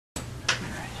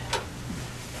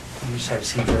You just have a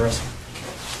seat there, Russell.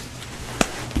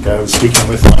 The guy I was speaking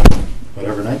with on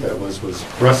whatever night that was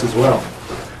Russ as well.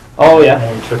 Oh, yeah.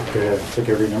 And he took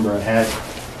every number I had.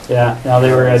 Yeah, now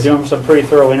they were doing some pretty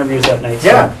thorough interviews that night. So.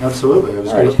 Yeah, absolutely. I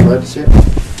was Right. glad to see it.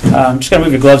 I'm just going to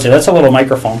move your gloves here. That's a little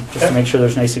microphone, just to make sure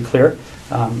there's nice and clear.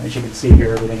 As you can see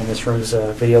here, everything in this room is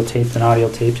videotaped and audio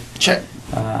taped. Check.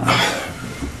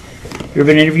 You ever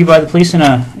been interviewed by the police in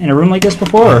a room like this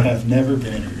before? I Or? have never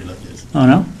been interviewed like this. Oh,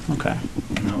 no? Okay.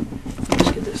 No.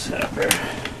 Let's get this set up here.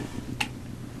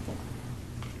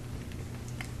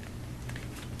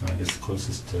 I guess the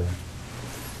closest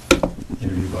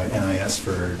interview by NIS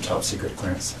for top secret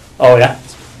clearance. Oh, yeah?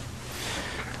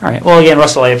 All right. Well, again,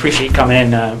 Russell, I appreciate you coming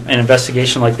in. An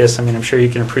investigation like this, I mean, I'm sure you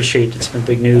can appreciate it's been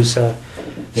big news,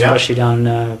 especially down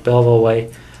Belleville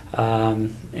way.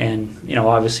 And, you know,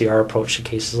 obviously our approach to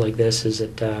cases like this is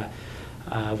that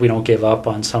we don't give up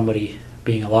on somebody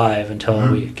being alive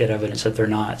until we get evidence that they're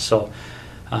not. So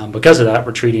because of that,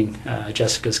 we're treating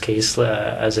Jessica's case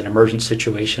as an emergent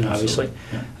situation, obviously.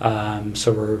 Yeah.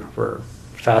 So we're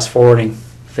fast-forwarding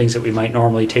things that we might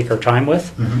normally take our time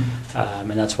with.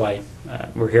 And that's why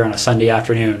we're here on a Sunday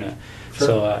afternoon. Sure.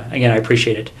 So, again, I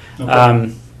appreciate it.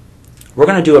 Okay. We're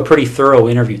going to do a pretty thorough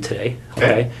interview today.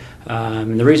 Okay.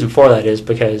 And the reason for that is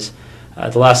because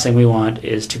the last thing we want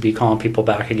is to be calling people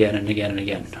back again and again and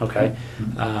again. Okay.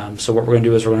 So what we're going to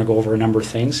do is we're going to go over a number of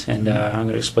things, and I'm going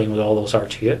to explain what all those are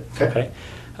to you. Okay.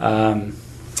 I'm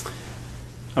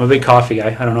a big coffee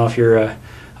guy. I don't know if you're a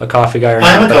coffee guy or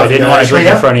not, but I didn't want to drink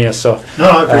in front of you. So no,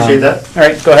 I appreciate that. All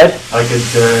right, go ahead. I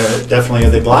could definitely. Are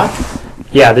they black?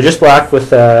 Yeah, they're just black with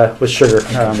sugar.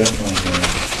 Definitely. I just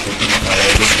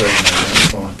started my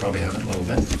so I probably haven't a little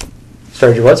bit.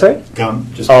 Started your what, sorry? Gum.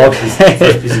 Just oh, okay.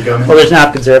 first piece of gum. Well, there's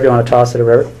napkins there if you want to toss it or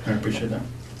whatever. I appreciate that.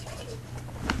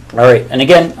 All right, and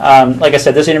again, like I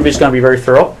said, this interview is going to be very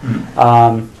thorough.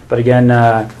 But again,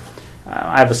 I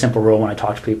have a simple rule when I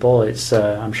talk to people. It's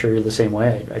I'm sure you're the same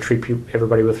way. I treat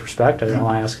everybody with respect. I know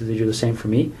I ask you to do the same for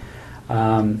me.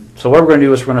 So what we're going to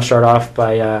do is we're going to start off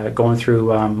by going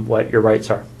through what your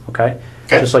rights are. Okay?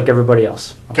 Just like everybody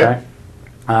else. Okay.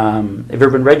 Have you ever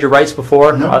been read your rights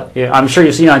before? No. Yeah, I'm sure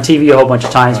you've seen it on TV a whole bunch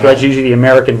of times, but that's usually the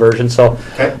American version. So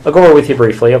I'll go over with you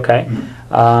briefly. Okay.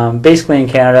 Basically, in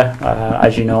Canada,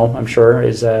 as you know, I'm sure,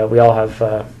 is we all have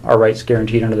our rights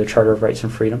guaranteed under the Charter of Rights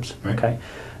and Freedoms. Okay.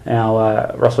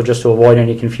 Now, Russell, just to avoid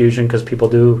any confusion, because people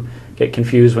do get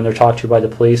confused when they're talked to by the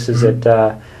police, is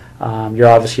that you're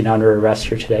obviously not under arrest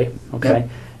here today. Okay.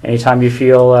 Anytime you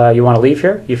feel you want to leave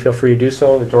here, you feel free to do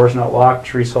so. The door's not locked.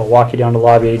 Teresa will walk you down the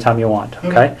lobby anytime you want.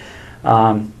 Okay.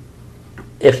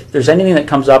 If there's anything that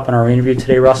comes up in our interview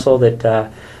today, Russell,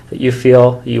 that you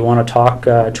feel you want to talk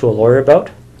to a lawyer about,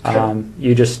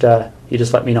 you just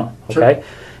let me know. Okay. Sure.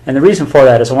 And the reason for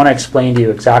that is I want to explain to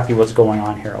you exactly what's going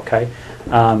on here. Okay.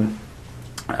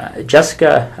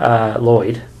 Jessica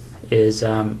Lloyd is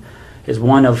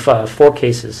one of 4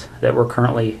 cases that we're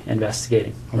currently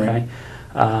investigating. Okay.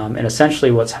 And essentially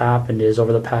what's happened is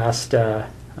over the past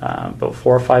about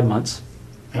 4 or 5 months,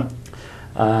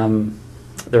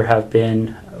 there have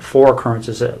been 4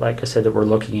 occurrences that, like I said, that we're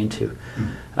looking into.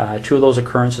 2 of those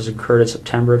occurrences occurred in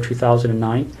September of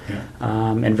 2009.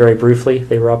 And very briefly,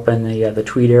 they were up in the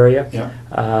Tweed area.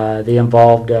 They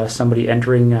involved somebody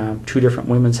entering 2 different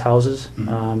women's houses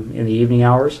in the evening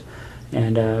hours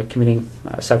and committing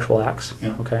sexual acts.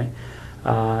 Okay.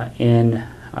 In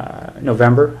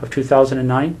November of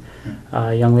 2009,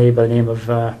 a young lady by the name of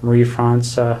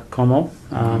Marie-France Como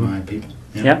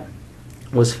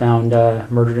was found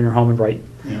murdered in her home in Brighton.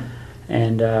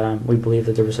 And we believe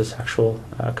that there was a sexual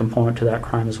component to that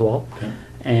crime as well.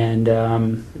 And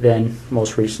then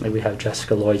most recently we have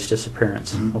Jessica Lloyd's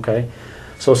disappearance. Okay,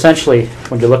 so essentially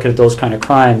when you're looking at those kind of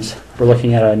crimes, we're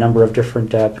looking at a number of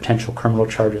different potential criminal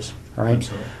charges. All right.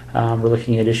 We're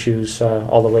looking at issues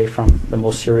all the way from the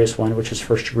most serious one, which is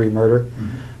first-degree murder,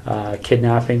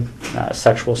 kidnapping,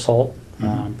 sexual assault,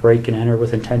 break and enter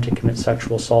with intent to commit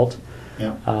sexual assault,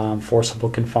 forcible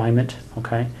confinement.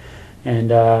 Okay, and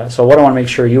so what I want to make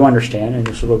sure you understand, and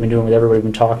this is what we've been doing with everybody we've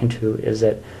been talking to, is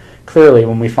that clearly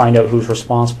when we find out who's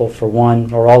responsible for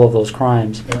one or all of those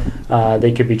crimes,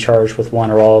 they could be charged with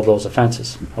one or all of those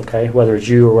offenses. Okay, whether it's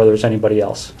you or whether it's anybody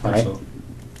else. All right.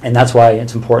 And that's why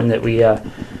it's important that we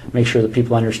make sure that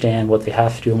people understand what they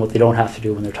have to do and what they don't have to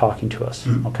do when they're talking to us.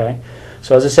 Okay.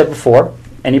 So as I said before,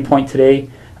 any point today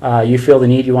you feel the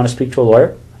need, you want to speak to a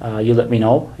lawyer, you let me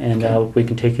know, and we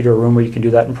can take you to a room where you can do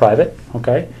that in private.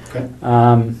 Okay.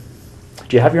 Do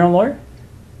you have your own lawyer?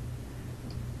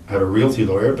 I have a realty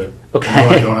lawyer, but no,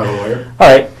 I don't have a lawyer. All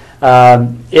right.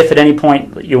 If at any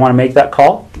point you want to make that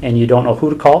call, and you don't know who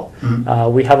to call,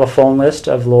 we have a phone list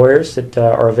of lawyers that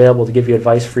are available to give you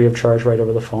advice free of charge right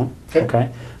over the phone.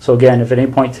 Okay. So again, if at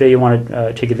any point today you want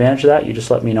to take advantage of that, you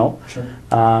just let me know. Sure.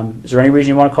 Is there any reason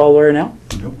you want to call a lawyer now?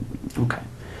 Nope. Okay.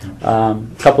 A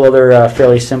couple other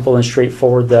fairly simple and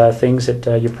straightforward things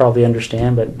that you probably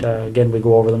understand, but again, we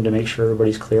go over them to make sure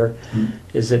everybody's clear,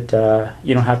 is that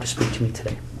you don't have to speak to me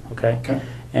today, okay? Okay.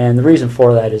 And the reason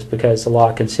for that is because the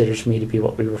law considers me to be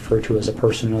what we refer to as a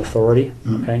person of authority,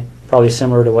 okay? Probably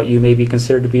similar to what you may be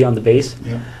considered to be on the base.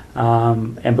 Yeah.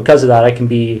 And because of that, I can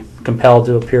be compelled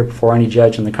to appear before any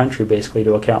judge in the country, basically,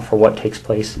 to account for what takes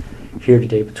place here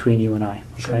today between you and I,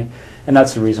 okay? Sure. And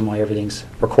that's the reason why everything's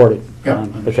recorded, Yeah,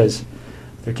 because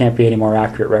there can't be any more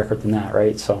accurate record than that,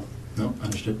 right? So. No,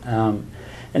 understood. And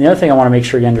the other thing I want to make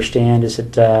sure you understand is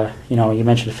that, you know, you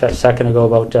mentioned a second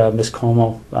ago about Ms.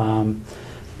 Como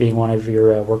being one of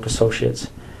your work associates.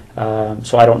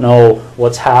 So I don't know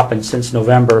what's happened since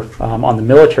November on the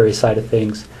military side of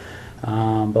things.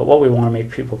 But what we want to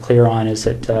make people clear on is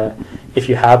that if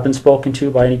you have been spoken to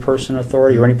by any person in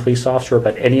authority or any police officer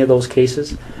about any of those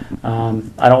cases,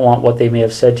 I don't want what they may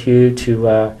have said to you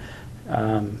to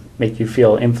make you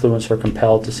feel influenced or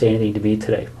compelled to say anything to me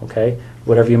today, okay?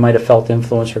 Whatever you might have felt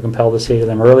influenced or compelled to say to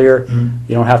them earlier,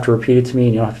 you don't have to repeat it to me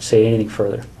and you don't have to say anything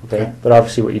further, okay? But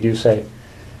obviously what you do say,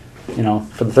 you know,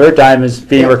 for the third time is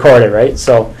being recorded, right?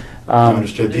 So.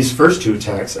 Understood. These first two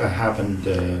attacks happened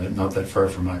not that far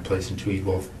from my place in Tweed.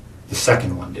 Well, the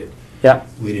second one did. Yeah.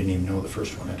 We didn't even know the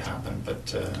first one had happened,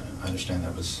 but I understand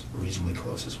that was reasonably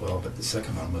close as well. But the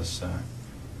second one was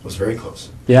very close.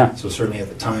 Yeah. So certainly at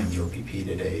the time, the OPP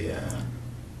did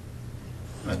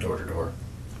a door-to-door.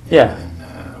 Yeah.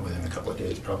 Within a couple of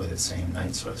days, probably the same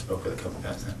night. So I spoke with a couple of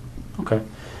guys then. Okay.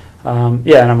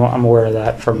 Yeah, and I'm aware of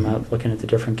that from looking at the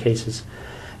different cases.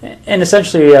 And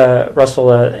essentially,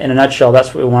 Russell, in a nutshell,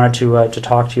 that's what we wanted to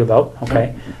talk to you about.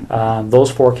 Okay, those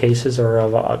 4 cases are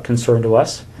of concern to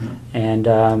us, and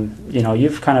you know,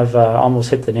 you've kind of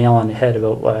almost hit the nail on the head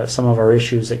about some of our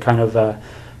issues that kind of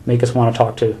make us want to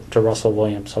talk to Russell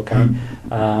Williams. Okay,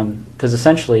 because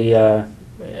essentially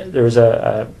there's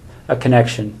a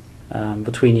connection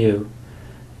between you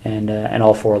and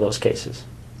all 4 of those cases.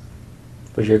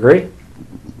 Would you agree?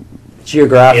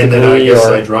 Geographically, and then I guess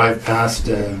I drive past.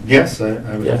 Yes, I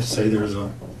would have to say there's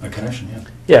a connection. Yeah.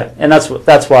 Yeah, and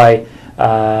that's why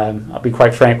I'll be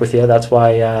quite frank with you. That's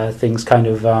why things kind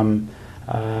of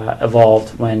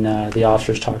evolved when the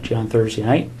officers talked to you on Thursday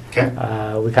night. Okay.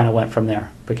 We kind of went from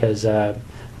there because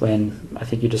when I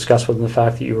think you discussed with them the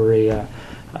fact that you were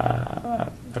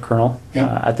a colonel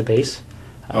at the base.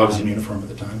 I was in uniform at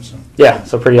the time, so. Yeah,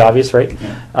 so pretty obvious, right?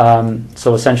 Yeah.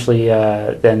 So essentially,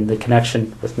 then the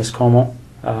connection with Ms. Como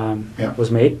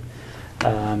was made,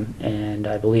 and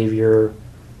I believe you're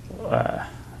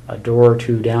a door or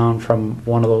two down from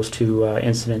one of those 2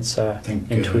 incidents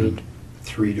in Tweed.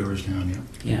 3 doors down, yeah.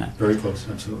 Yeah. Very close,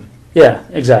 absolutely. Yeah,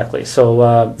 exactly.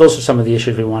 So those are some of the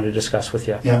issues we wanted to discuss with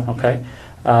you. Yeah. Okay.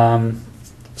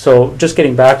 So just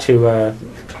getting back to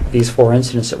these 4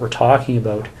 incidents that we're talking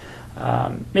about.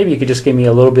 Maybe you could just give me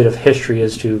a little bit of history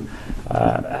as to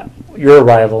your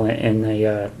arrival in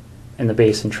the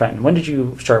base in Trenton. When did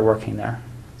you start working there?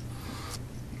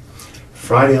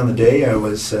 Friday on the day I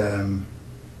was.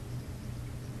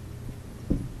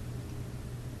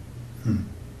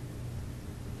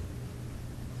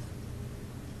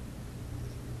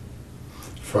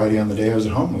 Friday on the day I was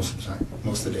at home most of the time.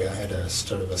 Most of the day I had a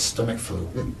sort of a stomach flu.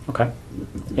 Okay.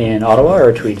 In Ottawa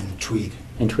or Tweed? In Tweed.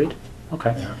 In Tweed?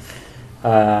 Okay. Yeah.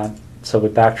 So we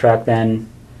backtrack then.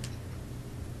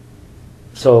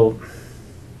 So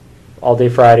all day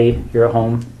Friday, you're at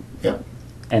home. Yep.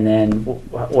 And then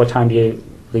what time do you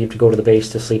leave to go to the base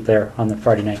to sleep there on the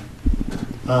Friday night?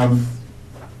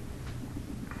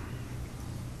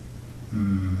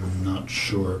 Not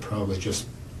sure. Probably just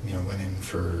went in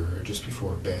for just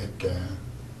before bed.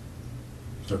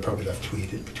 So I probably left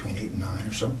Tweed at between 8 and 9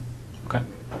 or so. Okay.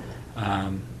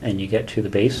 And you get to the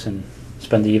base and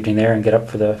spend the evening there and get up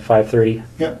for the 5:30?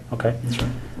 Yeah. Okay. That's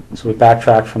right. So we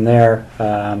backtrack from there.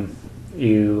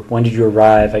 When did you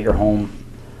arrive at your home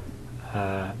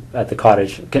at the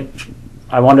cottage?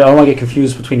 I don't want to get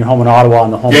confused between your home in Ottawa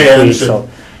and the home in Tweed. So,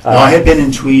 no, I had been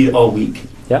in Tweed all week.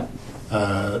 Yeah.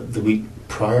 The week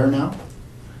prior now.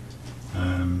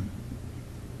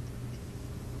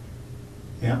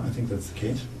 Yeah, I think that's the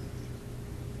case.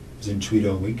 I was in Tweed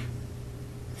all week.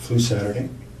 Flew Saturday.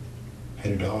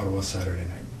 Headed to Ottawa Saturday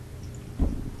night.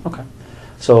 Okay.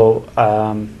 So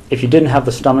if you didn't have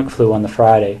the stomach flu on the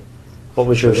Friday, what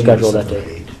was your schedule that day?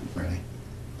 8, really.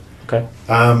 Okay.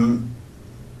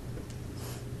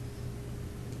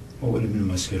 What would have been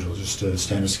my schedule? Just a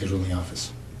standard schedule in the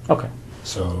office. Okay.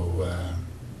 So,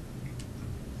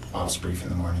 ops brief in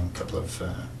the morning, couple of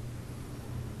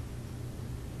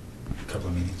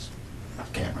meetings. I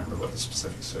can't remember what the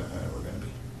specifics were going to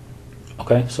be.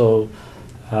 Okay, so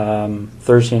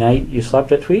Thursday night you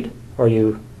slept at Tweed, or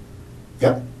you?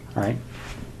 Yep. All right.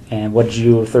 And what did you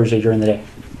do Thursday during the day?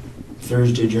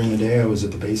 Thursday during the day I was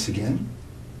at the base again.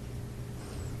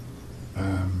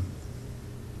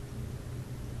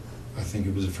 I think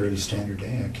it was a fairly standard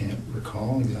day. I can't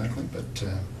recall exactly, but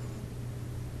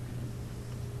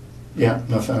yeah,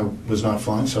 nothing. I was not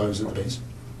flying, so I was at the base.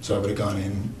 So I would have gone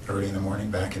in early in the morning,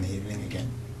 back in the evening again.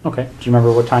 Okay. Do you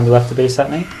remember what time you left the base that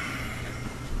night?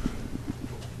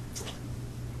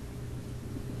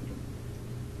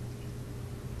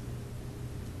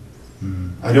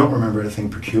 I don't remember anything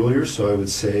peculiar, so I would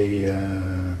say,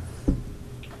 I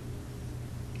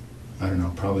don't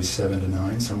know, probably 7 to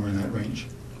 9, somewhere in that range.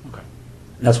 Okay.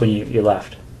 And that's when you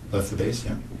left? Left the base,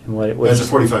 yeah. And what That's a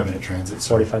 45-minute transit.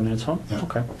 So 45 minutes home? Yeah.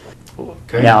 Okay.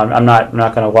 Okay. Now, I'm not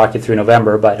going to walk you through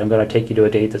November, but I'm going to take you to a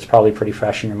date that's probably pretty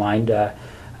fresh in your mind,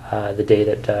 the day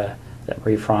that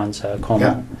Marie-France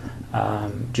coma. Yeah.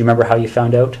 Do you remember how you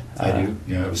found out? I do.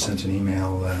 Yeah, I was sent an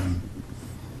email.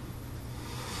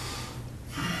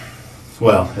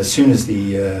 Well, as soon as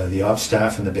the ops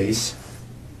staff and the base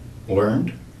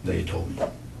learned, they told me.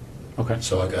 Okay.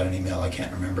 So I got an email. I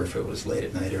can't remember if it was late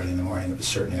at night, early in the morning. It was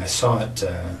certainly, I saw it,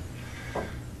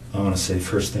 I want to say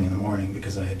first thing in the morning,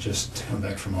 because I had just come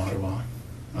back from Ottawa.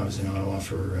 I was in Ottawa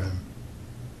for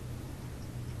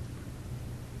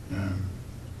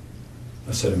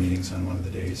a set of meetings on one of the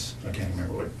days. I can't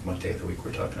remember what day of the week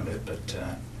we're talking about, but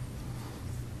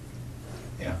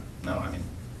yeah, no, I mean,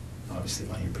 obviously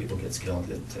when your people gets killed,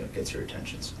 it gets your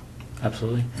attention. So.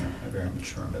 Absolutely. Yeah, I very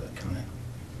much remember that coming in.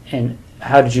 And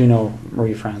how did you know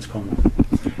Marie-France Coleman?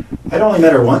 I'd only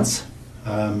met her once.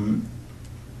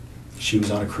 She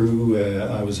was on a crew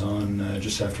I was on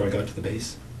just after I got to the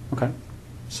base. Okay.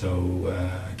 So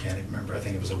I can't even remember. I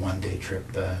think it was a one-day trip.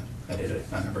 I did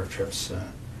a number of trips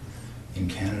in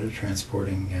Canada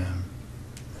transporting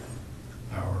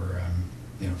our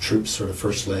troops, sort of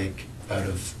first leg out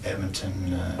of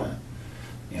Edmonton.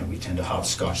 We tend to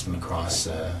hopscotch them across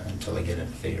until they get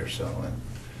into theater. So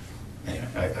anyway,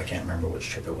 I can't remember which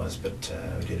trip it was, but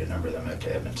we did a number of them out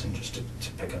to Edmonton just to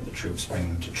pick up the troops,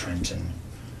 bring them to Trenton,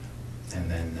 and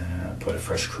then put a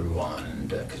fresh crew on, and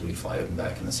because we'd fly out and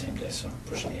back in the same day, so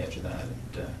pushing the edge of that,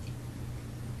 and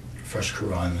fresh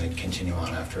crew on, and then continue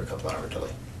on after a couple-hour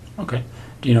delay. Okay.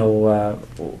 Do you know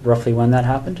roughly when that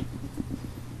happened?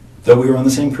 That we were on the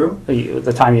same crew?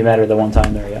 The time you met her, the one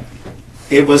time there, yeah.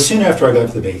 It was soon after I got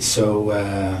to the base, so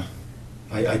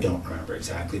I don't remember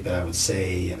exactly, but I would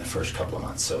say in the first couple of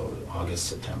months, so August,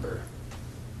 September.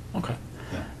 Okay.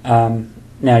 Yeah.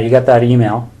 Now, you got that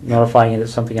email notifying you that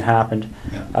something had happened.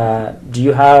 Yeah. Do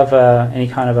you have any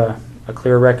kind of a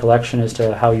clear recollection as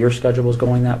to how your schedule was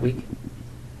going that week?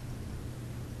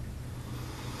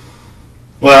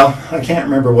 Well, I can't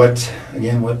remember what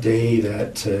day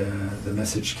that the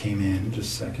message came in.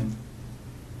 Just a second.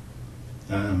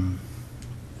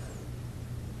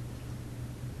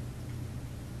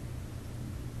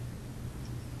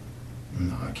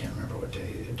 No, I can't remember what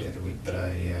day of the week, but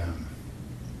I'm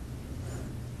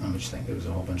just thinking there was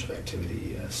a whole bunch of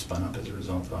activity spun up as a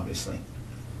result, obviously.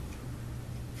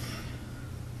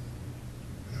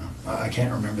 No, I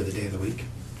can't remember the day of the week.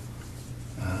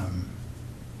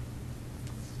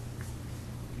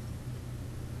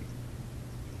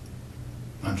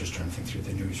 I'm just trying to think through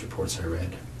the news reports I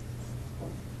read.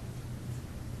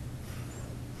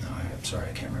 No, I'm sorry,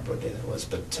 I can't remember what day that was,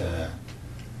 but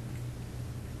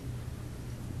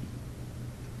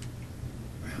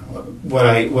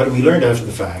what we learned after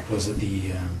the fact was that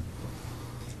the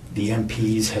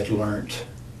MPs had learnt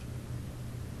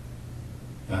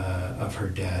of her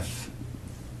death,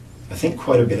 I think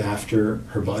quite a bit after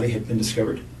her body had been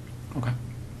discovered. Okay.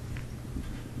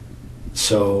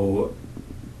 So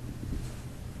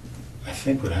I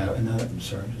think what happened,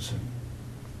 sorry, just a second.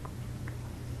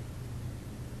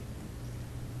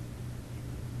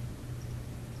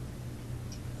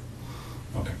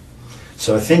 Okay.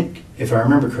 So I think, if I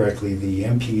remember correctly, the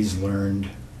MPs learned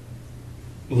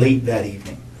late that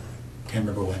evening. Can't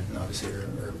remember when, obviously,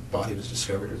 her body was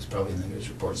discovered. It was probably in the news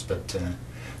reports. But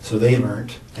so they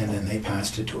learned, and then they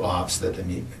passed it to ops, so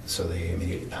they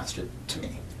immediately passed it to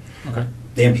me. Okay.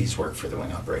 The MPs work for the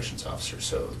wing operations officer,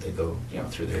 so they go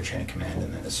through their chain of command,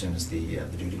 and then as soon as the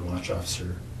duty to watch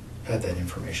officer had that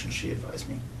information, she advised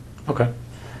me. Okay.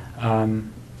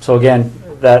 So again,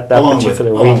 that along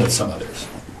particular with, week, along with some others.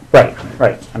 Right,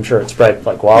 right. I'm sure it spread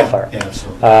like wildfire. Yeah,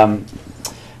 absolutely.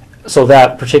 So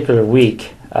that particular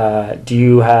week, do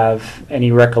you have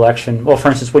any recollection? Well, for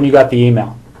instance, when you got the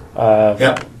email,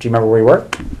 Yeah. do you remember where you were?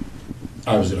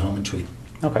 I was at home in Tweed.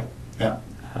 Okay. Yeah.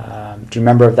 Do you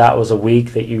remember if that was a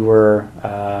week that you were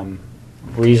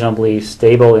reasonably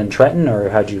stable in Trenton, or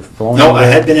had you flown? No, I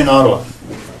had been in Ottawa.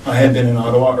 I had been in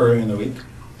Ottawa earlier in the week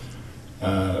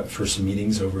for some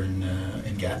meetings over in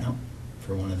Gatineau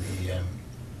for one of the,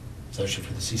 it's actually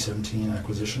for the C-17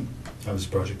 acquisition. I was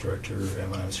project director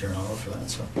when I was here in Ottawa for that,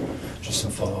 so just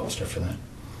some follow-up stuff for that.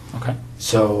 Okay.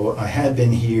 So I had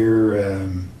been here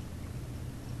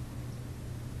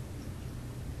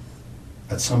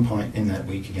at some point in that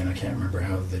week. Again, I can't remember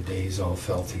how the days all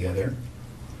fell together,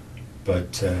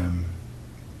 but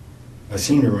I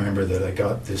seem to remember that I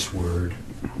got this word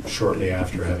shortly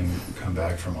after having come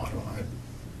back from Ottawa. It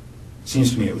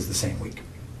seems to me it was the same week.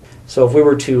 So if we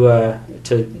were to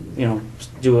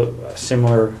do a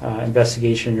similar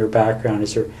investigation in your background,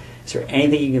 is there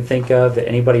anything you can think of that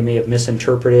anybody may have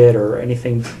misinterpreted, or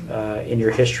anything in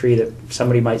your history that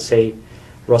somebody might say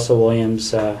Russell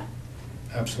Williams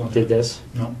Absolutely. did this?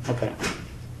 No. Okay.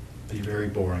 Be very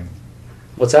boring.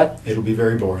 What's that? It'll be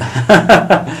very boring.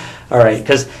 All right,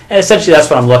 because essentially that's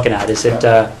what I'm looking at. Is it?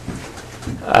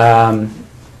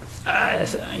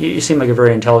 You seem like a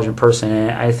very intelligent person,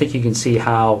 and I think you can see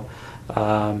how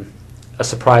a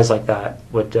surprise like that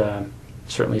would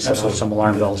certainly set off some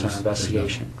alarm bells in our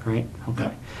investigation, right?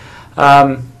 Okay.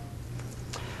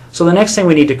 So the next thing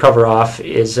we need to cover off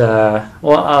is, well,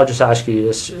 I'll just ask you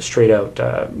this straight out.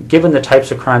 Given the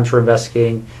types of crimes we're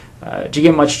investigating, do you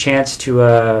get much chance to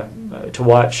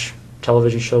watch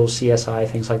television shows, CSI,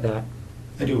 things like that?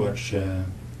 I do watch,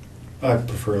 I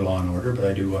prefer Law and Order, but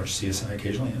I do watch CSI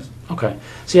occasionally, yes. Okay.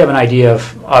 So you have an idea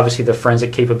of, obviously, the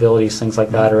forensic capabilities, things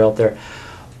like that are out there.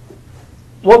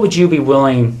 What would you be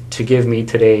willing to give me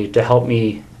today to help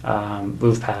me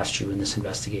move past you in this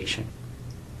investigation?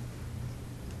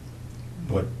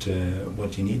 What do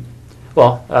you need?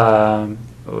 Well,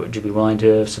 would you be willing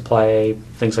to supply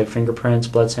things like fingerprints,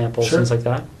 blood samples, Sure. things like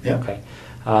that? Yeah. Okay.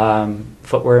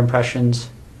 Footwear impressions?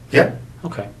 Yeah.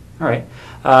 Okay. All right.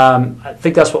 I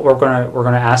think that's what we're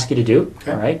gonna ask you to do.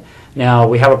 Okay. All right. Now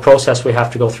we have a process we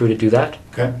have to go through to do that.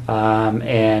 Okay.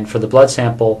 And for the blood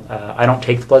sample, I don't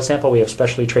take the blood sample. We have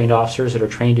specially trained officers that are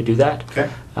trained to do that. Okay.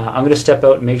 I'm going to step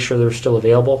out and make sure they're still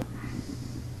available.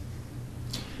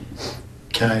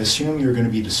 Can I assume you're going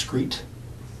to be discreet?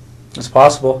 It's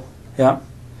possible. Yeah.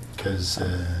 Because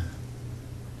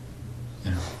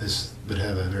this would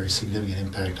have a very significant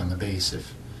impact on the base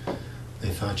if they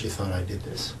thought you thought I did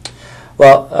this.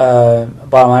 Well,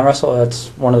 bottom line, Russell, that's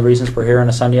one of the reasons we're here on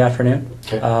a Sunday afternoon.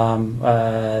 Okay.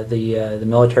 The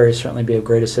military certainly be of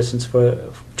great assistance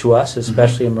to us,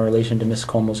 especially in relation to Miss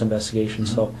Como's investigation.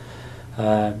 So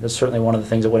that's certainly one of the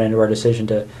things that went into our decision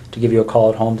to give you a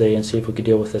call at home today and see if we could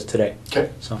deal with this today.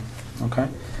 Okay. So, okay.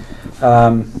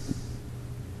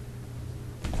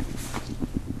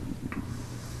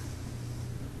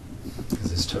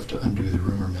 Because it's tough to undo the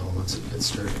rumor mill once it gets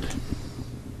started.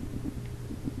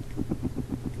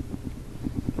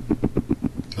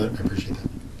 But I appreciate that.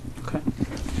 Okay.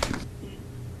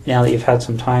 Now that you've had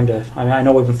some time to, I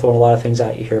know we've been throwing a lot of things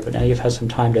at you here, but now you've had some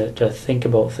time to think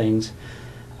about things.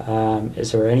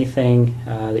 Is there anything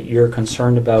that you're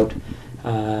concerned about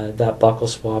that buccal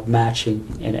swab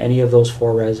matching in any of those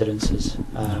 4 residences?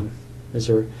 Is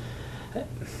there,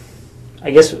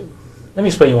 I guess, let me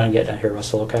explain what I'm getting at here,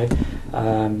 Russell, okay?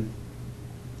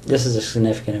 This is a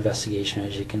significant investigation,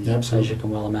 as you can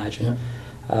well imagine.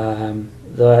 Yeah.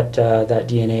 That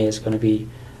DNA is going to be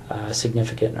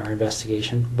significant in our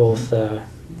investigation, both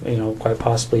quite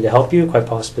possibly to help you, quite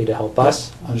possibly to help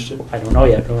us. Understood. I don't know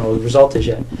yet. I don't know what the result is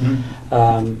yet.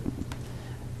 Mm-hmm.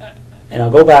 And I'll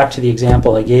go back to the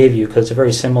example I gave you because it's a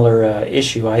very similar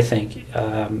issue, I think.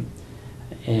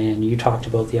 And you talked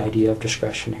about the idea of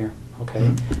discretion here. Okay.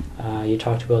 Mm-hmm. You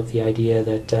talked about the idea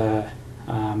that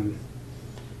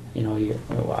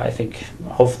I think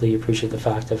hopefully you appreciate the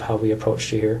fact of how we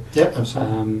approached you here. Yeah,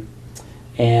 absolutely.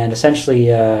 And essentially,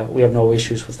 we have no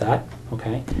issues with that.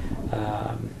 Okay.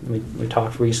 We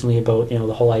talked recently about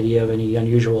the whole idea of any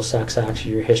unusual sex acts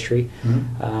in your history.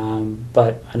 Mm-hmm.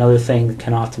 But another thing that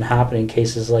can often happen in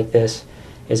cases like this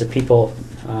is that people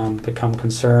become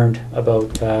concerned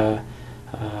about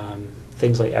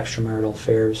things like extramarital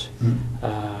affairs,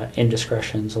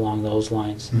 indiscretions along those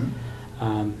lines.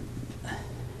 Mm-hmm.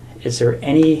 Is there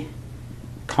any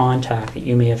contact that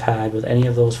you may have had with any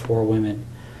of those 4 women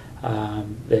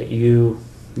that you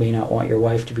may not want your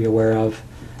wife to be aware of?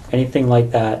 Anything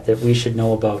like that that we should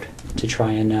know about to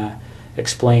try and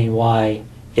explain why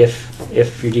if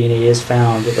your DNA is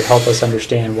found, it would help us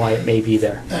understand why it may be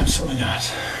there. Absolutely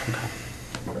not. Okay.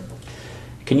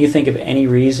 Can you think of any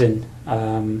reason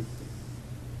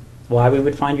why we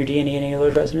would find your DNA in any of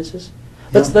those residences?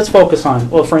 Let's focus on,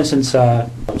 well, for instance, I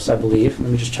believe, let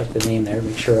me just check the name there,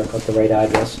 make sure I've got the right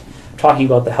address. I'm talking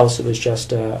about the house that was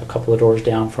just a couple of doors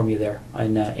down from you there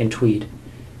in Tweed.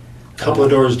 A couple of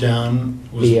doors down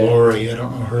was Lori. I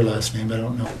don't know her last name. I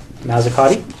don't know.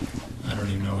 Mazzacati? I don't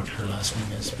even know what her last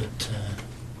name is, but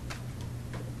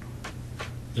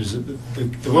there's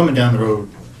the woman down the road,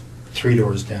 3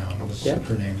 doors down.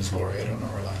 Her name is Lori. I don't know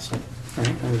her last name. All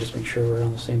right, let me just make sure we're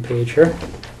on the same page here.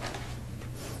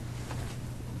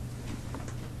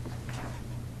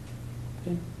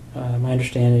 My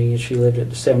understanding is she lived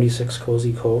at 76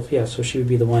 Cozy Cove. Yeah, so she would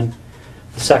be the one,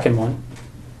 the second one,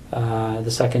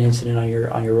 the second incident on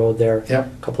your road there. Yeah.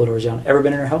 A couple of doors down. Ever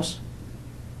been in her house?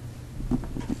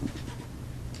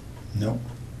 No.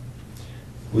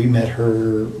 We met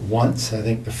her once, I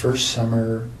think the first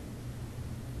summer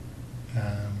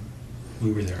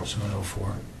we were there, so in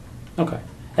 2004. Okay.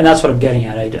 And that's what I'm getting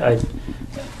at.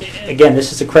 Again,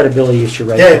 this is a credibility issue,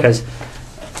 right? Yeah. Because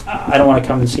I don't want to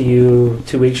come and see you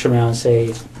 2 weeks from now and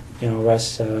say, you know,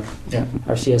 Russ, our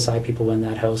CSI people went in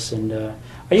that house. And are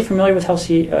you familiar with how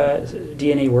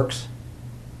DNA works?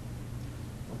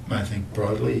 I think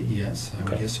broadly, yes, I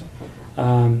would guess so.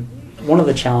 One of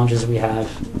the challenges we have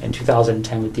in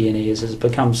 2010 with DNA is it's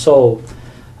become so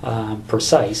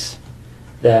precise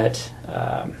that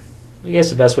I guess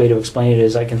the best way to explain it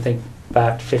is I can think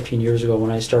back 15 years ago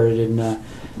when I started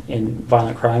in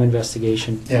violent crime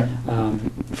investigation. Yeah.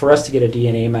 For us to get a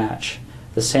DNA match,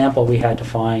 the sample we had to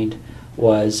find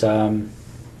was,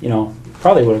 you know,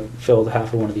 probably would have filled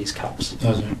half of one of these cups.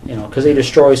 You know, because they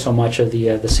destroy so much of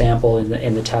the sample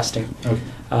in the testing.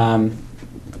 Okay.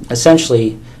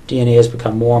 Essentially, DNA has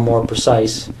become more and more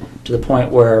precise to the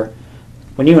point where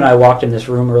when you and I walked in this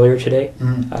room earlier today,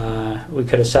 we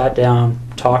could have sat down,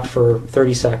 talked for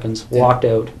 30 seconds, walked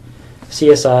out.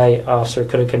 CSI officer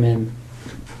could have come in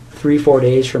 3-4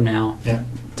 days from now,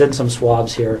 done some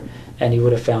swabs here, and he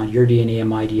would have found your DNA and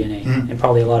my DNA, and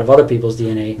probably a lot of other people's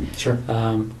DNA. Sure.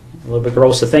 A little bit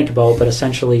gross to think about, but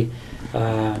essentially,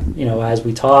 you know, as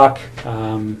we talk,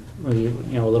 you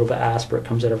know, a little bit of aspirate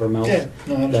comes out of our mouth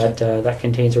that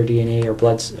contains our DNA, our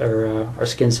bloods, or our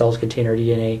skin cells contain our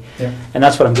DNA, and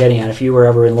that's what I'm getting at. If you were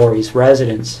ever in Lori's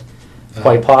residence,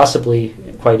 quite possibly,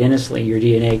 quite innocently, your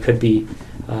DNA could be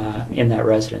in that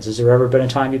residence. Has there ever been a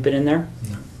time you've been in there?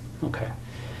 No. Okay.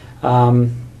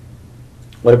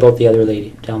 What about the other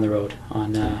lady down the road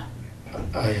on?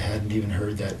 I hadn't even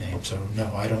heard that name, so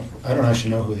no, I don't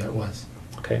actually know who that was.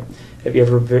 Okay. Have you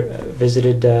ever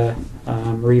visited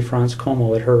Marie-France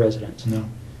Como at her residence? No.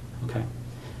 Okay.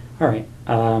 All right.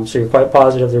 So you're quite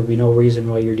positive there would be no reason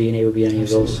why your DNA would be in any of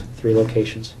those 3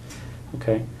 locations.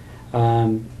 Okay.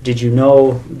 Did you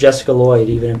know Jessica Lloyd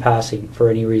even in passing for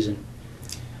any reason?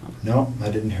 No, I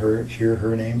didn't hear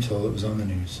her name till it was on the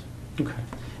news. Okay.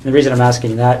 And the reason I'm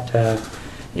asking that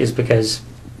is because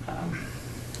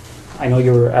I know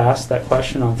you were asked that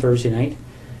question on Thursday night,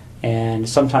 and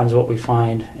sometimes what we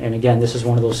find, and again, this is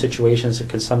one of those situations that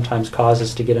can sometimes cause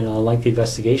us to get in a lengthy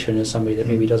investigation as somebody that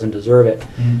maybe doesn't deserve it.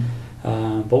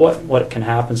 But what can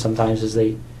happen sometimes is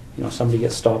somebody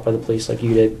gets stopped by the police like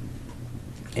you did,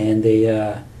 and they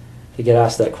get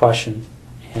asked that question,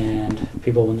 and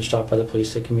people, when they're stopped by the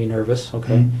police, they can be nervous,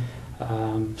 okay?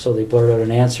 So they blurt out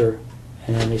an answer,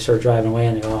 and then they start driving away,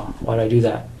 and they go, oh, why'd I do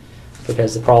that?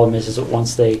 Because the problem is that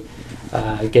once they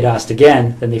get asked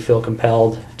again, then they feel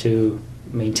compelled to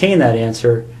maintain that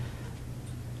answer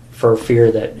for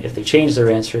fear that if they change their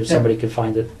answer, somebody could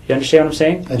find it. You understand what I'm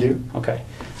saying? I do. Okay.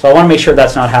 So I want to make sure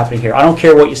that's not happening here. I don't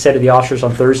care what you said to the officers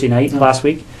on Thursday night last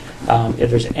week. If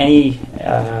there's any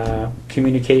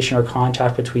communication or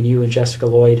contact between you and Jessica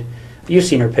Lloyd, you've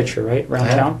seen her picture, right, around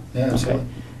town? Yeah, absolutely. Okay.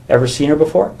 Ever seen her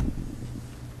before?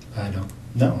 I don't.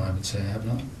 No, I would say I have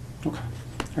not. Okay.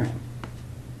 All right.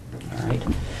 All right.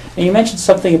 And you mentioned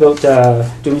something about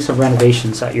doing some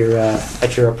renovations at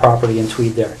your property in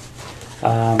Tweed there.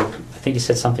 I think you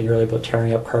said something earlier about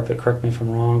tearing up carpet. Correct me if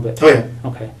I'm wrong, but oh yeah.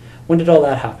 Okay. When did all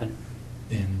that happen?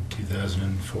 In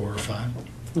 2004 or 5.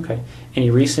 Okay. Any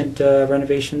recent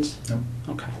renovations? No.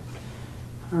 Okay.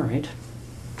 All right.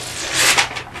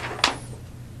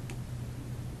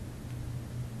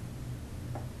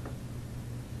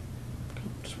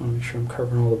 Just want to make sure I'm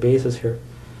covering all the bases here.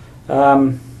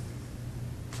 Okay.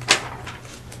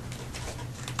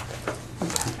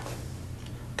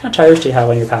 What kind of tires do you have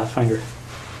on your Pathfinder?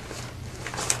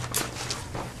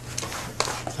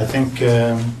 I think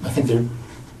they're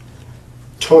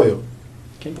Toyo.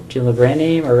 Okay. Do you know the brand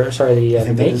name, or sorry, the I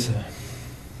think make? that is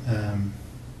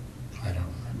I don't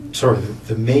remember. Sorry,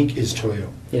 the make is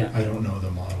Toyo. Yeah. I don't know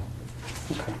the model.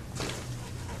 Okay.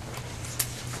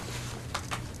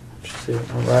 Just see,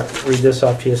 I'll read this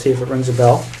off to you, see if it rings a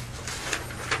bell.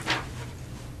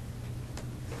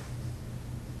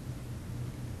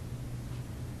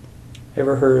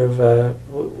 Ever heard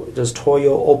of, does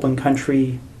Toyo Open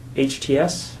Country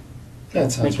HTS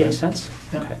That sounds make any right. sense?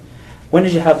 Yeah. Okay. When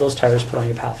did you have those tires put on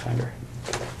your Pathfinder?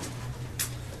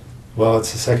 Well,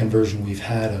 it's the second version we've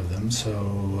had of them,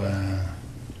 so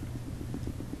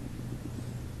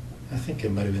I think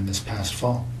it might have been this past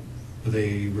fall.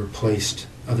 They replaced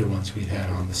other ones we'd had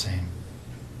on the same.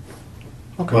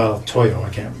 Okay. Well, Toyo, I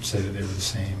can't say that they were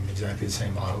exactly the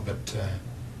same model, but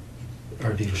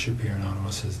our dealership here in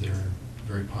Ottawa says they're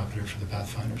very popular for the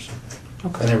Pathfinders.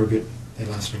 Okay. And they were good. They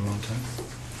lasted a long time.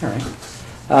 All right.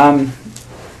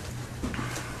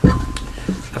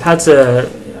 I've had to.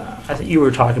 I think you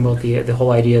were talking about the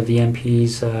whole idea of the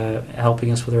MPs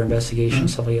helping us with our investigation,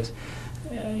 stuff like this.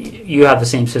 You have the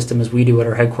same system as we do at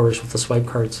our headquarters with the swipe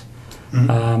cards.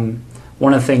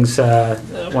 One of the things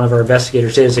one of our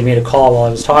investigators did is they made a call while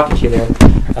I was talking to you there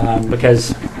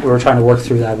because we were trying to work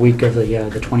through that week of the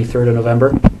 23rd of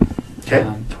November. Okay.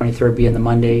 23rd being the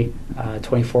Monday,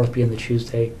 24th being the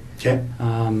Tuesday. Okay.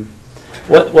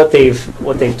 What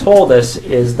they've told us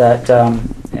is that,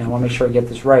 and I want to make sure I get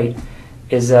this right,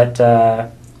 is that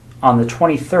on the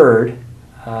 23rd,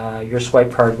 your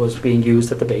swipe card was being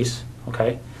used at the base.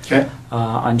 Okay. Okay.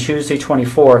 On Tuesday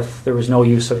 24th, there was no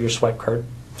use of your swipe card.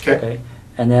 Okay.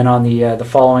 And then on the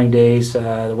following days,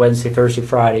 the Wednesday, Thursday,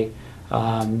 Friday,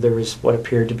 there was what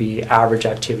appeared to be average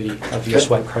activity of your Okay.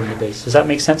 swipe card in the base. Does that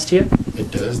make sense to you?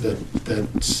 It does. That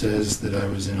says that I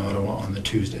was in Ottawa on the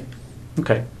Tuesday.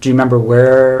 Okay. Do you remember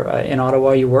where in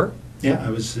Ottawa you were? Yeah,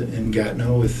 I was in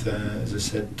Gatineau with, as I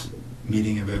said,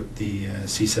 meeting about the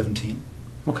C-17.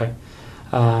 Okay.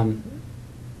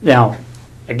 Now,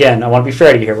 again, I want to be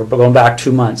fair to you here. We're going back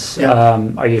 2 months.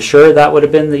 Yeah. Are you sure that would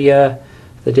have been the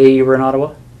day you were in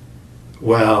Ottawa?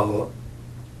 Well,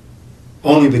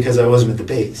 only because I wasn't at the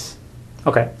base.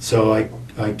 Okay. So I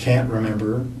can't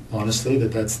remember, honestly,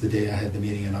 that that's the day I had the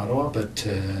meeting in Ottawa, but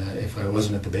if I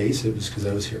wasn't at the base, it was because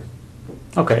I was here.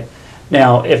 Okay.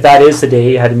 Now, if that is the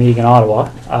day you had a meeting in Ottawa,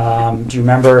 do you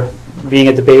remember being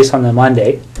at the base on the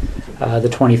Monday, the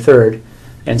 23rd,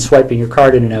 and swiping your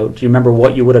card in and out? Do you remember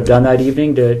what you would have done that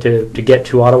evening to get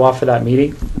to Ottawa for that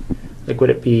meeting? Like, would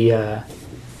it be...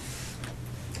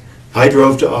 I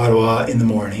drove to Ottawa in the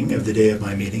morning of the day of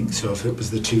my meeting, so if it was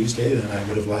the Tuesday, then I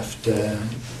would have left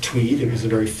Tweed. It was a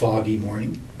very foggy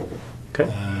morning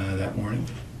that morning.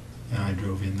 And I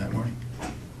drove in that morning.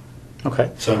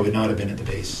 Okay. So I would not have been at the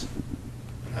base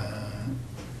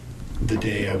the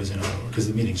day I was in Ottawa, because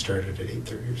the meeting started at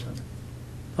 8:30 or something.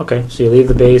 Okay, so you leave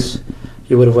the base,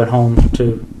 you would have went home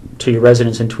to your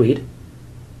residence in Tweed,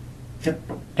 Yep.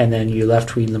 and then you left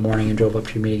Tweed in the morning and drove up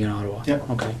to your meeting in Ottawa. Yep.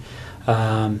 Okay.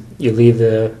 You leave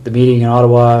the meeting in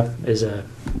Ottawa is a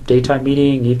daytime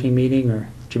meeting, evening meeting, or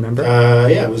do you remember?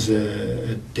 Yeah, it was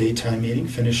a daytime meeting,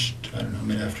 finished, I don't know,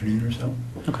 mid-afternoon or so.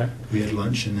 Okay. We had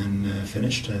lunch and then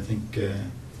finished. I think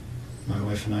my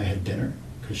wife and I had dinner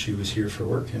because she was here for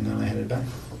work, and then I headed back.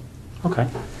 Okay.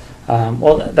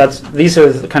 Well, these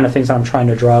are the kind of things I'm trying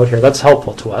to draw out here. That's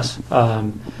helpful to us. Do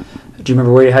you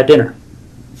remember where you had dinner?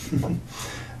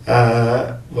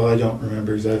 Well, I don't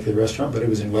remember exactly the restaurant, but it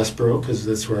was in Westboro because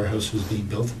that's where our house was being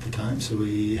built at the time. So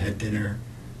we had dinner,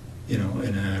 in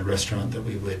a restaurant that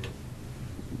we would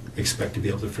expect to be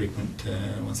able to frequent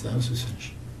once the house was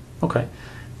finished. Okay.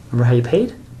 Remember how you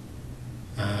paid?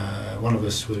 One of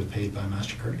us would have paid by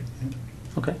MasterCard. Yeah.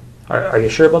 Okay. Are you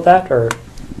sure about that, or?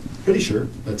 Pretty sure.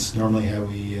 That's normally how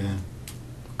we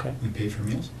pay for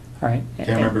meals. All right. Can't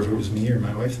remember if it was me or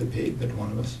my wife that paid, but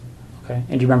one of us. Okay.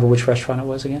 And do you remember which restaurant it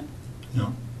was again?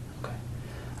 No. Okay.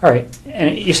 All right.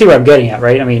 And you see what I'm getting at,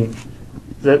 right? I mean,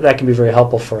 that can be very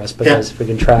helpful for us because if we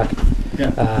can track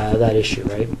that issue,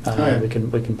 right?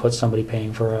 We can put somebody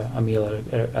paying for a meal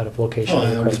at a location.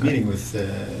 Well, I was meeting with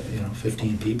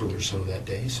 15 people or so that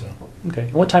day. So. Okay.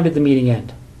 And what time did the meeting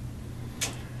end?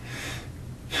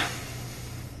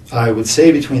 I would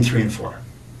say between 3 and 4.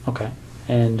 Okay.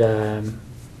 And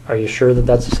are you sure that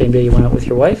that's the same day you went out with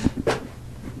your wife?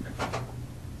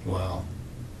 Well,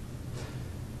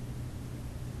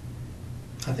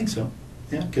 I think so.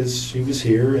 Yeah, because she was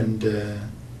here, and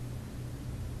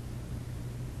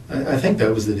I think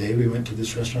that was the day we went to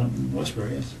this restaurant in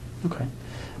Westboro, yes. Okay.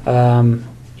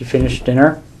 You finished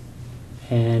dinner,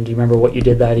 and do you remember what you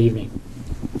did that evening?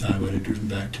 I would have driven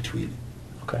back to Tweed.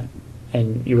 Okay.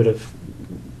 And you would have...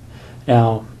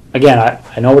 Now, again,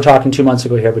 I know we're talking 2 months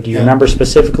ago here, but do you Yeah. remember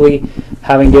specifically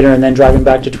having dinner and then driving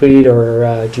back to Tweed,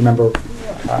 or do you remember,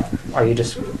 are you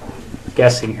just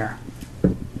guessing here?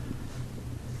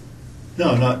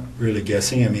 No, not really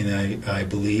guessing. I mean, I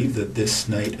believe that this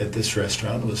night at this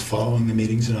restaurant was following the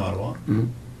meetings in Ottawa. Mm-hmm.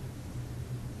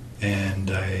 And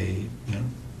I,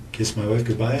 kissed my wife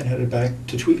goodbye and headed back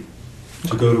to Tweed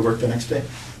to go to work the next day.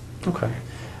 Okay.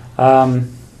 All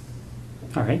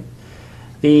right.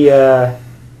 The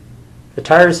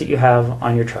tires that you have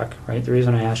on your truck, right? The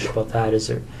reason I asked you about that is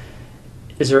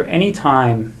there any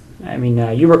time, I mean,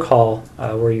 you recall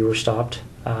where you were stopped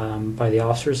by the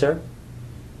officers there?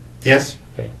 Yes.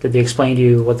 Okay. Did they explain to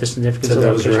you what the significance So of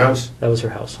that was her location house. That was her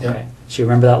house. Yeah. Okay. So you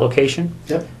remember that location?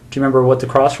 Yep. Do you remember what the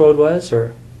crossroad was,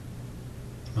 or?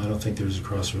 I don't think there was a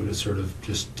crossroad. It's sort of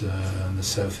just on the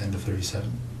south end of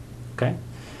 37. Okay.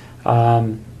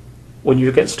 When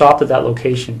you get stopped at that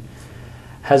location,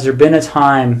 has there been a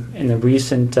time in the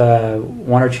recent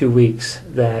 1 or 2 weeks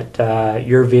that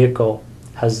your vehicle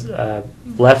has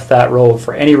left that road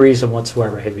for any reason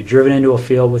whatsoever? Have you driven into a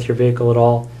field with your vehicle at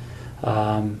all,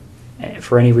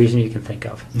 for any reason you can think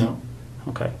of? No.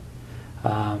 Okay.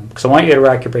 Because I want you to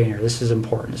rack your brain here. This is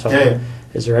important. So, Yeah.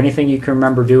 is there anything you can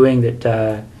remember doing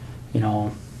that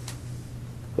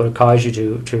would have caused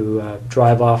you to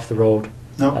drive off the road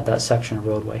No. at that section of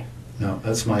roadway? No,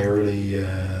 that's my early.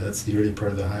 That's the early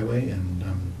part of the highway, and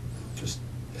just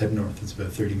head north. It's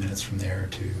about 30 minutes from there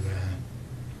to.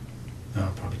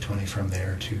 Probably 20 from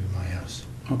there to my house.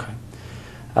 Okay.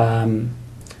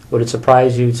 Would it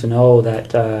surprise you to know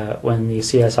that when the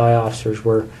CSI officers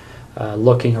were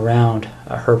looking around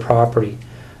her property,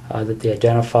 that they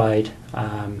identified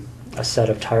a set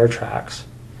of tire tracks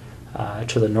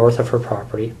to the north of her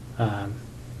property?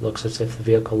 Looks as if the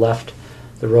vehicle left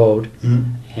the road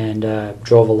and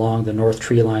drove along the north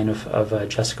tree line of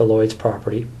Jessica Lloyd's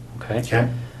property. Okay. Okay.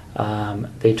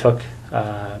 They took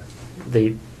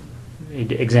they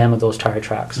examined those tire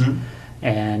tracks,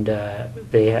 and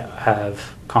they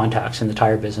have contacts in the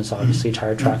tire business. Obviously,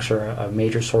 tire tracks are a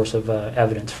major source of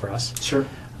evidence for us. Sure.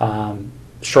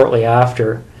 Shortly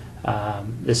after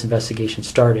this investigation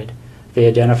started, they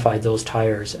identified those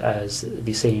tires as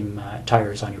the same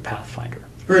tires on your Pathfinder.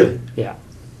 Really? Yeah.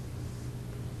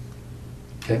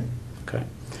 Okay. Okay.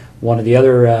 One of the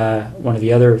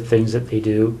other things that they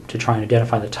do to try and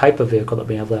identify the type of vehicle that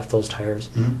may have left those tires,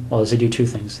 well, is they do two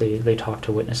things. They talk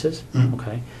to witnesses.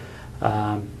 Okay.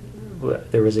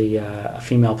 There was a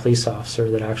female police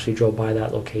officer that actually drove by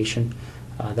that location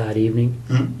that evening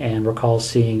and recalls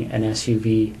seeing an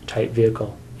SUV type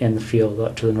vehicle in the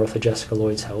field to the north of Jessica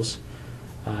Lloyd's house,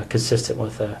 consistent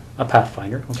with a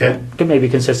Pathfinder. Okay. Could maybe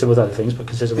consistent with other things, but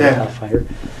consistent with a Pathfinder.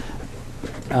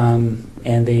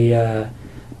 And they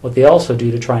what they also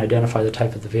do to try and identify the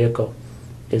type of the vehicle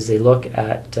is they look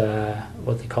at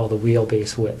what they call the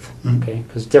wheelbase width. Okay,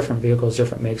 because different vehicles,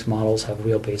 different makes, models have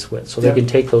wheelbase width, so they can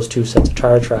take those two sets of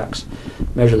tire tracks,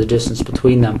 measure the distance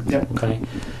between them. Okay,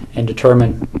 and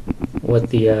determine what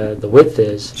the width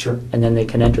is. Sure. And then they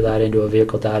can enter that into a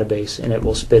vehicle database, and it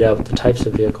will spit out the types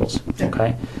of vehicles.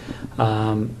 Okay,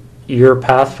 your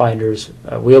Pathfinder's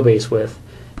wheelbase width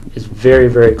is very,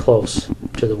 very close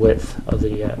to the width of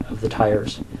the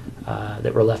tires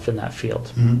that were left in that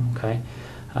field. Okay.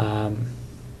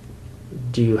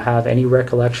 Do you have any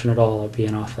recollection at all of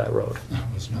being off that road?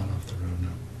 I was not off the road, no.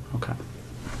 Okay.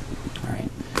 All right.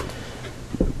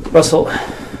 Russell,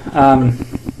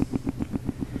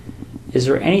 is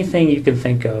there anything you can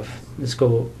think of? Let's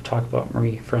go talk about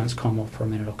Marie-France Como for a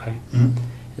minute, okay?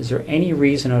 Is there any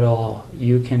reason at all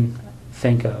you can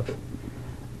think of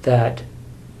that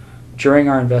during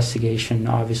our investigation,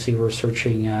 obviously we're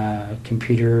searching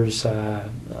computers,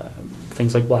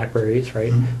 things like Blackberries,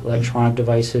 right? Electronic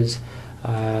devices,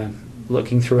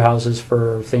 looking through houses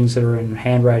for things that are in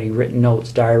handwriting, written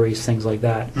notes, diaries, things like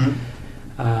that.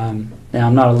 Now,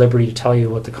 I'm not at liberty to tell you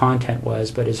what the content was,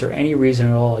 but is there any reason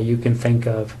at all you can think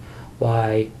of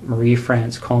why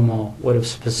Marie-France Como would have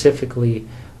specifically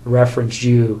referenced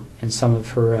you in some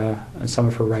of her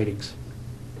writings?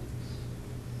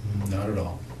 Not at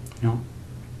all. No?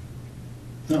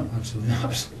 No, absolutely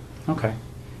not. Okay.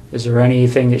 Is there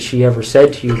anything that she ever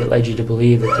said to you that led you to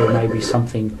believe that there might be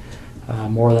something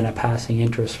more than a passing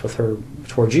interest with her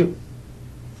towards you?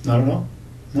 Not at all.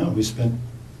 No, we spent,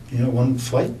 one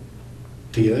flight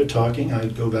together talking.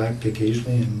 I'd go back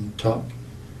occasionally and talk.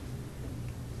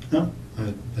 No,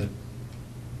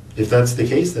 if that's the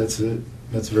case, that's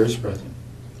very surprising.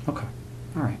 Okay.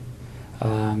 All right.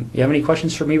 You have any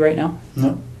questions for me right now?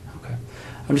 No. Okay.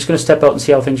 I'm just going to step out and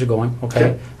see how things are going,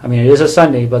 okay? Okay. I mean, it is a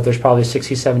Sunday, but there's probably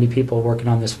 60, 70 people working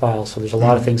on this file, so there's a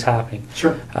lot of things happening.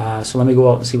 Sure. So let me go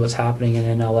out and see what's happening, and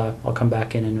then I'll come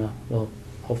back in and we'll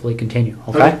hopefully continue,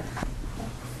 okay?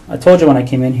 I told you when I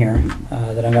came in here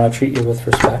that I'm going to treat you with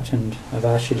respect, and I've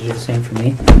asked you to do the same for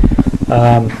me.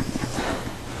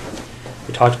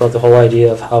 We talked about the whole idea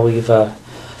of how we've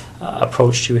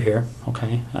approached you here,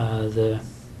 okay? The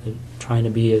trying to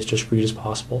be as discreet as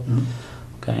possible,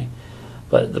 okay?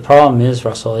 But the problem is,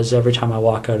 Russell, is every time I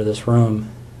walk out of this room,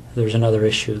 there's another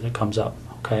issue that comes up,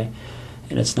 okay?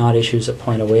 And it's not issues that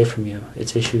point away from you,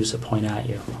 it's issues that point at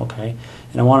you, okay?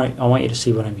 And I want you to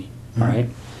see what I mean, all right?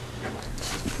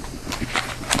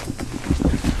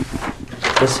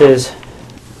 This is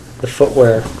the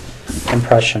footwear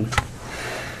impression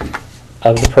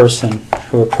of the person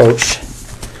who approached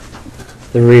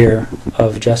the rear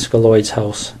of Jessica Lloyd's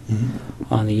house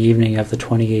on the evening of the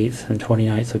 28th and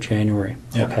 29th of January.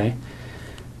 Yeah. Okay?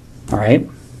 All right?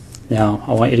 Now,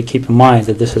 I want you to keep in mind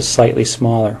that this is slightly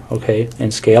smaller, okay,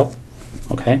 in scale.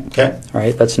 Okay? Okay. All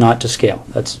right? That's not to scale.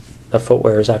 The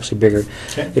footwear is actually bigger.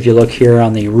 Okay. If you look here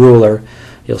on the ruler,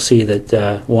 you'll see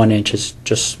that 1 inch is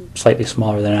just slightly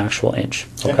smaller than an actual inch.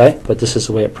 Okay. Okay? But this is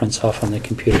the way it prints off on the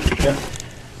computer. Yeah.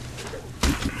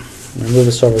 I'm going to move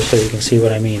this over so you can see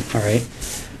what I mean, all right?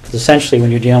 Because essentially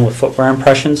when you're dealing with footwear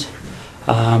impressions,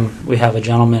 we have a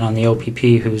gentleman on the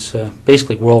OPP who's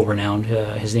basically world-renowned.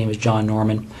 His name is John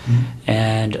Norman.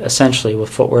 And essentially with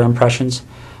footwear impressions,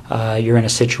 you're in a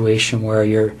situation where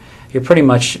you're pretty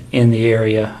much in the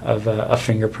area of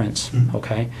fingerprints,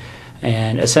 okay?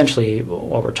 And essentially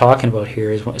what we're talking about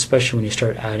here is, especially when you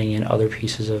start adding in other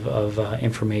pieces of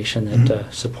information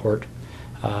that support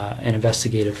an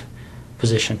investigative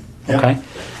position. Yeah. Okay.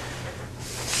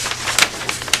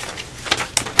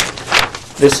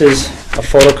 This is a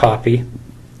photocopy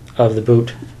of the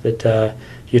boot that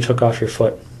you took off your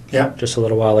foot just a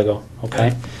little while ago.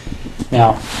 Okay.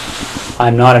 Now,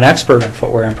 I'm not an expert in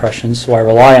footwear impressions, so I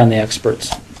rely on the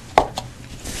experts.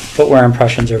 Footwear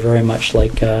impressions are very much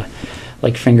like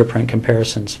fingerprint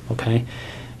comparisons. Okay.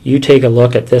 You take a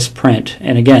look at this print,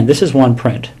 and again, this is one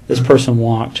print. This person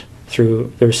walked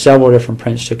through, there's several different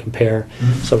prints to compare.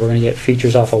 So we're going to get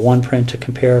features off of one print to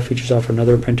compare, features off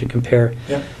another print to compare.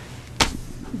 Yeah.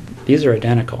 These are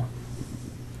identical.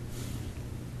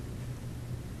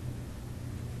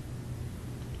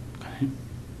 Okay.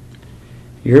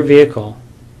 Your vehicle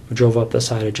drove up the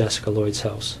side of Jessica Lloyd's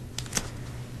house.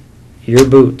 Your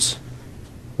boots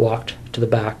walked to the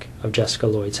back of Jessica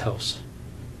Lloyd's house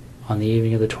on the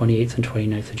evening of the 28th and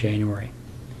 29th of January.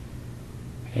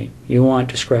 Okay. You want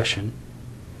discretion.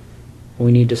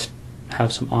 We need to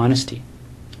have some honesty,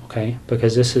 okay?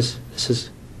 Because this is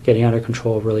getting out of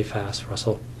control really fast,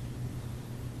 Russell.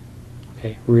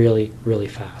 Okay, really, really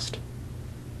fast.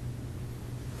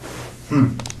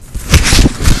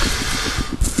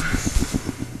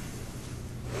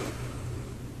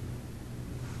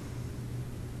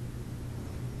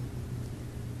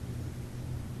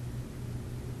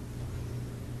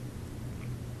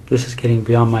 This is getting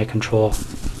beyond my control.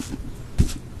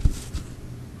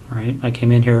 All right, I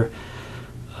came in here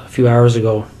a few hours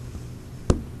ago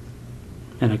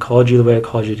and I called you the way I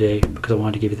called you today because I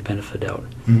wanted to give you the benefit of the doubt.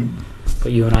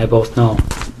 But you and I both know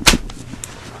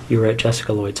you were at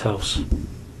Jessica Lloyd's house,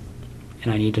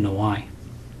 and I need to know why.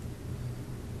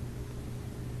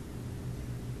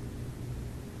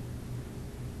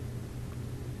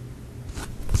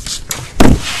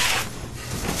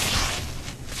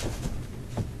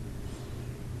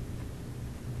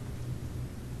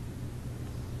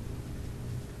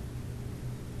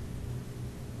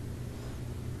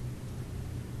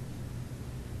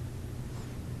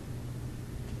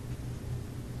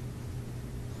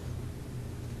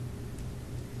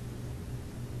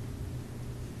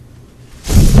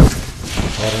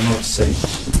 I don't know what to say.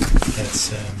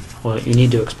 It's, Well, you need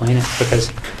to explain it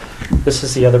because this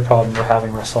is the other problem we're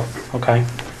having, Russell. Okay?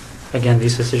 Again,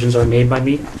 these decisions are made by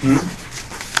me.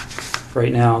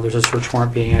 Right now, there's a search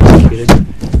warrant being executed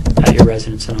at your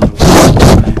residence in Ottawa.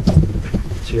 Okay?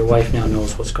 So your wife now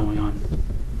knows what's going on.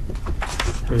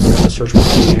 There's a search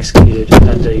warrant being executed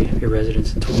at your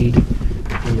residence in Tweed,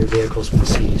 and your vehicle's been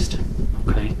seized.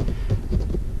 Okay?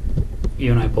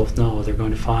 You and I both know they're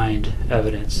going to find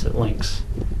evidence that links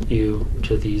you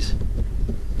to these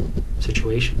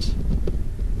situations.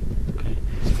 Okay.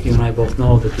 You and I both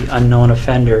know that the unknown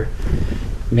offender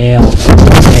male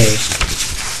DNA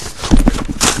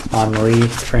on Marie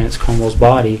France Comeau's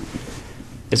body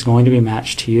is going to be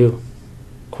matched to you,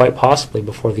 quite possibly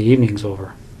before the evening's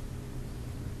over.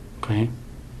 Okay.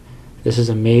 This is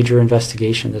a major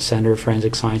investigation. The Center of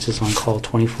Forensic Science is on call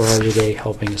 24 hours a day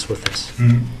helping us with this.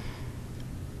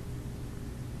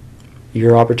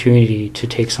 Your opportunity to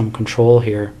take some control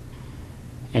here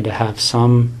and to have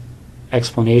some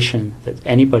explanation that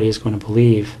anybody is going to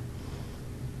believe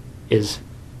is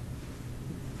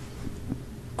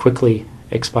quickly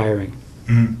expiring.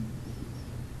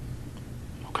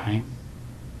 Okay?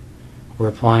 We're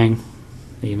applying,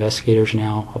 the investigators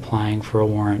now applying for a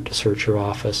warrant to search your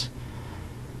office.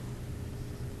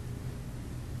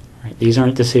 Right. These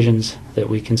aren't decisions that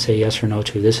we can say yes or no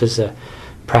to. This is the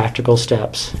practical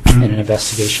steps in an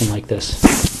investigation like this.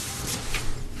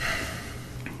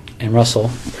 And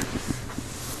Russell,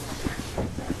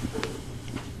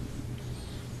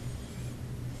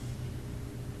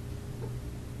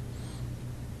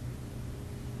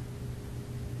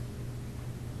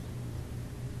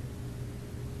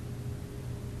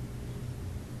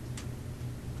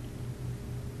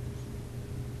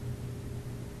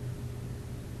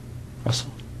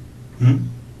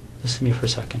 listen to me for a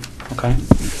second, okay?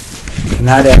 When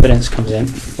that evidence comes in,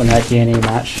 when that DNA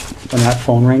match, when that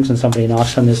phone rings and somebody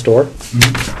knocks on this door,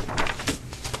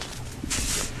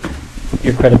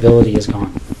 your credibility is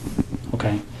gone,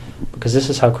 okay? Because this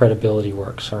is how credibility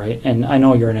works, all right? And I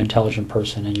know you're an intelligent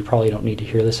person and you probably don't need to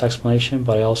hear this explanation,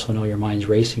 but I also know your mind's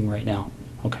racing right now,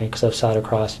 okay? Because I've sat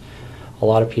across a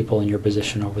lot of people in your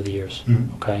position over the years,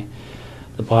 okay?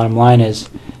 The bottom line is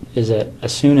that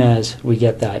as soon as we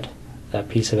get that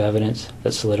piece of evidence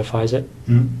that solidifies it,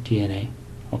 DNA,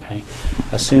 okay?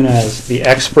 As soon as the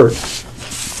expert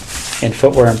in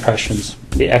footwear impressions,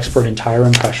 the expert in tire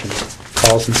impressions,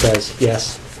 calls and says,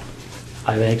 yes,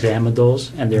 I've examined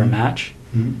those and they're a match,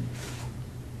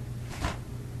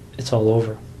 it's all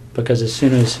over. Because as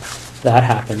soon as that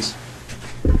happens,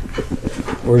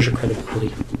 where's your credibility?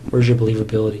 Where's your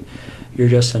believability? You're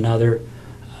just another,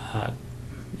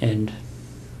 and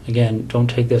again, don't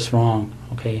take this wrong,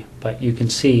 okay? But you can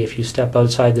see if you step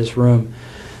outside this room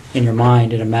in your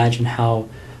mind and imagine how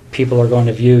people are going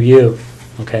to view you,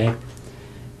 okay?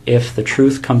 If the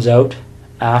truth comes out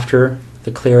after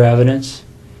the clear evidence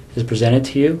is presented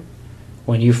to you,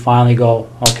 when you finally go,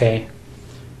 okay,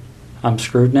 I'm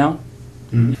screwed now,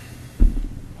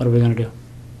 what are we going to do?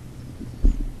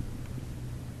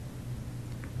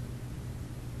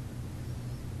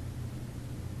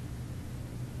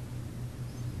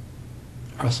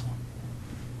 Russell,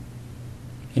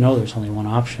 you know there's only one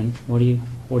option. What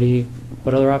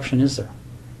other option is there?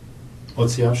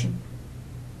 What's the option?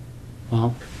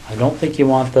 Well, I don't think you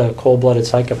want the cold-blooded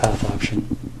psychopath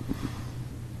option.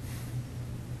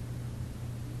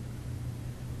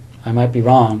 I might be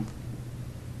wrong.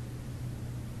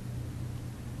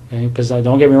 Okay, because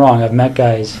don't get me wrong, I've met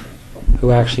guys who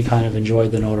actually kind of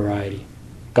enjoyed the notoriety,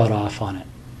 got off on it,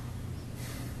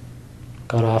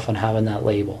 got off on having that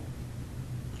label.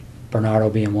 Bernardo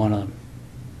being one of them.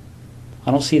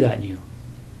 I don't see that in you.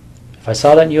 If I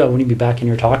saw that in you, I wouldn't be back in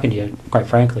here talking to you, quite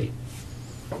frankly.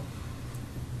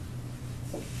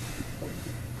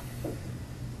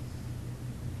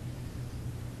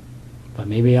 But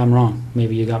maybe I'm wrong.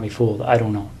 Maybe you got me fooled. I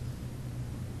don't know.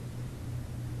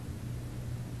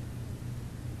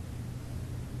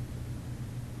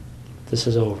 This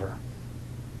is over.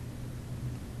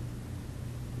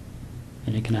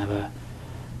 And it can have a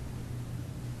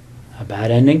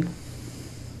bad ending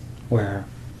where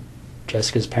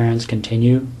Jessica's parents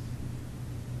continue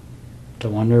to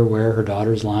wonder where her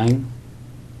daughter's lying.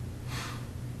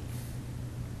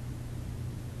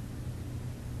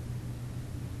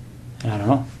 And I don't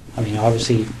know. I mean,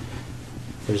 obviously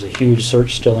there's a huge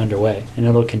search still underway and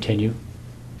it'll continue.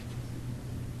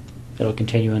 It'll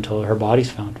continue until her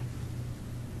body's found.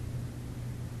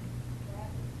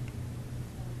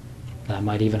 That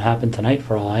might even happen tonight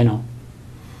for all I know.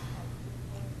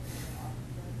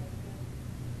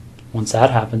 Once that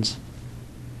happens,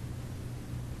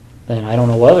 then I don't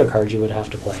know what other cards you would have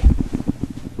to play.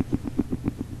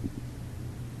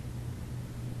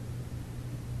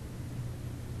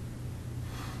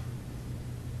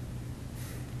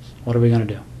 What are we going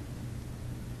to do?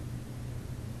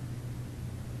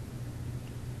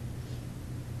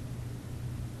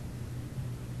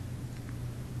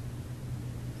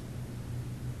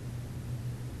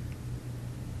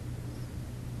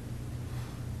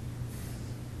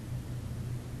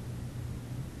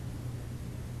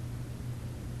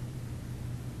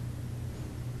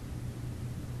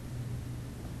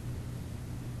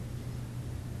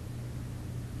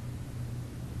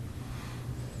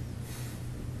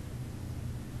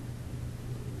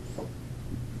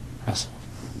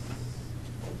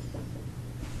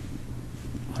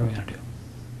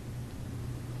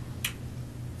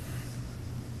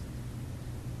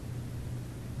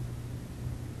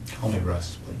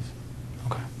 requests,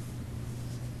 please. Okay.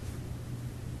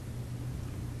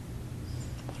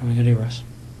 What are we going to do, Russ?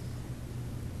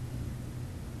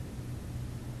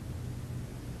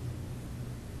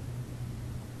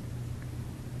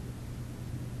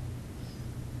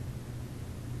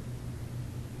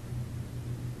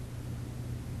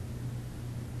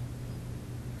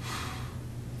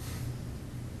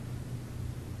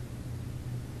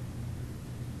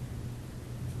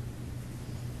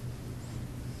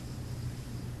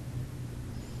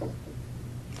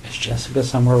 Is Jessica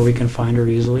somewhere we can find her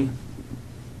easily?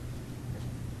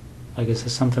 Like, is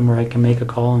this something where I can make a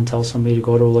call and tell somebody to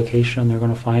go to a location and they're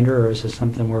going to find her, or is this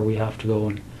something where we have to go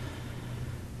and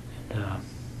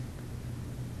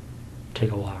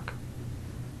take a walk?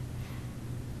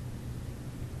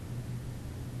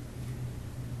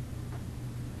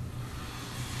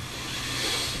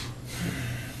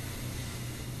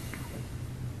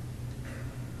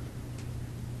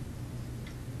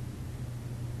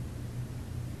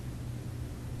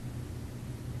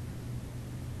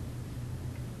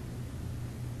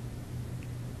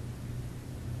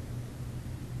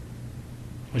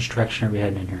 Which direction are we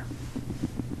heading in here?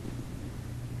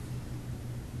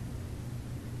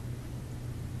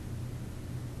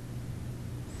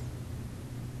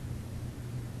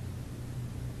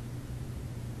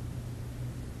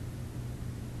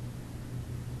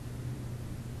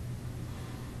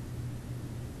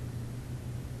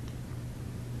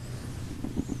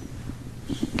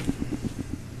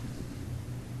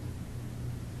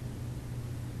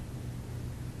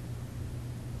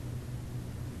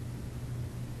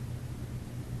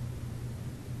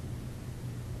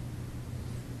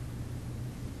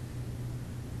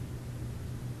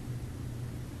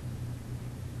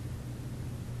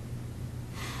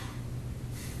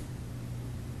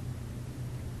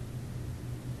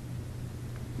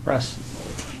 Russ,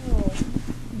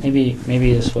 maybe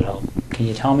this would help. Can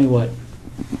you tell me what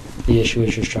the issue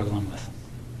is you're struggling with?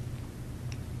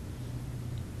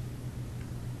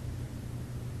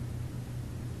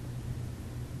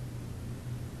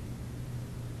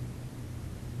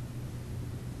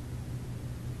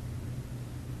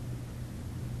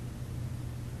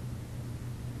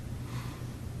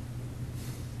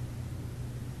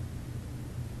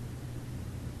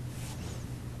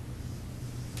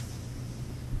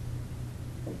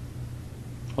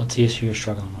 What's the issue you're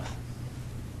struggling with?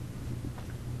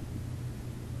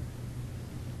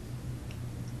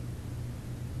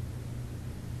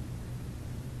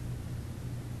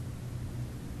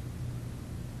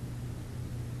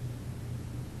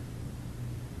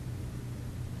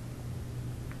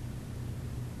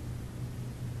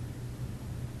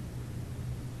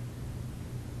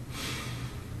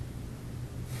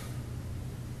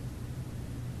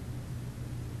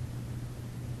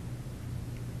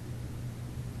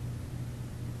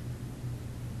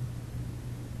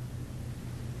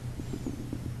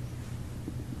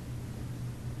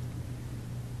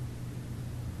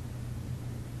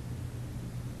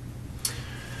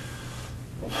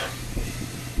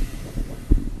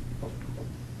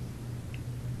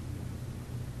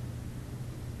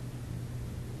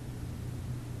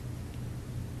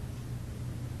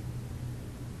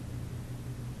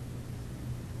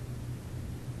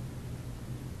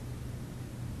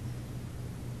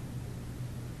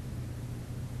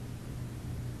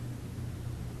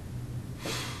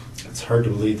 It's hard to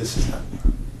believe this is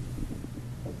happening.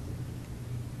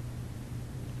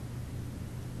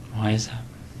 Why is that?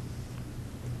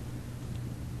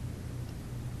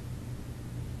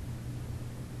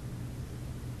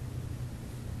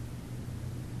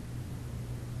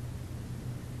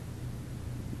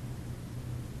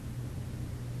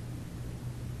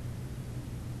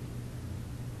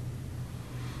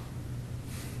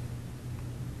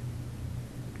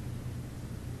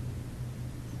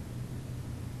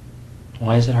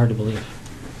 Why is it hard to believe?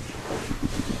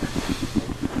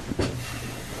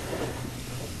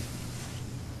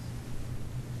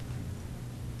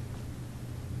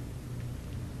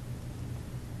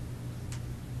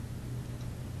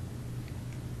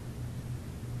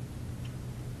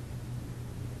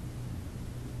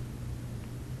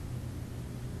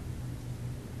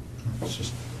 It's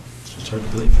just hard to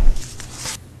believe.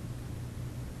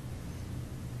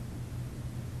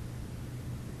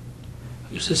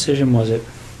 Whose decision was it?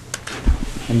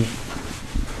 And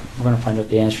we're going to find out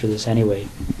the answer to this anyway.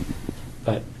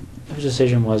 But whose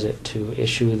decision was it to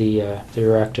issue the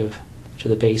directive to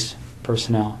the base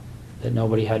personnel that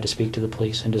nobody had to speak to the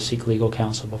police and to seek legal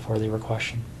counsel before they were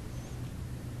questioned?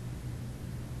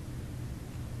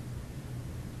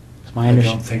 I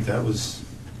don't think that was...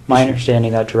 My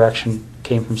understanding, that direction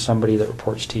came from somebody that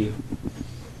reports to you.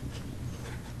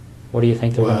 What do you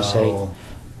think they're going to say, Well,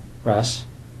 Russ?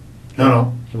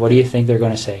 no. What do you think they're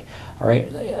going to say? All right,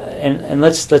 and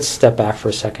let's step back for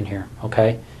a second here,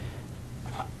 okay?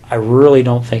 I really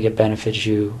don't think it benefits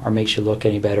you or makes you look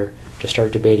any better to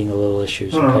start debating the little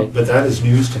issues, No, okay? but that is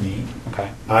news to me. Okay.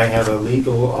 I have a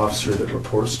legal officer that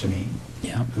reports to me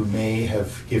Yeah. who may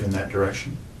have given that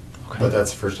direction. Okay. But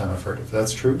that's the first time I've heard it. If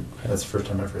that's true, Okay. that's the first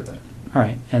time I've heard that. All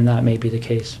right, and that may be the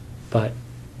case, but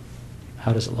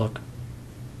how does it look?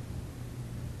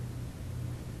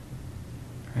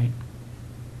 Right?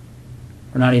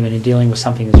 We're not even dealing with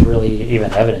something that's really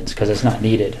even evidence because it's not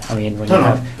needed. I mean, when No, you no,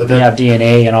 have, but when you that- have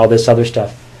DNA and all this other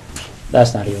stuff,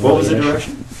 that's not even What really was the an issue.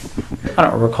 direction? I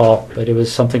don't recall, but it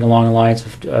was something along the lines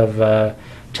of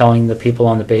telling the people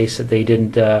on the base that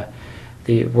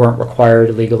they weren't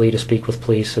required legally to speak with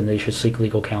police and they should seek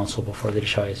legal counsel before they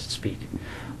decided to speak.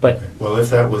 But Okay. Well, if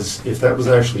that was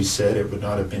actually said, it would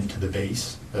not have been to the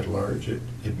base at large.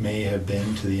 It may have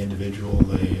been to the individual,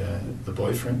 the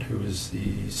boyfriend who was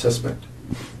the suspect.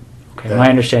 okay, That- my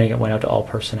understanding it went out to all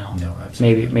personnel. No,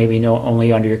 absolutely. Maybe no,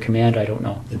 only under your command. I don't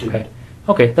know. It didn't. Okay,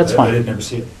 okay, that's I fine. did never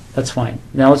see it. That's fine.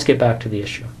 Now let's get back to the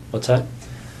issue. What's that?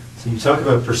 So you talk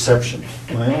about perception.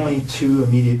 My only two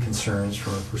immediate concerns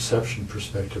from a perception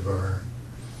perspective are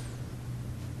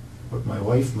what my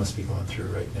wife must be going through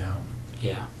right now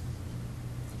Yeah.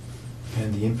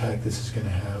 and the impact this is going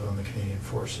to have on the Canadian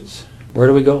Forces. Where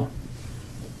do we go?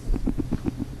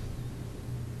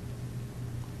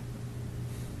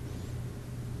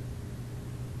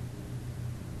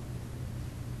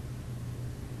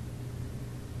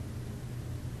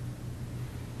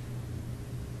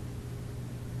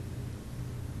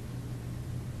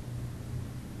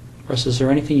 Russ, is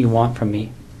there anything you want from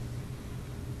me?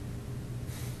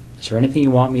 Is there anything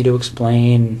you want me to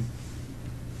explain?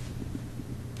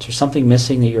 Is there something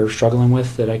missing that you're struggling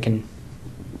with that I can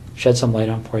shed some light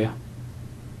on for you?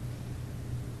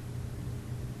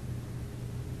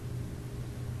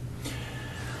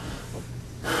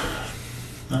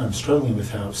 I'm struggling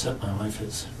with how upset my wife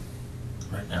is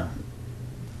right now.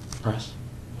 Russ,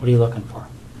 what are you looking for?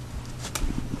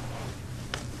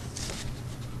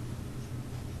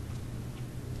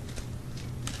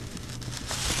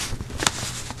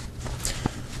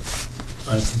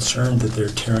 I'm concerned that they're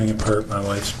tearing apart my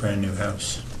wife's brand new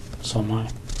house. So am I.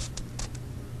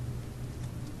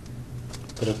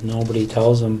 But if nobody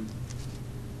tells them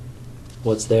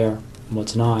what's there and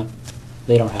what's not,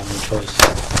 they don't have any choice.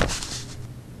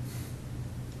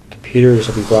 Computers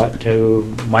will be brought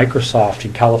to Microsoft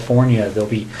in California. They'll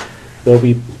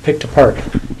be picked apart.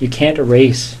 You can't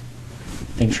erase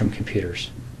things from computers.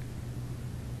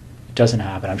 It doesn't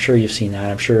happen. I'm sure you've seen that.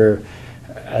 I'm sure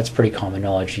that's pretty common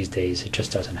knowledge these days. It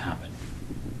just doesn't happen.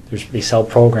 They sell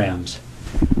programs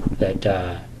that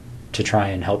to try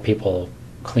and help people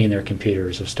clean their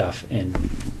computers of stuff, and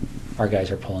our guys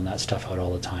are pulling that stuff out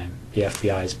all the time. The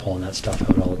FBI is pulling that stuff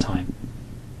out all the time.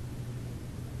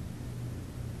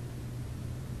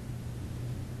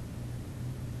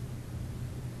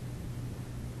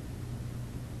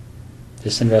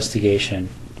 This investigation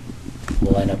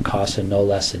will end up costing no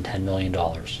less than $10 million.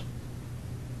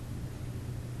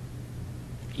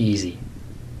 Easy.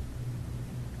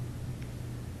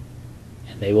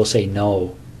 And they will say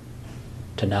no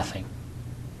to nothing.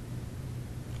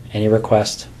 Any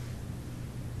request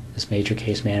this major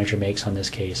case manager makes on this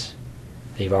case,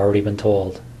 they've already been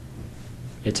told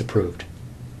it's approved.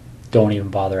 Don't even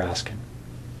bother asking.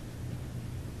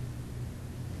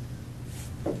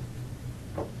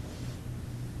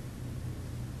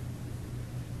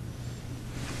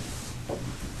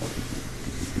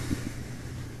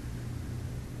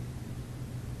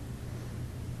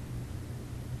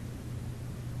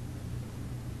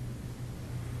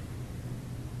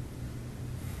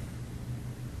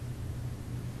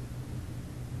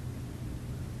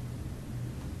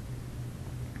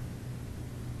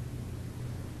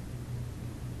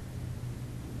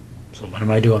 So what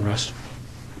am I doing, Russ?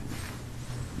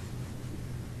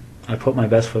 I put my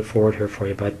best foot forward here for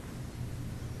you, bud.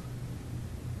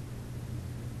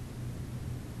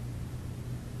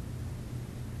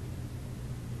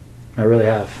 I really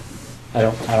have. I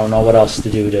don't know what else to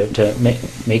do to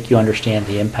make you understand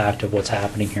the impact of what's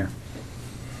happening here.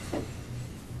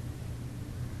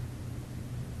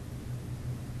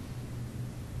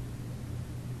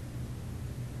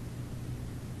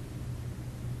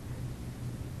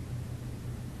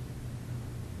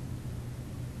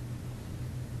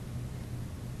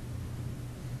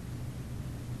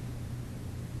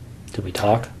 Did we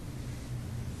talk?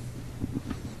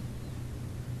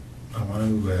 I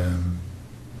want to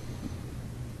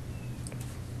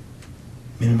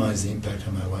minimize the impact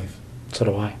on my wife. So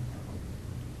do I.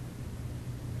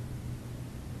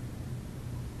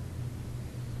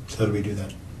 So how do we do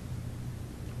that?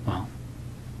 Well,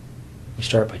 we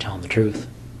start by telling the truth.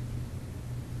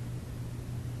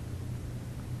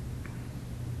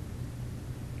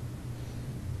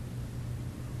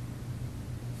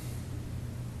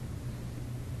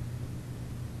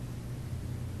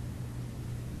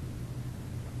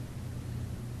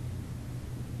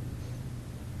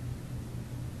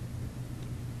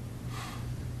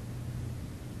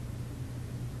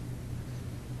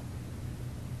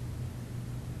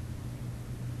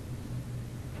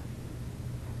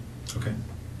 Okay.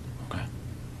 Okay.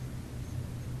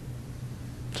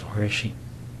 So where is she?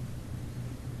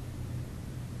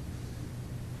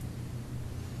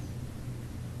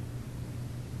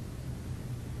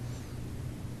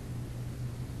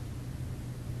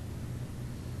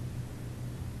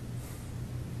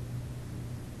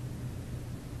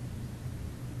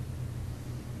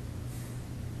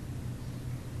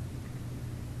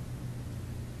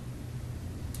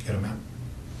 Get a map.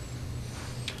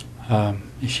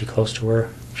 Is she close to where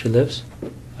she lives?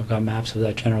 I've got maps of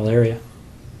that general area.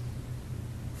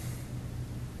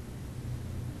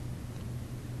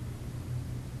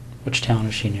 Which town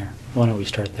is she near? Why don't we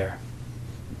start there?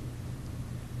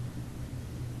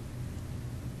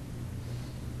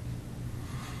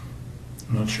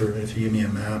 I'm not sure if you give me a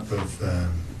map of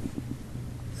that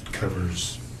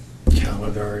covers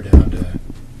Calabar down to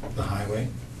the highway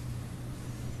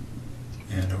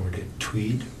and over to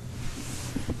Tweed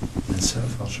and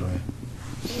south, I'll show you.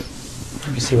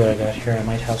 Let me see what I got here. I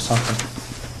might have something.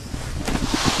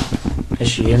 Is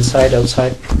she inside,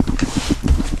 outside?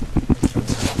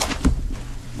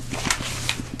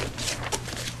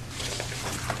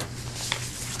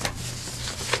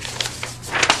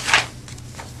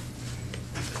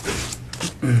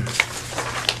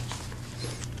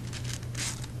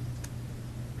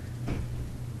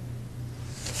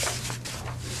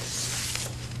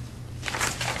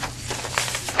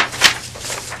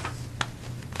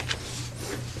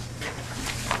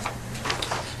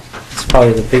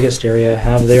 Probably the biggest area I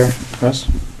have there, Russ.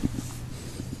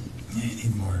 Yeah, you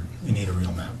need more. You need a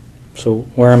real map. So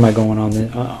where am I going on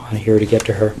here to get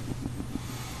to her?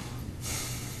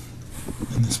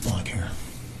 In this block here.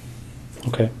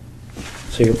 Okay.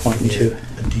 So you're pointing to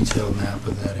a detailed map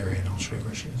of that area, and I'll show you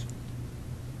where she is.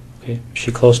 Okay. Is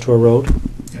she close to a road?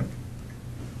 Yep.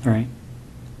 All right.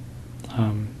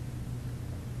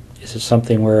 Is it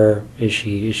something where is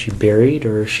she buried,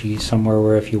 or is she somewhere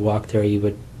where if you walk there you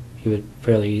would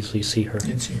fairly easily see her?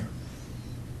 It's here.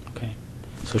 Okay.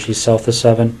 So she's south of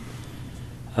 7,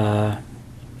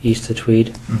 east of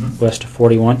Tweed, west of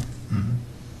 41.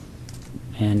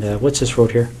 And what's this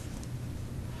road here?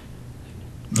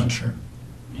 Not sure.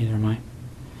 Neither am I.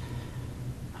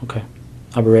 Okay.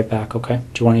 I'll be right back, okay?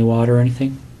 Do you want any water or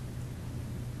anything?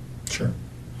 Sure.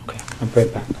 Okay, I'll be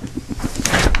right back.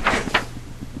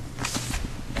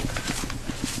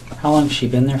 How long has she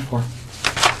been there for?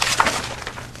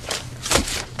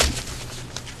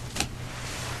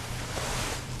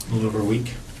 A little over a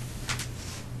week.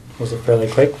 Was it fairly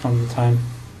quick from the time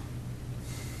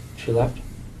she left?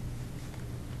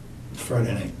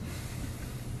 Friday night.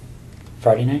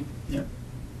 Friday night? Yep.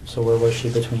 So where was she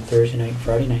between Thursday night and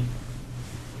Friday night?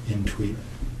 In Tweed.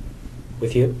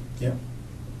 With you? Yep.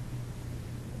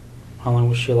 How long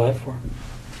was she alive for?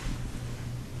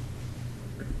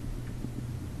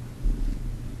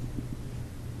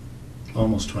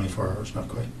 Almost 24 hours, not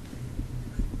quite.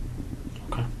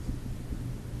 Okay.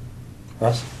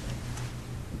 Russ?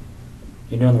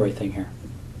 You're doing the right thing here.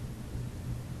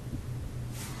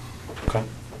 Okay.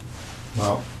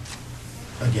 Well,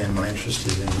 again, my interest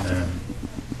is in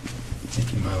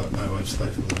making my wife's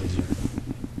life a little easier.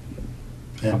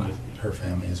 And Okay. with her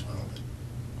family as well.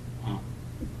 Well,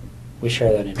 we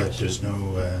share that But interest. there's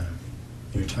no,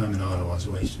 your time in Ottawa is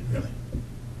wasted, really.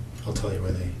 I'll tell you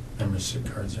where the membership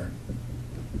cards are.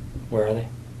 Where are they?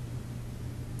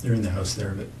 They're in the house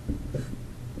there, but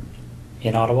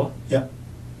In Ottawa? yeah.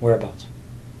 Whereabouts?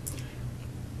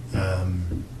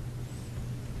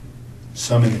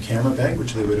 Some in the camera bag,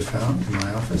 which they would have found in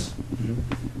my office.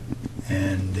 Mm-hmm.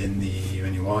 And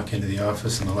when you walk into the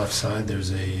office on the left side,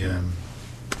 there's a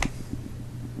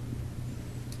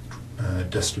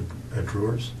desk of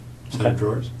drawers, set of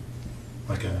drawers,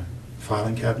 like a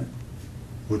filing cabinet,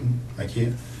 wooden,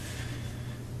 IKEA.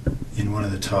 In one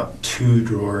of the top 2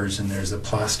 drawers, and there's a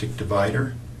plastic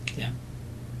divider. Yeah.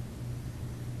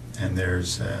 And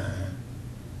there's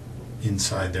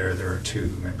inside there are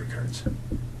 2 memory cards.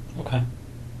 Okay.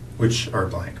 Which are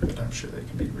blank, but I'm sure they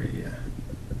can be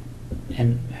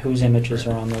And whose images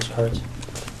are on those cards?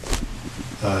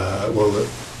 well,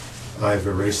 I've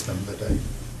erased them, but I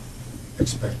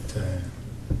expect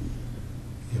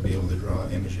draw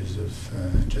images of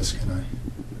Jessica and I.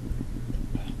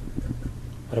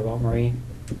 What about Marie?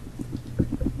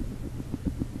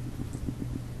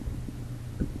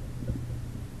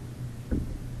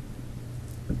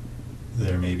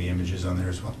 There may be images on there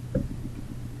as well.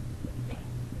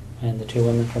 And the 2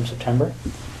 women from September?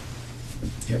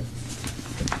 Yep.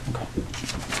 Okay.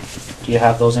 Do you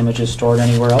have those images stored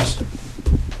anywhere else?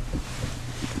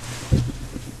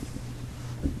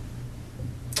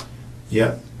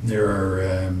 Yeah, there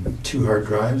are 2 hard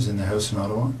drives in the house in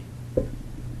Ottawa.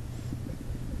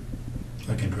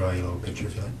 I can draw you a little picture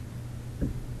if you like.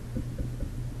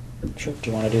 Sure. Do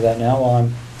you want to do that now while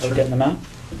I'm Sure. getting them out?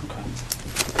 Okay.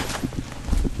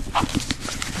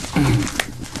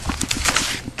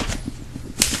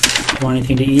 You want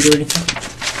anything to eat or anything?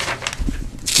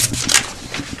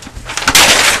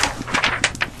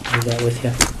 Leave that with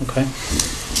you. Okay.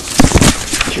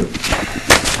 Sure.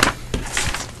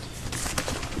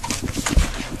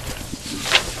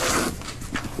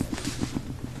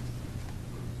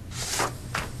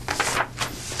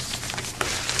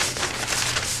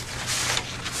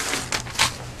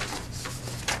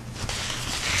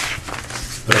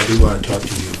 But I do want to talk to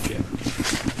you again.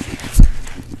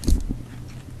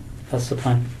 That's the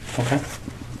plan. Okay.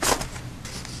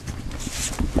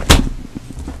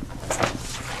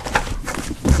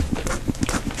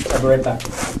 I'll be right back.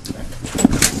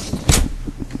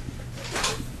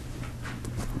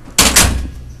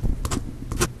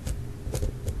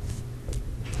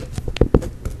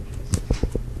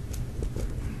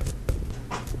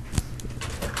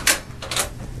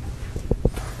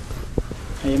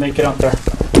 How you make it up there?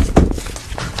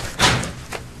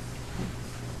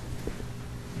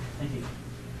 Thank you.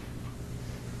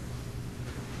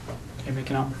 You're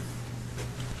making out.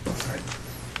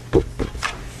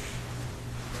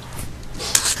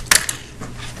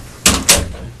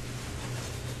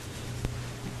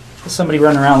 Somebody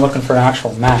running around looking for an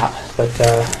actual map, but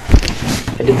I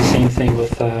did the same thing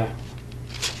with the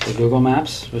Google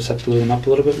Maps. Just have to glue them up a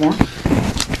little bit more.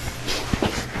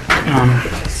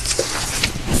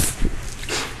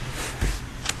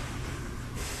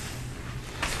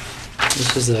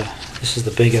 This is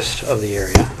the biggest of the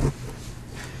area.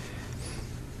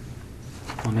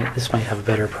 Well, this might have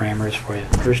better parameters for you.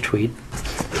 Here's Tweed.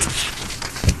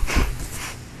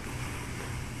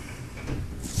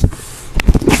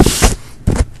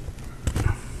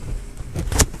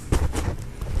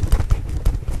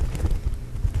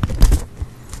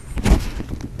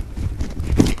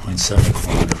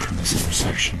 From this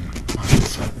intersection on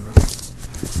this side of the road.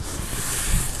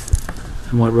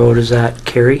 And what road is that?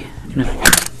 Kerry?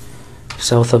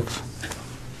 South of,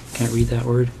 can't read that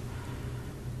word.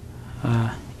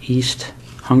 East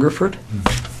Hungerford?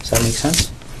 Does that make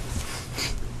sense?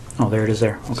 Oh, there it is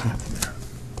there. Okay.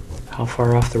 How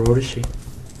far off the road is she?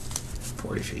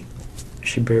 40 feet.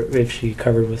 Is she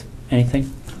covered with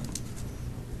anything?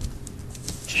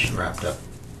 She's wrapped up.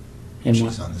 In She's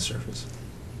what? on the surface.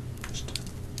 Just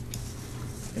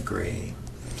a gray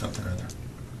something or other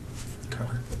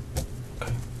cover.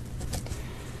 Okay.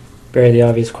 Barry, the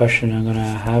obvious question I'm going to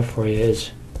have for you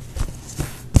is,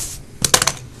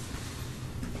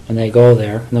 when they go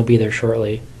there, and they'll be there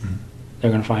shortly,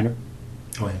 they're going to find her?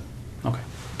 Oh, yeah. Okay.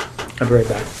 I'll be right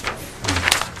back.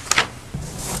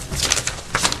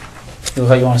 You look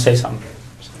like you want to say something.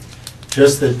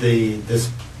 Just that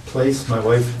this place, my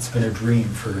wife, it's been a dream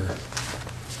for the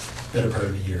better part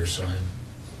of a year, so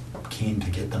I'm keen to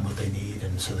get them what they need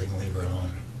and so they can leave her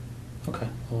alone. Okay.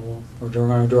 Well, we're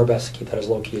going to do our best to keep that as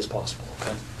low-key as possible,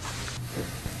 okay?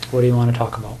 What do you want to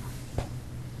talk about?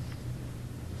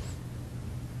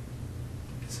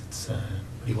 It's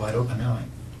pretty wide open now, eh?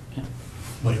 Yeah.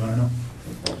 What do you want to know?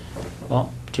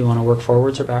 Well, do you want to work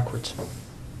forwards or backwards?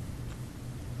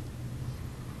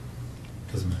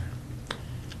 Doesn't matter.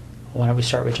 Why don't we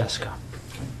start with Jessica?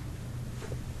 Okay.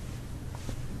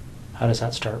 How does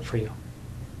that start for you?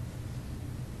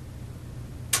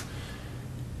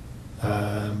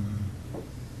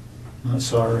 I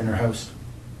saw her in her house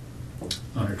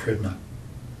on her treadmill.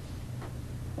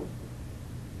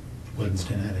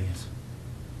 Wednesday night, I guess.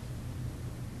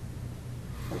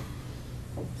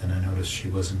 Then I noticed she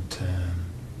wasn't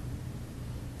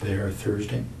there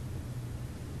Thursday.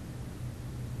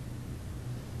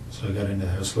 So I got into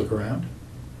the house to look around.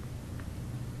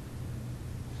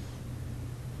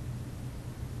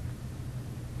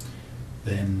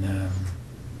 Then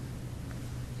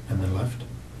left.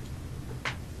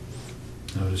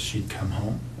 Noticed she'd come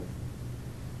home.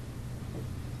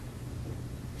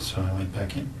 So I went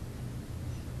back in.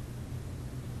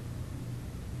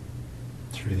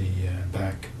 Through the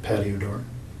back patio door.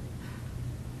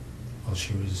 while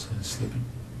she was sleeping.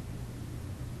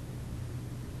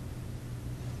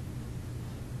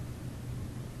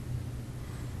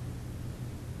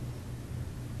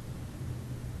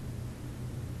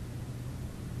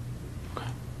 Okay.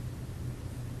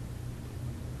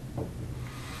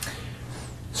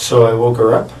 So I woke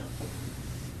her up.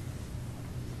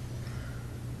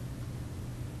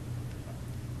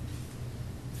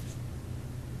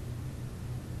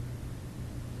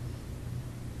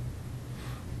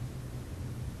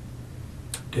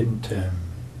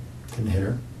 Didn't hit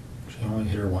her. She only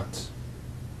hit her once.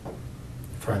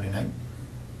 Friday night.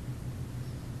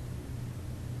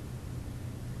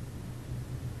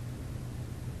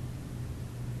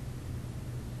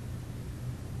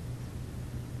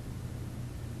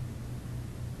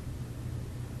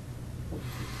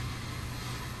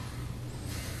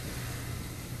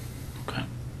 Okay.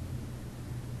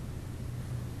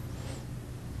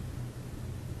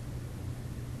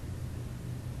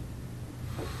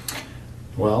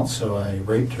 Well, so I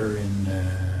raped her in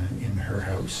her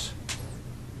house,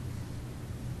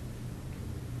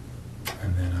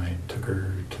 and then I took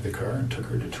her to the car and took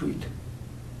her to Tweed.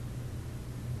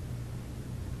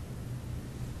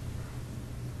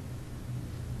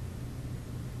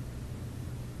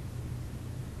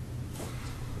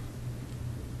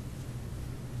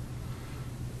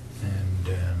 And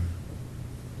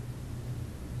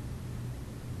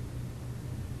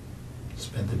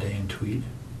spent the day in Tweed.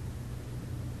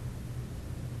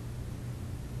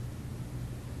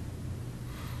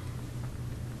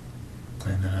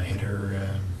 And then I hit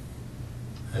her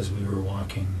as we were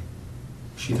walking.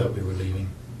 She thought we were leaving.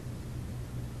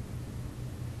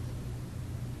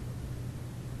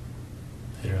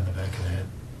 Hit her on the back of the head.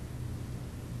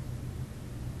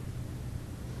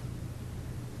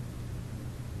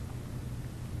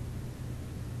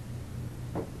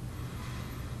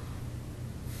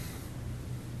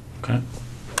 Okay.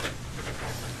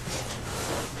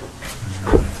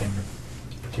 Anything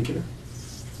in particular?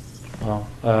 Well,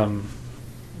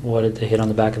 what did the hit on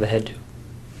the back of the head do?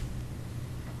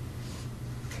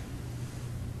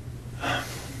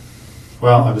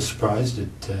 Well, I was surprised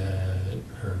that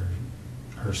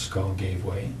her skull gave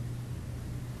way.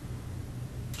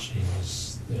 She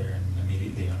was there and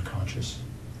immediately unconscious.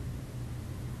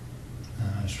 And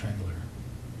I strangled her.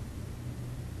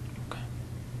 Okay.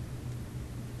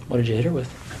 What did you hit her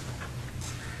with?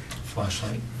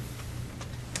 Flashlight.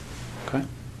 Okay.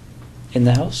 In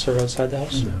the house or outside the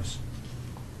house? In the house.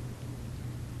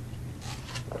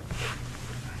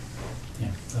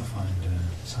 Yeah, they'll find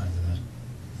signs of that.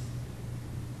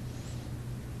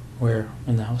 Where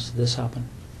in the house did this happen?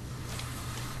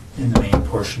 In the main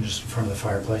portion, just in front of the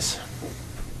fireplace.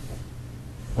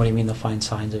 What do you mean they'll find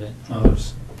signs of it? Oh, there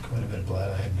was quite a bit of blood.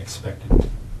 I hadn't expected.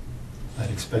 I'd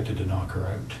expected to knock her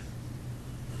out.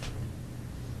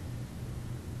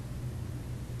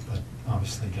 But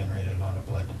obviously generated a lot of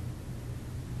blood.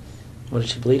 What did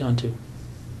she bleed onto?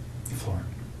 The floor.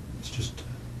 It's just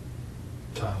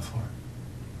tile floor.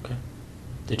 Okay.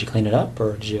 Did you clean it up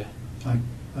or did you? I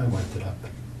wiped it up.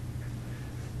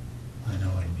 I know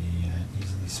it'll be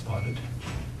easily spotted.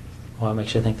 What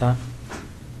makes you think that?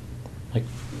 Like,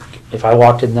 if I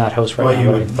walked in that house right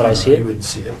Well, now, would I see it? You wouldn't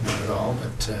see it, not at all,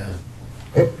 but,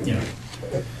 you know,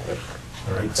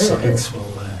 the right signs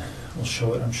will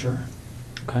show it, I'm sure.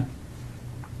 Okay.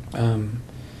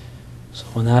 So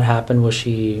when that happened, did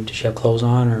she have clothes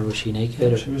on or was she naked? Yeah,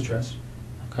 or? she was dressed.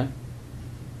 Okay.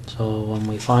 So when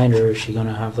we find her, is she going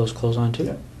to have those clothes on too?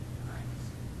 Yeah.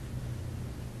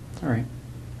 All right.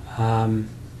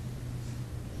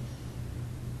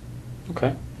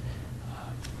 Okay.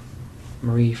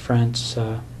 Marie France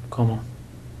Como.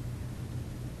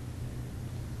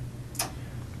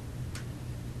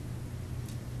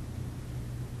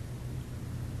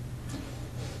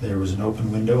 There was an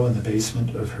open window in the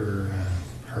basement of her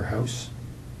house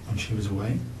when she was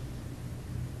away.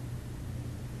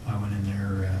 I went in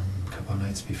there a couple of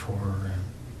nights before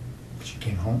she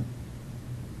came home.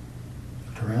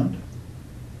 Looked around.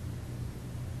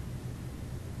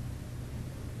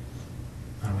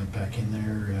 I went back in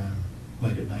there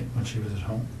late at night when she was at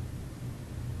home.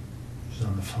 She was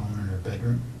on the phone in her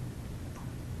bedroom.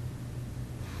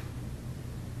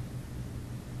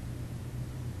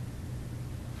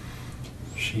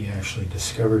 She actually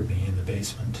discovered me in the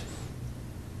basement.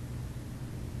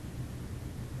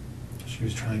 She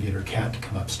was trying to get her cat to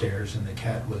come upstairs, and the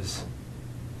cat was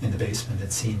in the basement,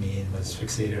 had seen me and was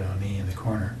fixated on me in the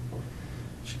corner.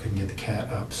 She couldn't get the cat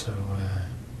up, so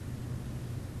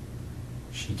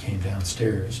she came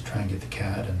downstairs to try and get the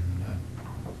cat, and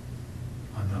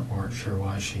I'm not sure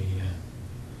why she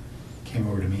came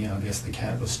over to me. I guess the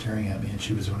cat was staring at me, and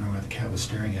she was wondering what the cat was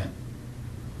staring at.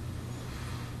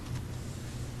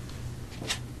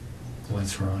 The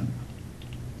lights were on.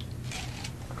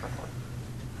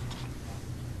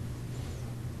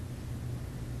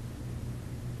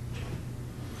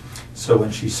 So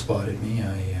when she spotted me,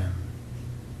 I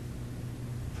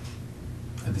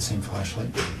had the same flashlight.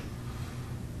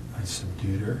 I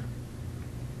subdued her.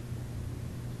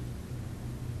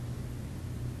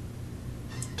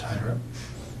 Tied her up,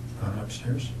 brought her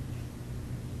upstairs.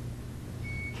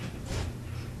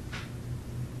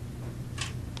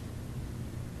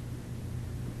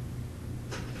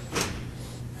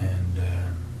 And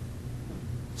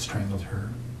strangled her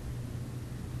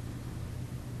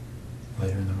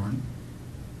later in the morning.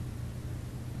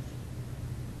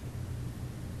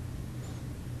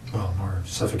 Well, more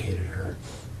suffocated her.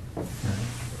 Right.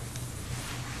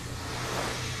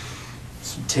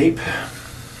 Some tape.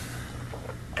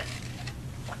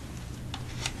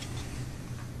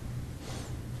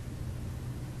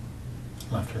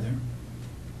 Left her there.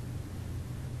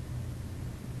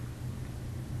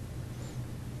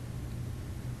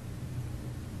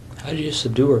 How did you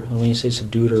subdue her? And when you say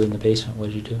subdued her in the basement, what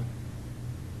did you do?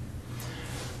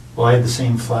 Well, I had the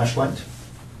same flashlight,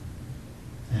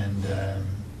 and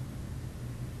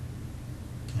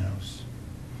you know,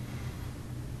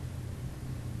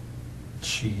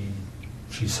 she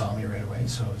saw me right away.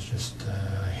 So it was just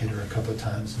I hit her a couple of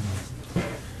times and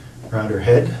around her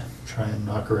head, try and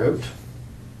knock her out.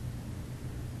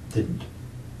 Didn't,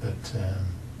 but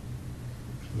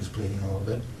she was bleeding a little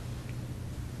bit.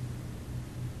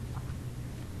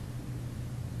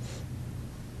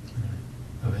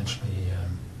 Eventually,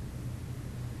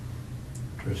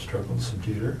 through a struggle,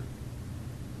 subdued her.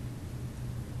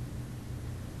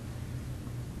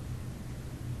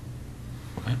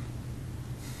 Okay.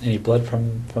 Any blood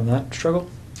from that struggle?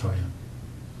 Oh yeah.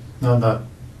 No, not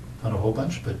a whole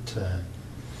bunch, but a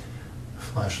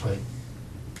flashlight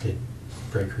did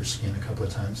break her skin a couple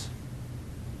of times.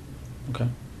 Okay.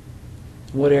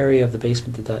 What area of the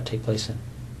basement did that take place in?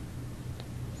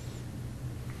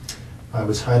 I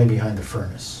was hiding behind the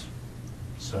furnace,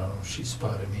 so she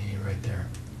spotted me right there.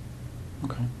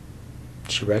 Okay.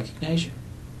 Did she recognize you?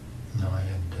 No, I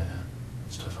had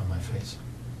stuff on my face.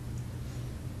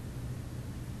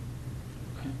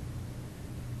 Okay.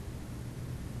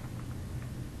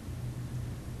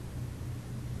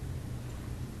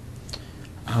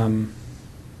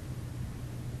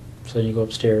 So then you go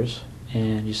upstairs,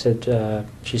 and you said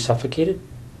she suffocated?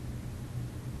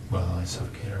 Well, I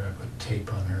suffocated her. I put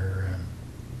tape on her.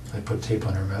 I put tape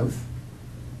on her mouth,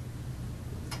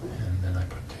 and then I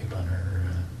put tape on her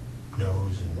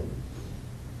nose and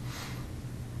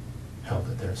held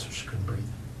it there so she couldn't breathe.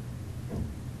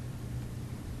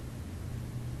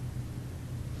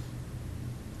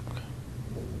 Okay.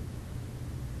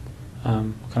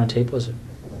 What kind of tape was it?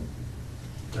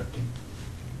 Duct tape.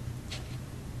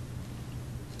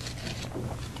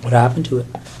 What happened to it?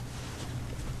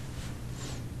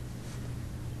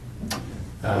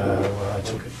 Well, I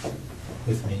took it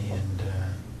with me and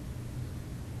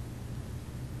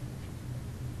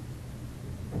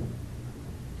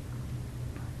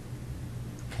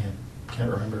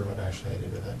can't remember what actually I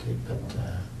did with that tape, but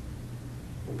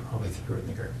probably threw it in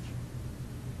the garbage.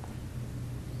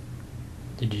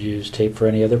 Did you use tape for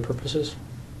any other purposes?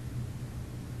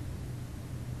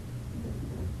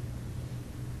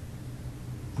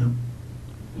 No.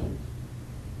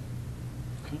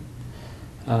 Okay.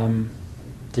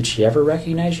 Did she ever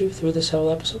recognize you through this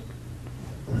whole episode?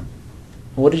 No.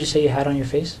 What did you say you had on your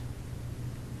face?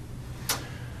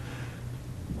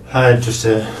 I had just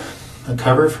a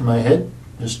cover for my head,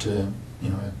 just a,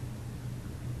 a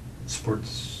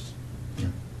sports,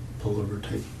 pullover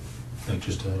type, like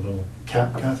just a little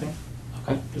cap kind of thing.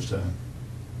 Okay. Just a, I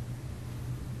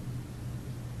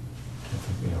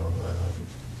think,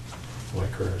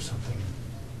 lycra or something.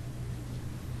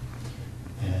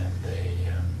 And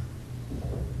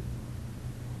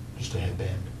just a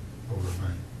headband over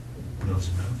my nose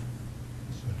and mouth.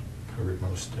 So it covered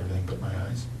most everything but my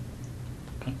eyes.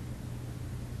 Okay.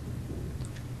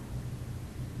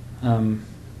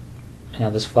 Now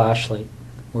this flashlight,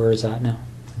 where is that now?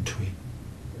 And tweed.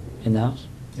 In the house?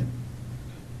 Yep.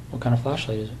 What kind of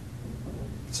flashlight is it?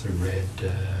 It's a red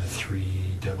 3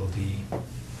 double D. I'm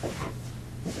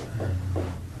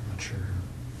not sure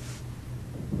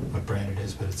what brand it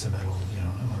is, but it's a metal,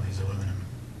 one of these aluminum.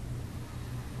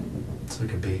 It's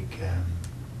like a big, I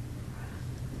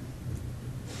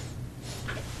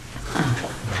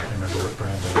can't remember what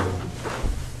brand they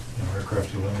were,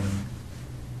 aircraft aluminum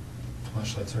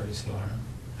flashlights already still are.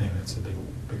 Anyway, it's a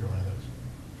bigger one of those.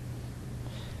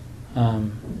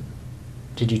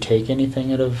 Did you take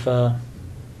anything out of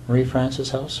Marie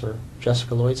France's house or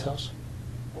Jessica Lloyd's house?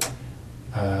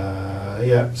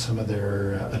 Yeah, some of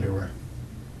their underwear.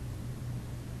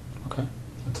 Okay.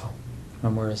 That's all.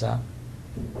 And where is that?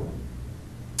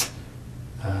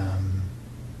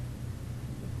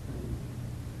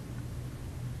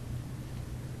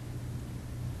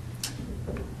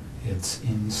 It's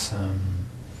in some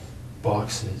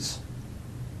boxes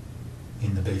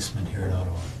in the basement here in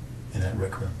Ottawa, in that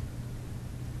rec room.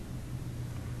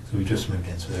 So we just moved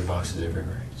in, so there are boxes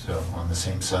everywhere. So on the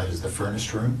same side as the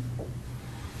furnished room,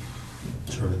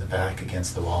 sort of in the back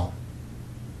against the wall.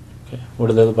 Okay. What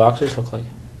do the other boxes look like?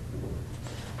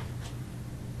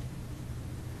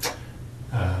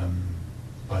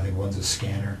 I think one's a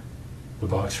scanner, the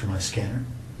box for my scanner.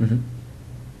 Mm-hmm.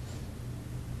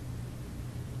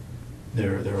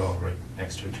 They're all right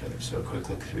next to each other, so a quick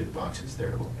look through the boxes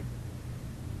there will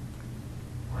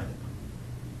find it.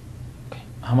 Okay.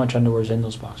 How much underwear is in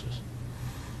those boxes?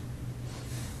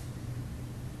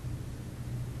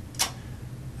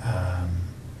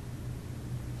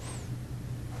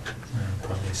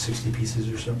 Probably 60 pieces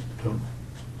or so total.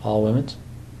 All women's?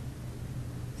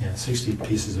 Yeah, 60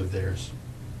 pieces of theirs.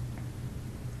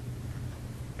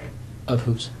 Of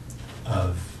whose?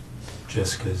 Of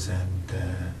Jessica's and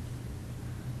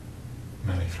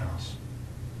Marie France.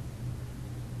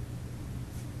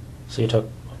 So you took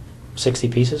 60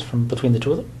 pieces from between the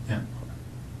two of them? Yeah.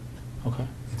 Okay.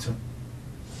 I think so.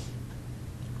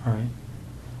 All right.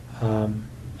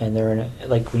 And they're in a,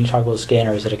 like when you talk about a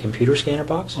scanner, is it a computer scanner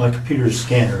box? My computer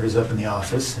scanner is up in the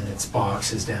office, and its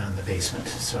box is down in the basement,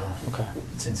 so Okay.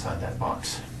 it's inside that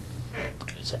box.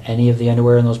 Does any of the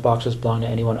underwear in those boxes belong to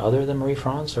anyone other than Marie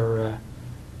France or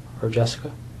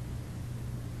Jessica?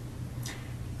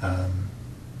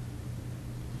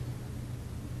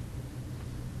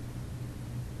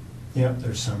 Yeah,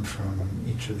 there's some from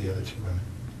each of the other two women.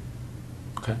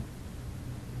 Okay.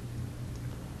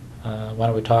 Why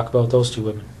don't we talk about those two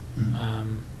women?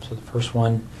 Mhm. So the first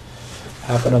one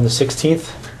happened on the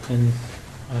 16th, and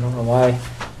I don't know why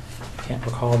I can't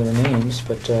recall their names,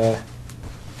 but the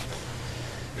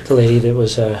lady that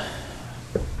was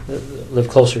lived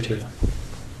closer to you.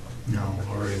 No,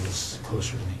 Laurie was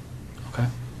closer to me. Okay.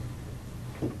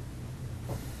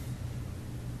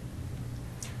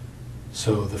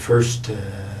 So the first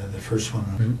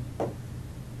one, Mhm.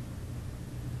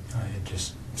 I had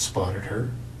just spotted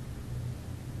her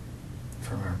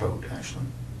from our boat, actually.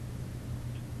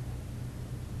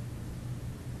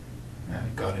 I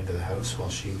got into the house while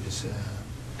she was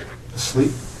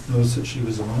asleep, noticed that she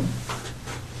was alone.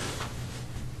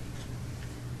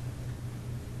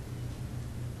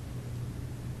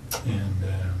 And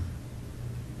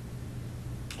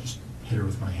just hit her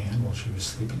with my hand while she was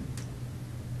sleeping.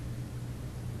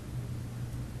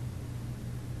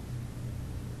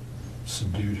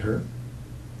 Subdued her.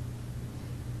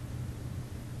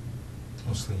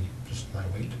 Mostly just my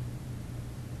weight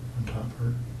on top of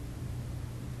her.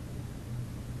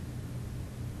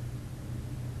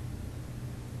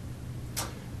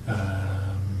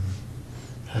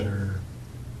 Had her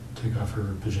take off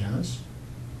her pajamas.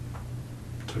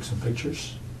 Took some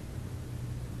pictures.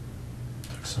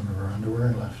 Took some of her underwear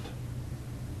and left.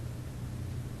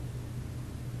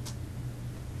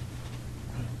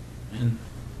 And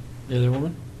the other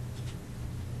woman?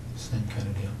 Same kind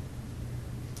of deal.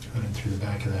 Went in through the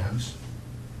back of the house.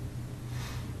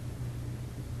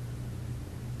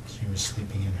 She was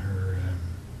sleeping in her,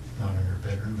 not in her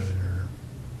bedroom, but in her,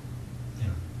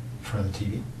 in front of the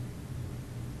TV.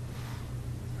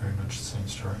 Very much the same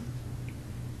story.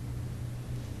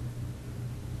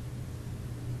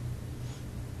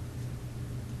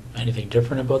 Anything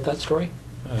different about that story?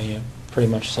 I mean, pretty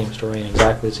much the same story and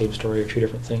exactly the same story are two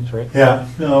different things, right? Yeah,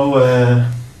 no,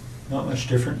 not much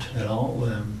different at all.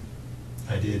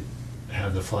 I did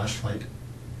have the flashlight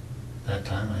that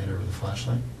time. I hit her with a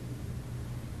flashlight.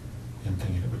 And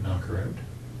thinking it would knock her out.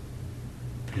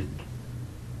 It didn't.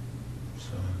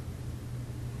 So,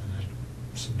 and I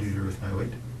subdued her with my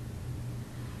weight.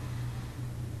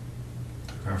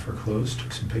 Took off her clothes,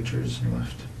 took some pictures, and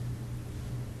left.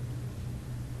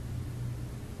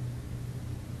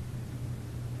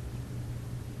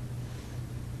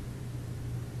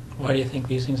 Why do you think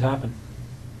these things happen?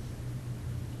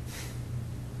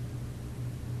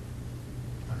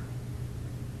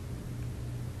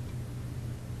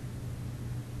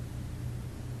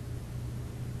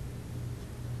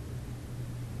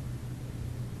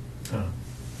 Oh.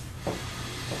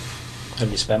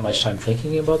 Have you spent much time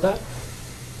thinking about that?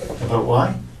 About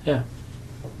why? Yeah.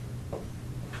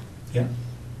 Yeah.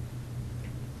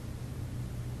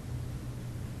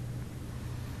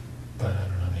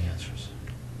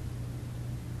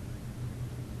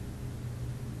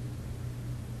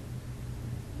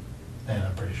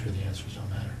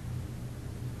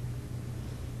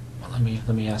 Well,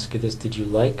 let me ask you this: did you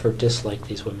like or dislike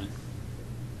these women?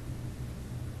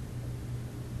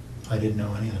 I didn't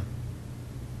know any of them.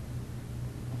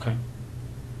 Okay.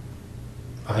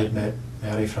 I had met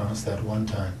Maddie France that one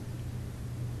time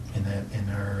in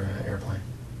our airplane.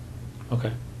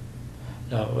 Okay.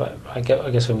 No, I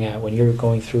guess when you're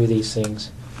going through these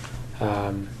things,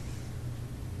 are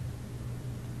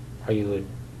you?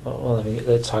 Well,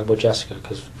 let's talk about Jessica,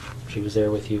 because she was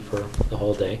there with you for the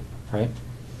whole day, right?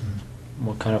 Mm-hmm.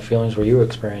 What kind of feelings were you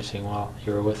experiencing while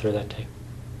you were with her that day?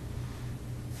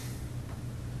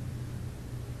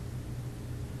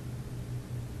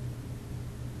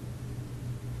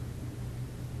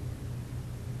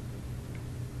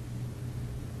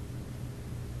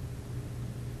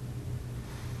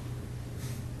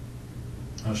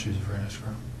 Oh, she was a very nice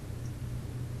girl.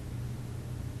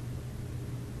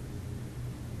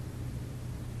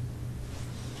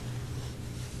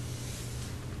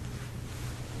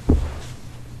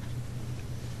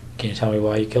 Can you tell me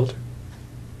why you killed her?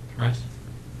 Right?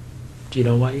 Do you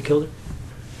know why you killed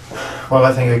her? Well,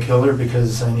 I think I killed her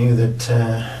because I knew that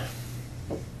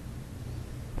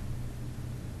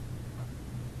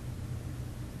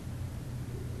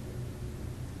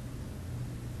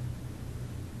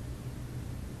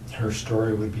her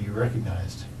story would be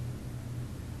recognized.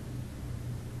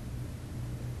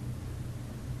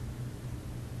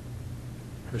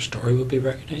 Her story would be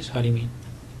recognized? How do you mean?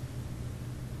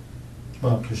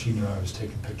 Well, because she knew I was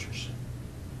taking pictures.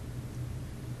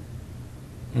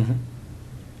 Mm-hmm.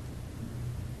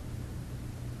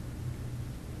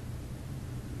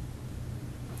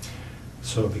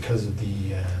 So because of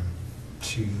the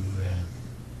two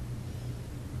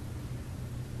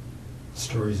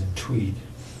stories in Tweed,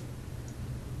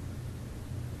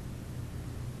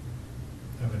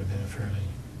 that would have been a fairly,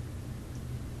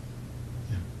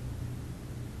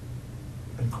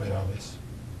 been quite obvious.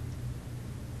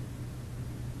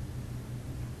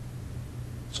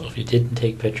 So if you didn't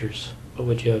take pictures, what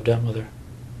would you have done with her?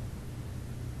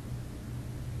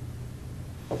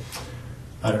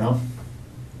 I don't know.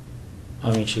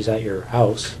 I mean, she's at your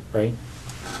house, right?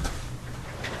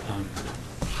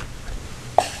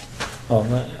 Well,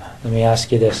 let me ask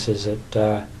you this. Is it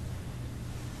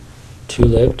 2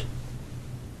 lived,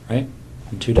 right?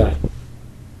 And 2 died.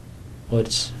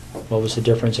 What was the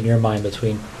difference in your mind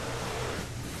between?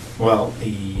 Well,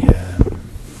 the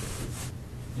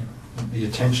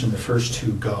attention the first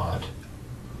 2 got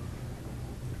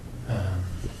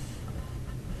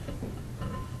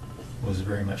was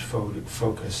very much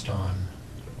focused on,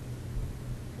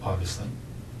 obviously,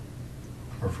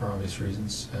 or for obvious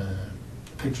reasons, the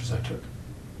pictures I took.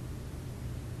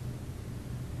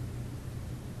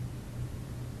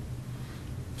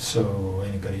 So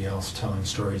anybody else telling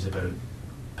stories about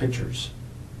pictures,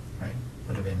 right,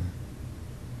 would have been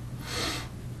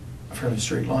a fairly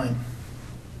straight line.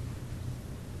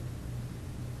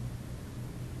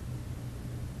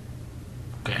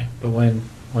 Okay, but when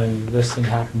this thing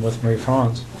happened with Marie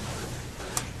France,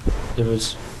 did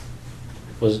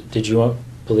you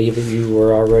believe that you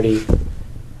were already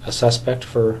a suspect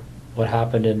for what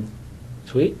happened in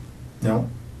Tweed? No.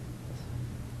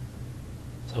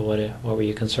 So what were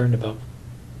you concerned about?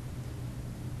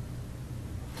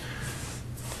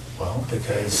 Well,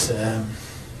 because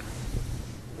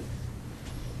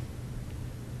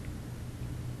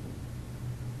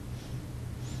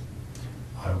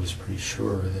I was pretty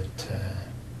sure that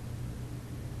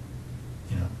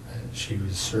she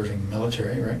was serving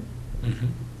military, right? Mm-hmm.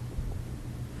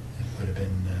 It would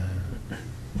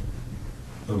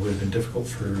have been difficult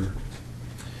for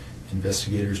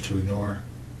investigators to ignore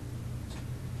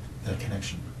that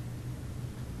connection.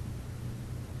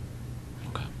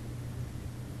 Okay.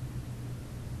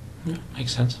 Yeah,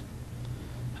 makes sense.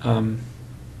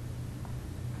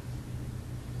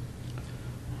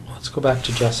 Let's go back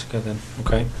to Jessica then,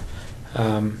 okay?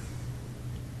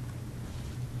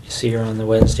 You see her on the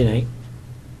Wednesday night,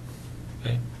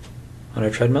 okay? On her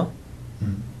treadmill?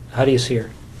 Mm. How do you see her?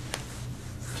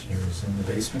 She was in the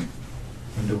basement,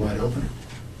 window wide open,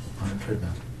 on a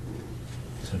treadmill.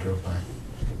 So I drove by.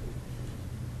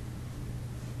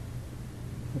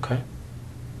 Okay.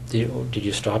 Did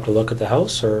you stop to look at the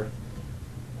house, or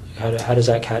how does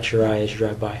that catch your eye as you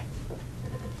drive by?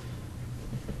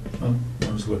 Well,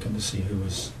 I was looking to see who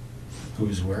was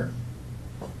where.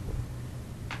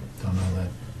 Don't know that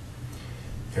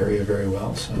area very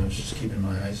well, so I was just keeping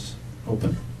my eyes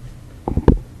open.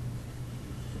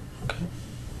 Okay.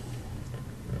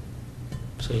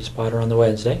 So you spot her on the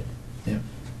Wednesday. Yeah.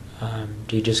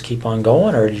 Do you just keep on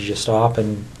going, or did you just stop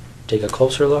and take a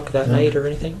closer look that No. night or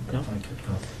anything? No? I kept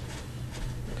going.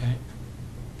 Okay.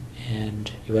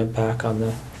 And You went back on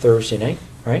the Thursday night,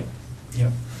 right?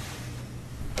 Yep.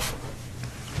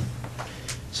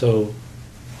 So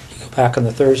you go back on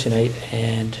the Thursday night,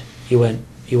 and you went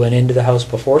into the house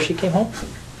before she came home?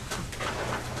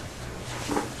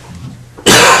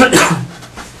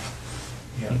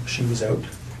 Yeah, she was out.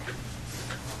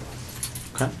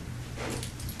 Okay.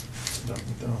 Done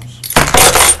with those.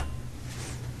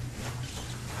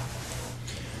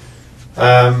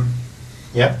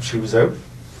 Yeah, she was out.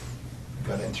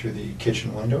 Got in through the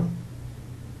kitchen window.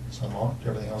 It's unlocked.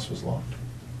 Everything else was locked.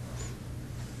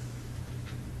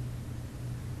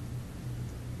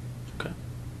 Okay.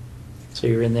 So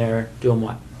you're in there doing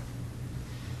what?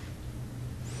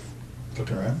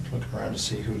 Looking around to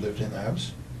see who lived in the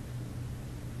house.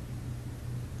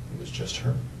 It was just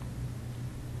her.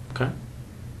 Okay.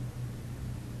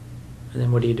 And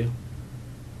then what do you do?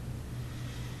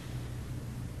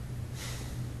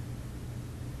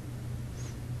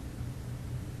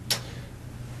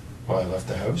 Well, I left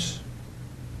the house.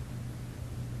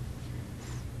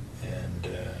 And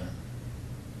then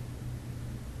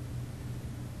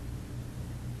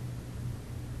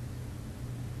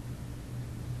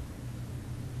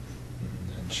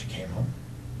she came home.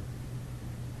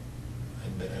 I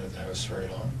hadn't been out of the house very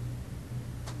long.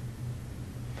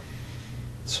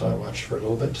 So I watched for a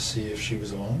little bit to see if she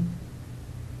was alone.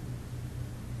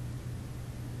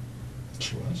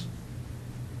 She was.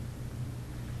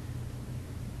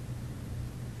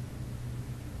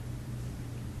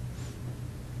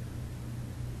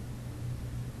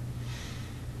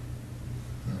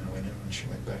 And I went in when she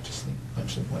went back to sleep. Went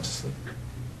to sleep.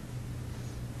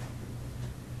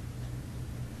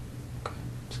 Okay.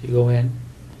 So you go in,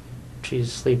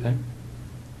 she's sleeping,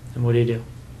 and what do you do?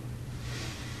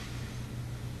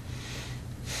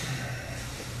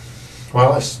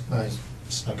 Well, I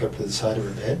snuck up to the side of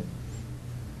her bed,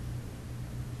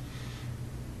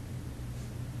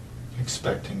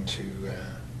 expecting to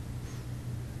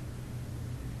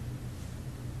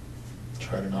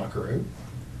try to knock her out.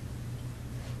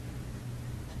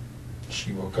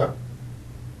 She woke up,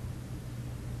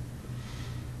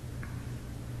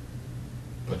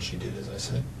 but she did as I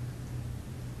said,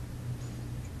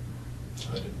 so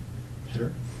I didn't hit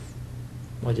her.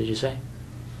 What did you say?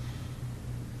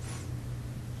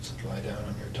 Said, lie down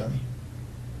on your tummy.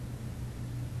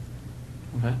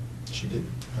 Okay. She did.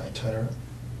 I tied her up.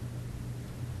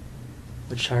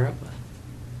 What'd you tie her up with?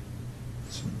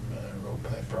 Some rope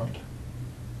I brought.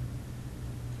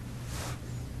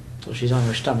 So she's on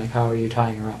her stomach. How are you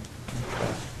tying her up?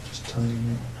 Just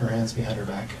tying her hands behind her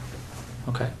back.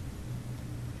 Okay.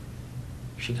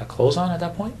 She got clothes on at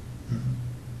that point? Mm-hmm.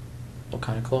 What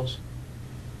kind of clothes?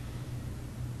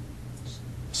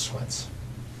 Sweats.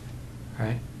 All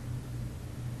right.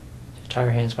 You tie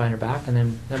her hands behind her back, and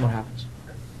then what happens?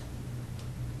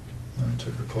 And I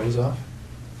took her clothes off.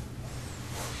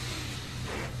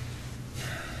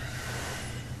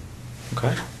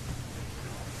 Okay.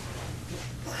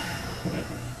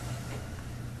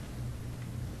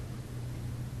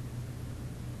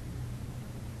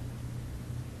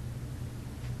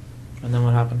 And then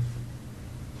what happened?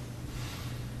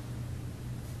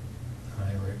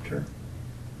 I raped her.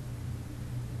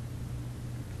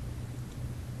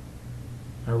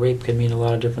 A rape could mean a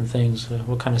lot of different things.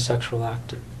 What kind of sexual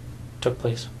act took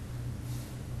place?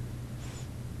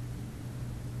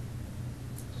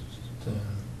 Just,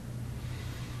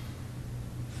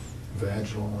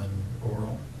 vaginal and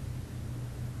oral.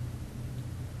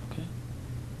 Okay.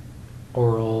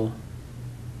 Oral.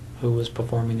 Who was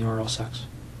performing the oral sex?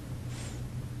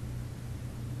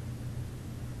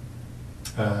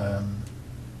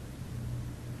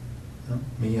 No,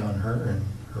 me on her and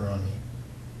her on me.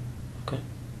 Okay.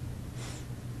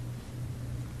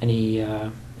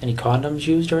 Any condoms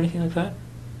used or anything like that?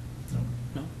 No.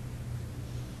 No.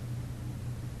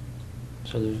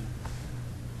 So the, and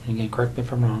again, correct me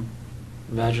if I'm wrong.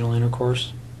 Vaginal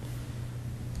intercourse.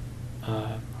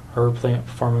 Her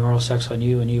performing oral sex on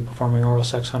you, and you performing oral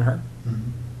sex on her.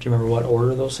 Mm-hmm. Do you remember what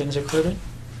order those things occurred in?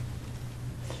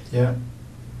 Yeah.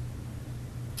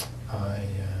 I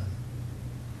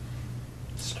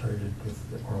started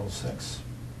with the oral sex.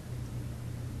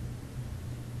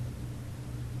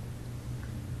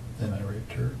 Then I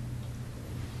raped her.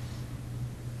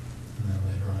 And then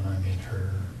later on I made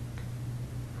her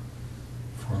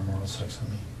perform oral sex on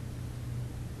me.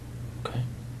 Okay.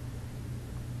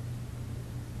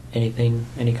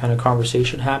 Any kind of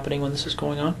conversation happening when this is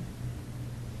going on?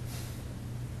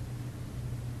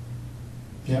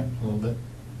 Yeah, a little bit.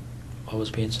 What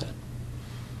was being said?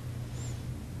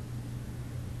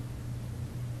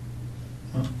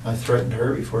 Well, I threatened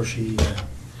her before she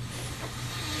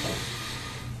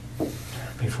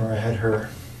before I had her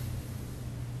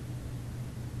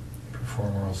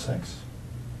perform oral sex.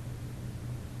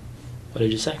 What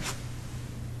did you say?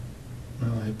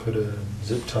 Well, I put a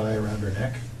zip tie around her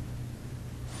neck.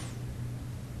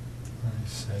 I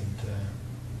said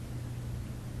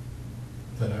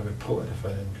that I would pull it if I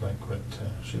didn't like what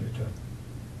she would do.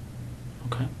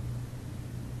 Okay.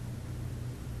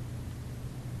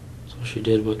 So she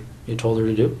did what you told her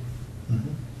to do?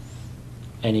 Mm-hmm.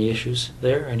 Any issues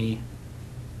there? Any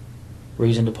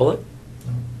reason to pull it?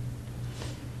 No.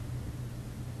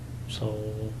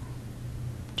 So,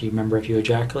 do you remember if you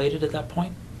ejaculated at that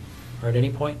point? Or at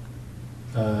any point?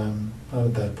 Not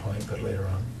at that point, but later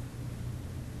on.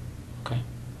 Okay.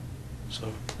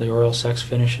 So, the oral sex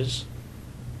finishes,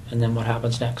 and then what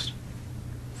happens next?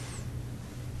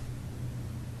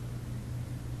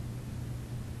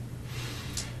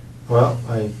 Well,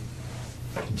 I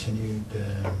continued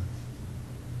to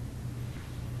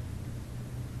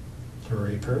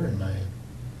rape her, and I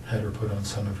had her put on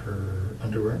some of her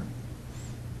underwear.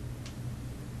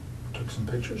 Took some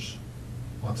pictures,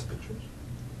 lots of pictures.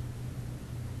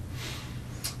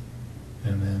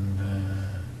 And then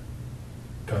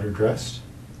got her dressed,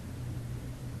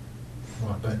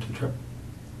 walked back to the truck.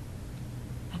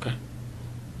 Okay.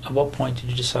 At what point did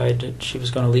you decide that she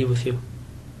was going to leave with you?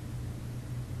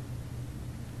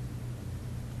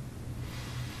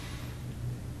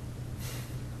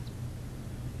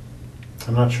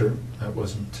 I'm not sure. That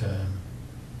wasn't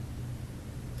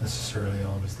necessarily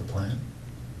always the plan.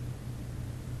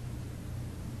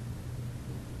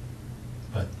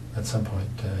 But at some point,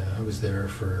 I was there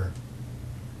for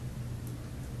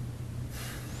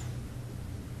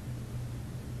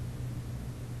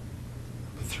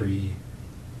three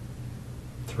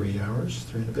hours,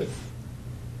 3 and a bit.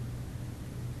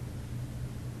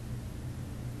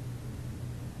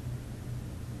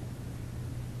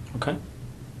 Okay.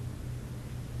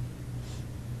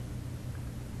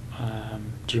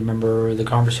 Do you remember the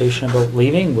conversation about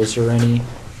leaving? Was there any... Did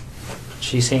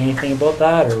she say anything about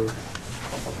that, or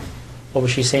what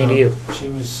was she saying to you? She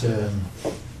was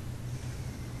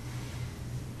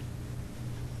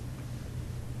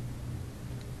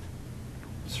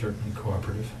certainly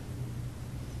cooperative.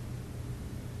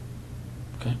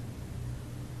 Okay.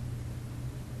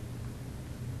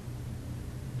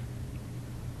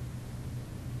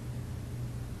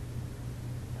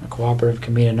 Cooperative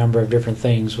can mean a number of different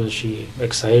things. Was she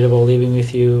excited about leaving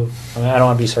with you? I mean, I don't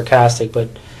want to be sarcastic, but...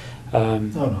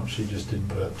 No, she just didn't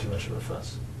put up too much of a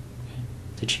fuss. Okay.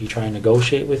 Did she try and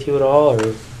negotiate with you at all,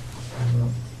 or No.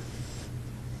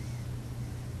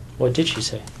 what did she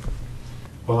say?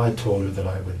 Well, I told her that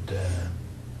I would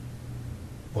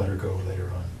let her go later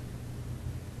on.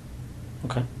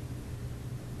 Okay.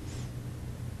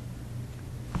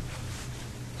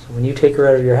 So when you take her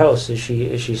out of your house, is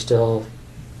she still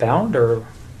bound, or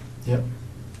Yep.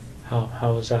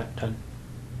 how is that done?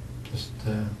 Just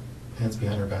hands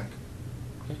behind her back.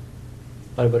 Okay.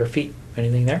 What about her feet?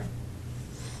 Anything there?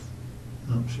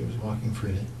 No, she was walking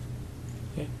freely.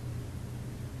 Okay.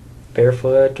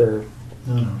 Barefoot, or...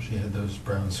 No, she had those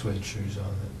brown suede shoes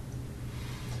on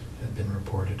that had been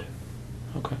reported.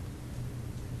 Okay.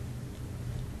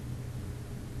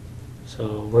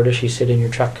 So where does she sit in your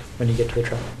truck when you get to the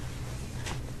truck?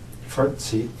 Front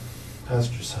seat,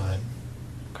 passenger side.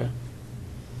 Okay.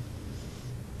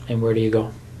 And where do you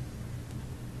go?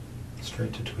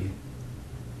 Straight to Tweed.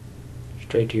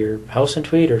 Straight to your house in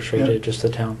Tweed, or straight to just the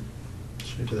town?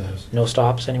 Straight to the house. No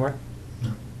stops anywhere?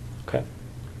 No. Okay.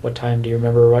 What time, do you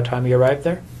remember what time you arrived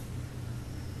there?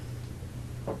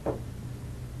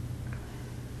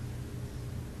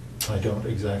 I don't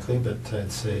exactly, but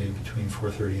I'd say between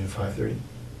 4:30 and 5:30.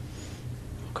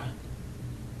 Okay.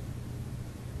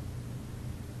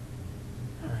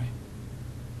 All right.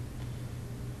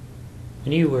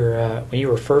 When you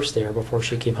were first there before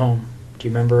she came home, do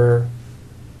you remember?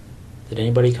 Did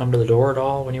anybody come to the door at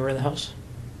all when you were in the house?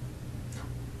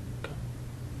 Okay.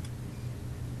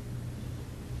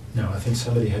 No, I think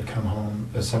somebody had come home.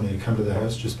 Somebody had come to the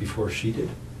house just before she did,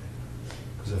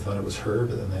 because I thought it was her,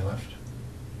 but then they left.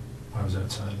 I was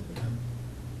outside at the time.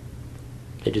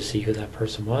 Did you see who that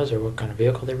person was, or what kind of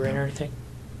vehicle they were in, or anything?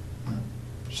 No.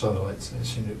 Saw the lights. I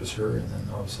assumed it was her, and then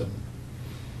all of a sudden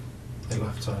they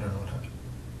left. So I don't know what happened.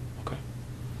 Okay.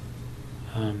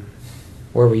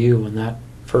 Where were you when that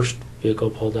first vehicle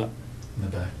pulled up? In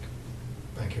the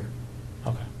back here.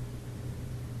 Okay.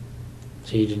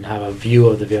 So you didn't have a view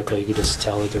of the vehicle, you could just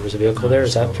tell that there was a vehicle there,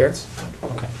 is that fair?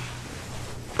 Okay.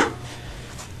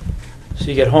 So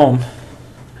you get home,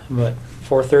 what,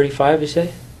 4:35 you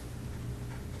say?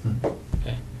 Hmm.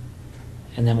 Okay.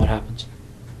 And then what happens?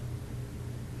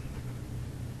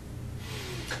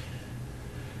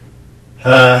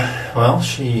 Well,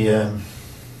 she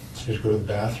would go to the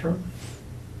bathroom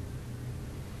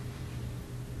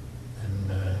and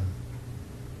get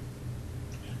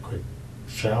a quick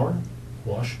shower,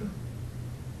 wash her.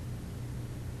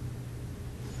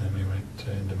 Then we went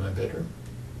into my bedroom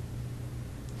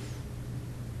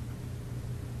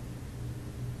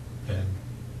and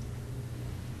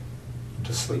went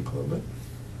to sleep a little bit.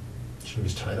 She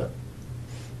was tied up.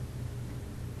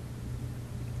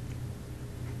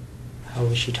 How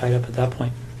was she tied up at that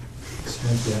point?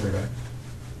 Stands behind her back.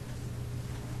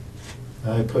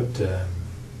 I put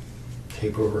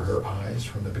tape over her eyes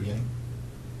from the beginning,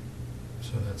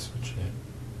 so that's what she had.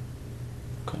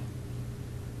 Okay.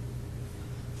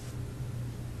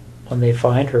 When they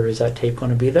find her, is that tape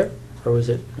going to be there, or was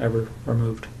it ever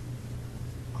removed?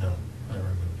 No, I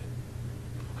removed it.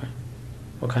 Okay.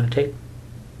 What kind of tape?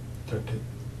 Duct tape.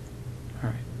 All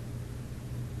right.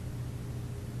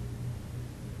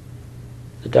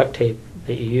 The duct tape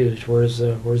that you used, where's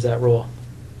that roll?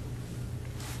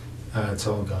 It's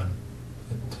all gone.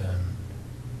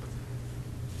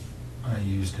 I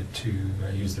used the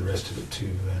rest of it to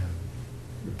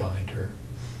bind her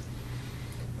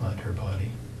body.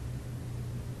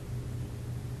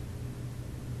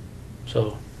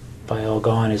 So, by all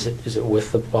gone, is it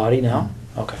with the body now?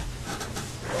 Okay.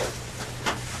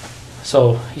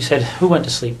 So you said, who went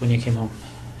to sleep when you came home?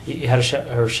 You had a shower,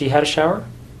 or she had a shower?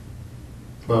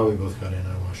 Well, we both got in.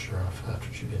 I washed her off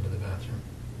after she'd been to the bathroom.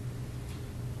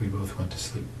 We both went to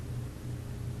sleep.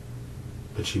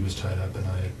 But she was tied up and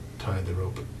I tied the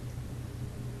rope.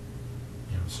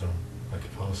 So I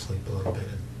could fall asleep a little bit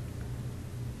and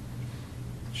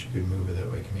she could move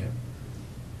without waking me up.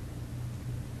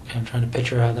 Okay, I'm trying to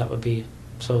picture how that would be.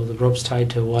 So the rope's tied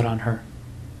to what on her?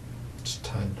 Just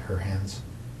tied her hands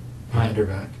behind her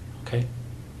back. Okay.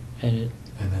 And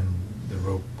then the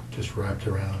rope just wrapped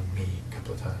around me a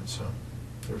couple of times, so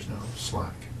there was no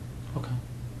slack. okay.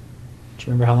 Do you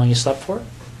remember how long you slept for?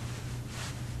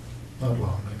 Not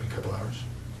long, maybe a couple hours.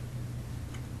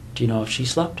 Do you know if she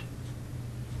slept?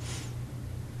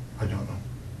 I don't know.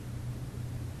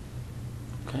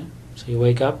 Okay. So you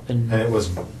wake up and... And it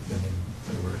wasn't, I mean,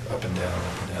 we were up and down.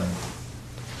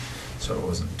 So it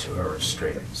wasn't 2 hours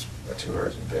straight, it was about 2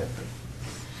 hours in bed, but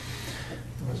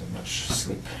there wasn't much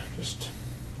sleep, just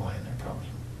lying there probably.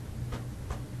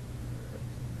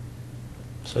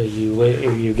 So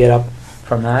you get up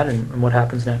from that, and what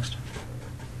happens next?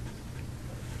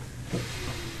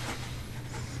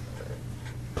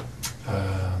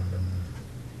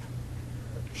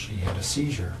 She had a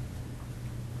seizure,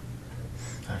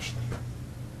 actually.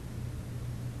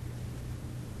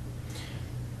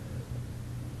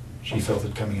 She felt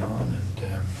it coming on, and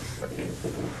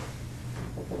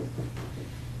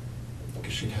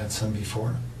because she'd had some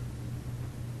before.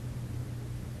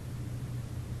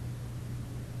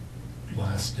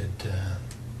 Lasted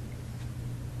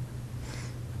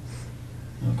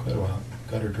quite a while.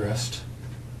 Got her dressed,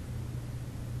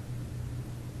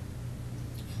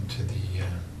 into the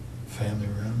family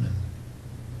room,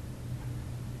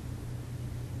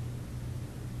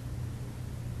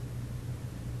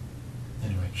 and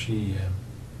anyway, she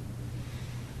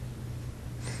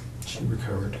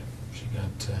recovered. She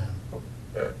got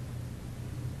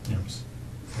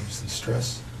obviously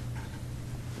stress,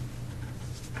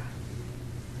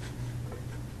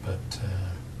 but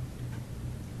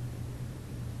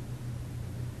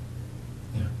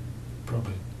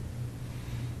probably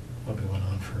went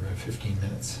on for about 15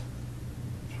 minutes.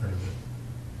 Sort of it.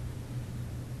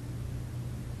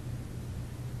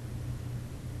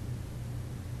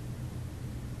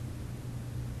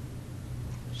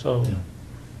 So,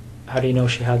 how do you know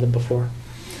she had them before?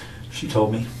 She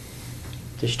told me.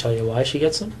 Did she tell you why she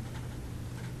gets them?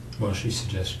 Well, she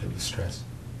suggested it was stress.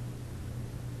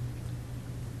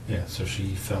 Yeah, so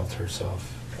she felt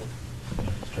herself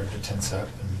start to tense up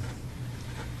and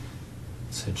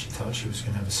said she thought she was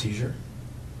going to have a seizure.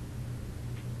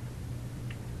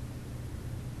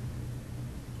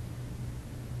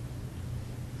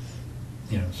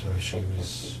 So it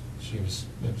was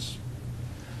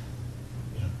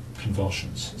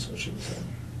convulsions is what she was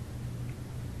having.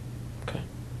 Okay.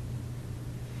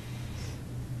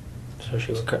 So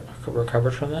she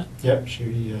recovered from that? Yep, I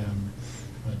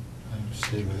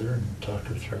stayed with her and talked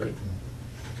her through it and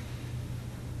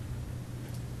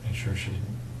made sure she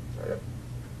didn't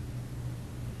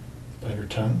bite her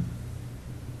tongue.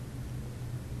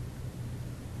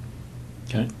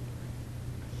 Okay.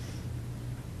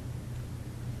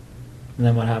 And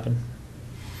then what happened?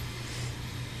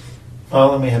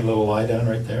 Well, then we had a little lie down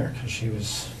right there because she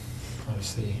was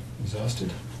obviously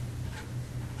exhausted.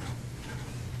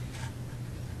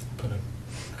 Put a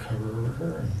cover over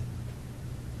her, and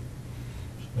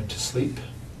she went to sleep.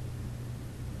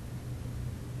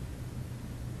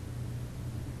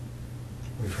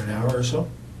 Wait for an hour or so.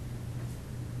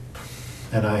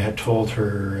 And I had told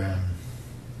her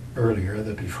earlier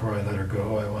that before I let her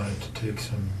go, I wanted to take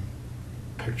some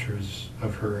pictures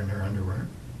of her in her underwear.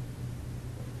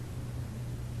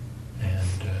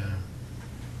 And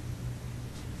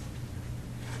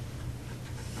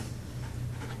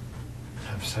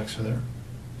have sex with her.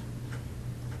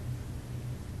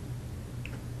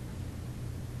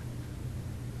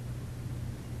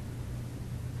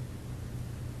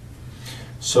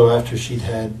 So after she'd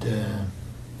had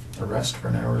a rest for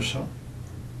an hour or so,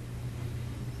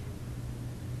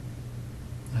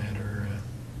 I had her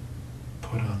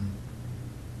put on,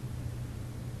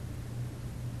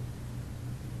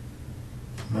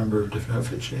 a number of different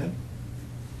outfits she had.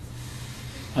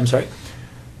 I'm sorry?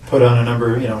 Put on a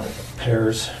number,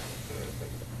 pairs,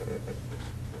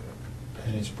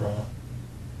 panties, bra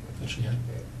that she had,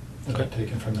 that Okay. I'd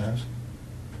taken from the house.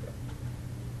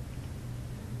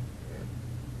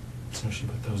 So she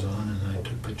put those on and I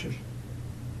took pictures.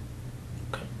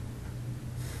 Okay.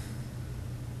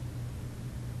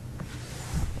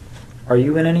 Are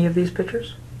you in any of these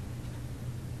pictures?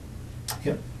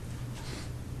 Yep.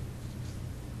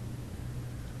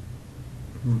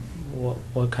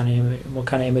 What kind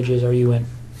of images are you in?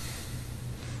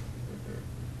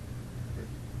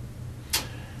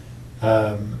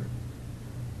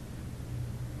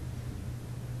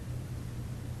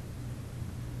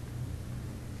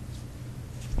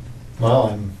 Well,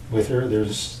 I'm with her.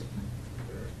 There's,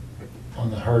 on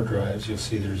the hard drives, you'll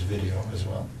see there's video as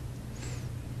well.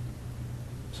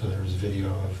 So there's video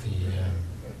of the,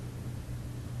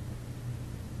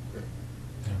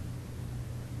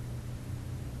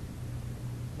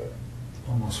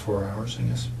 almost 4 hours, I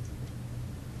guess.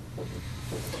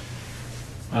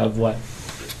 Of what?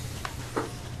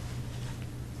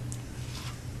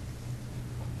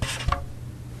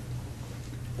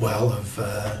 Well, of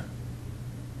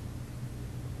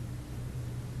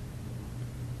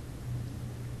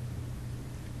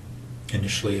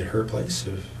initially at her place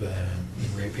of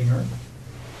raping her,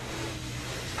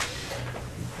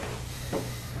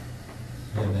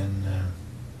 and then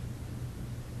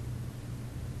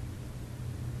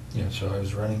so I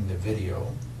was running the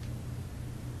video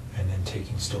and then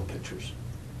taking still pictures.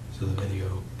 So the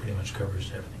video pretty much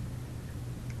covers everything.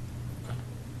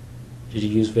 Did you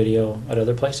use video at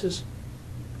other places?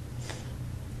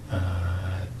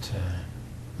 At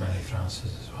Marie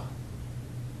France's as well.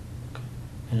 Okay.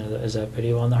 And is that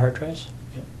video on the hard drives?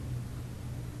 Yep.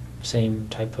 Same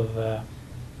type of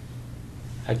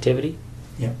activity?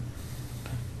 Yep.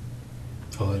 Okay.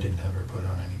 Although I didn't have her put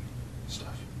on any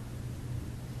stuff.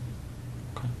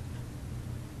 Okay.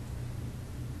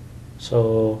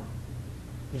 So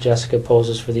Jessica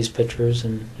poses for these pictures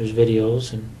and there's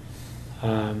videos and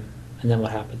then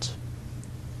what happens?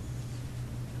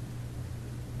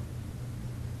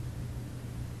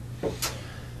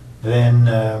 Then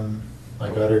I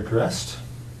got her dressed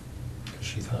because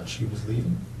she thought she was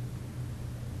leaving.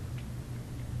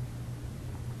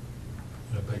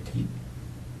 Got a bite to eat.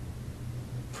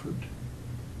 Fruit.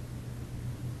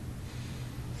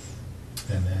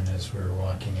 And then as we were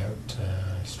walking out,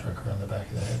 I struck her on the back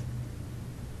of the head.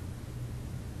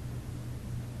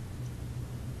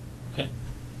 Okay.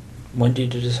 When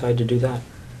did you decide to do that?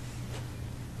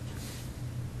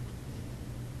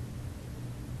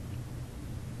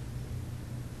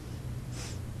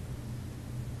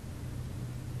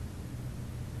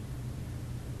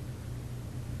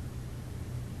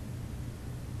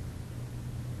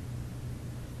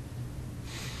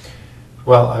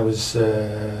 Well, I was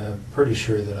pretty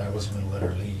sure that I wasn't going to let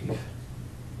her leave,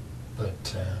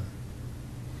 but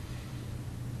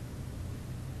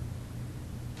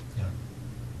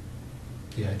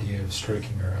the idea of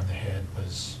striking her on the head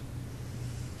was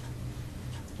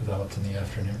developed in the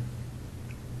afternoon.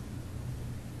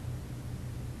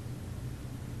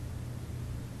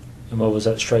 And what was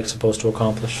that strike supposed to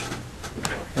accomplish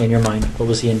in your mind? What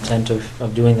was the intent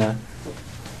of doing that?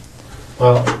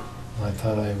 Well, I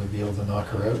thought I would be able to knock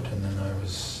her out, and then I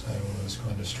was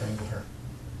going to strangle her.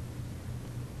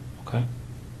 Okay.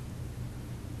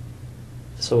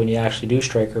 So when you actually do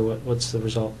strike her, what's the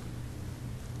result?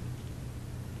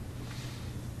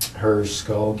 Her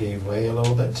skull gave way a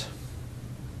little bit.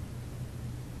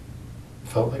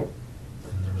 Felt like,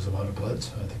 and there was a lot of blood,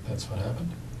 so I think that's what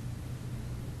happened.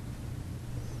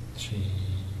 She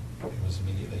was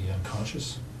immediately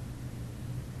unconscious.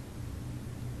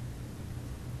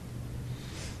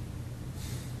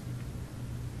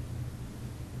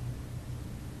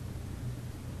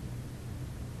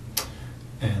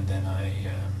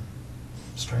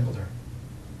 strangled her.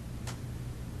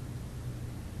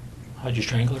 How'd you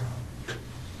strangle her?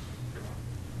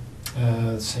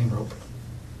 The same rope.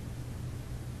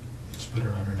 Just put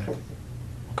her on her neck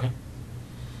Okay.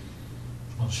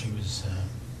 while she was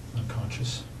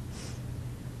unconscious.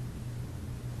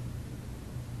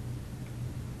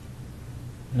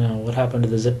 Now, what happened to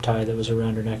the zip tie that was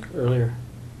around her neck earlier?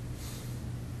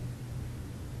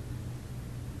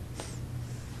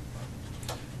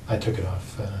 I took it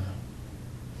off.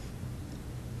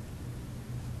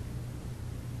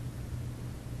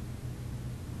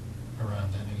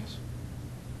 Around then, I guess.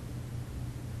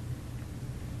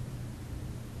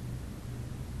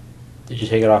 Did you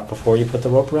take it off before you put the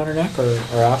rope around her neck, or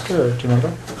after, or do you remember?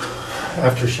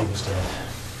 After she was dead.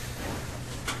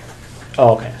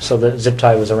 Oh, okay. So the zip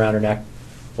tie was around her neck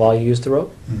while you used the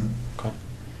rope? Mm-hmm. Okay.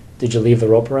 Did you leave the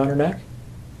rope around her neck?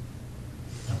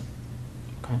 No.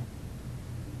 Okay.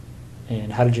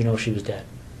 And how did you know she was dead?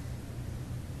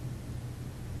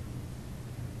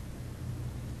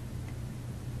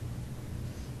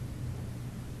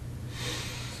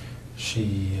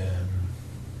 She,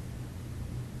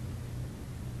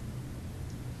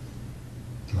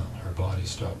 well, her body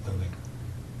stopped moving.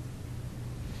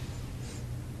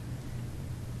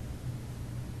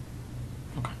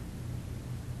 Okay.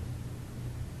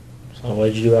 So what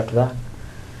did you do after that?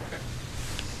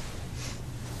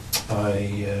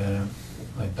 I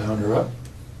bound her up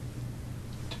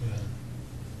to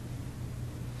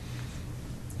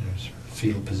there's her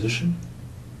fetal position.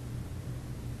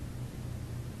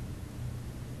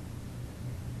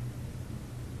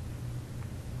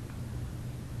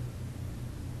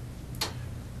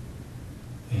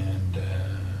 And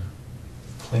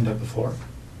cleaned up the floor.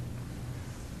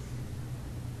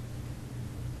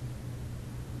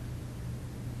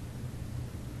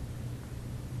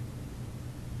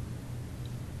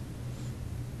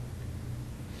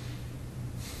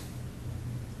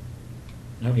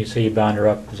 No, you say you bound her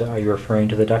up. Are you referring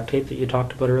to the duct tape that you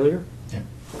talked about earlier? Yeah.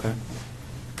 Okay.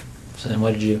 So then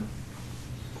what did you...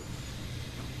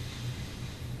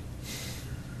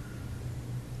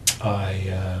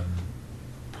 I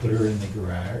put her in the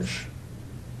garage.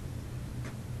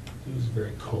 It was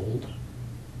very cold.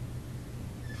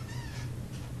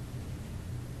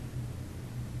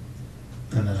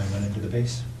 And then I went into the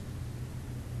base.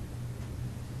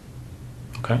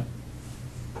 Okay.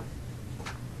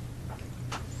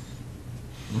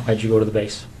 Why'd you go to the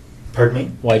base? Pardon me?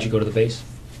 Why'd you go to the base?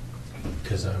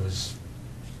 Because I was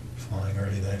flying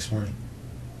early the next morning.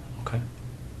 Okay.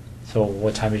 So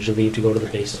what time did you leave to go to the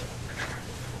base?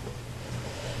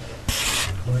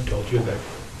 Well, I told you about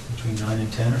between 9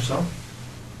 and 10 or so.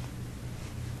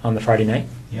 On the Friday night?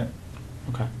 Yep.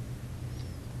 Okay.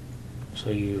 So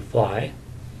you fly,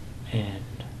 and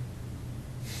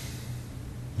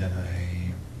Then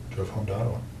I drove home to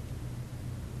Ottawa.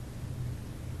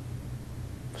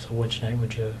 so which night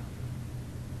would you...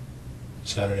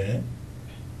 Saturday night.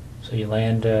 So you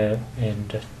land,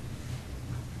 and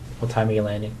what time are you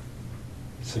landing?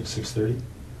 6:30.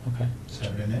 Okay.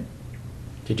 Saturday night.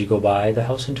 Did you go by the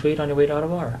house in Tweed on your way to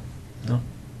Ottawa? Or? No.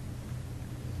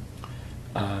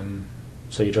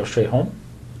 So you drove straight home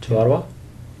to Ottawa?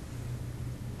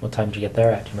 What time did you get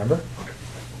there at? Do you remember?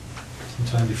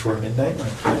 Sometime before midnight. I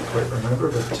can't quite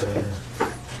remember, but I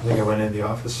think I went into the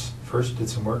office first, did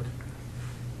some work.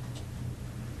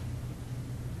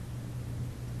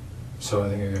 So I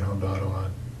think I got home to Ottawa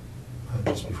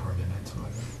just before midnight, something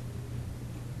like that.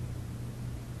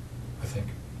 I think.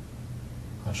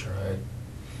 Not sure.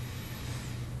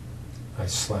 I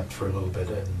slept for a little bit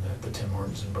at the Tim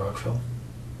Hortons in Brockville.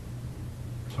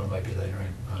 So it might be later.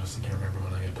 I honestly can't remember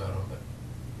when I got to Ottawa, but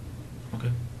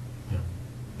Okay. yeah,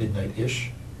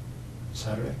 midnight-ish,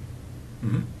 Saturday.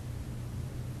 Mm-hmm.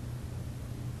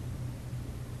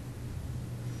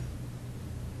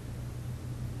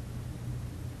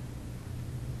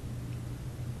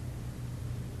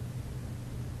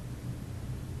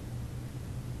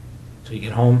 So you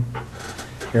get home,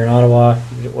 you're in Ottawa,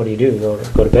 what do?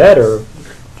 Go to bed or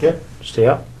Yeah. stay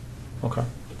up? Okay.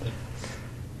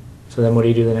 So then what do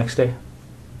you do the next day?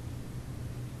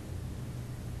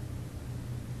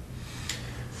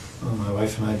 Well, my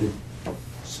wife and I did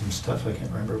some stuff. I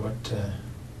can't remember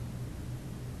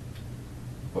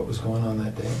what was going on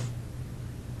that day.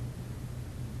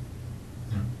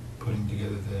 You know, putting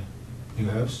together the new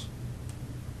house.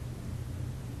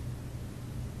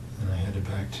 And I headed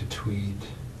back to Tweed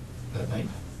that night.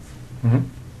 Mm-hmm.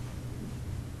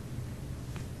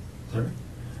 Is that right?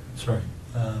 Sorry.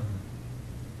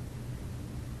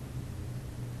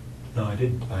 No, I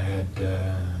didn't. I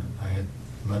had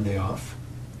Monday off.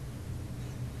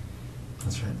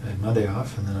 That's right. I had Monday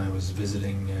off, and then I was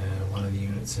visiting one of the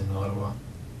units in Ottawa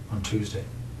on Tuesday.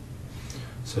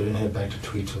 So I didn't head back to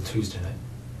Tweed till Tuesday night.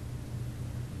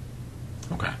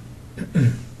 Okay.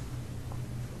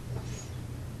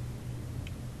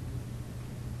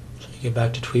 So you get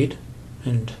back to Tweed,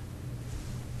 and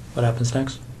what happens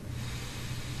next?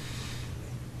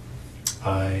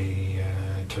 I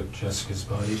took Jessica's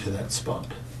body to that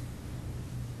spot.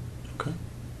 Okay.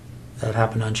 That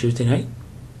happened on Tuesday night?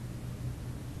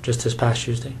 Just this past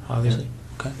Tuesday, obviously. Yeah.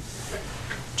 Okay.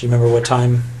 Do you remember what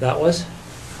time that was?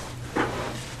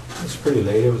 It was pretty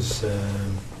late. It was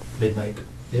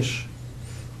midnight-ish.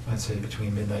 I'd say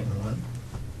between midnight and 1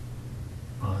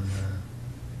 on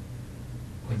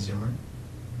Wednesday morning.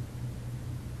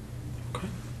 Okay.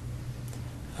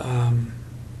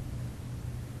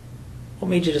 What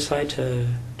made you decide to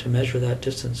measure that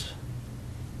distance,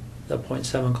 that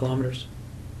 0.7 kilometers?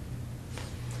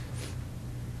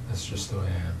 That's just the way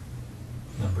I am.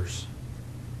 Numbers.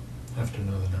 I have to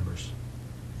know the numbers.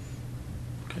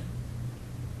 Okay.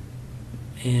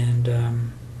 And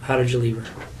how did you leave her?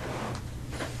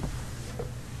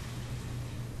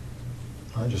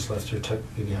 I just left her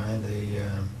tucked behind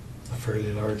a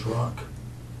fairly large rock.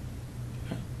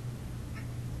 Okay.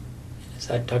 Is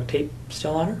that duct tape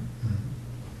still on her? Mm-hmm.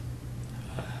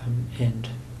 And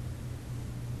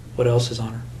what else is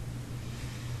on her?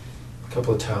 A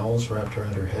couple of towels wrapped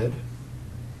around her head,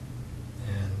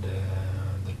 and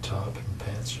the top and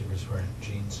pants. She was wearing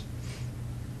jeans.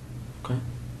 Okay.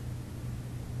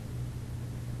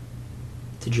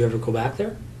 Did you ever go back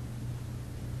there?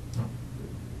 No.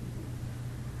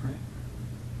 Right.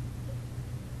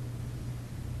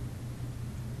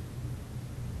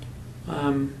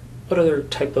 What other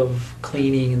type of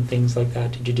cleaning and things like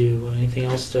that did you do? Anything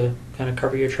else to kind of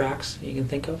cover your tracks that you can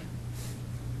think of?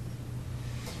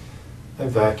 I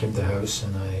vacuumed the house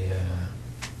and I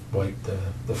wiped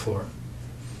the floor,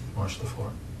 washed the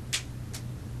floor.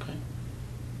 Okay.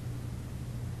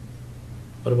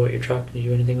 What about your truck? Did you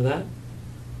do anything with that?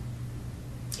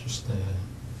 Just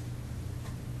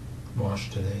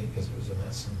washed today because it was a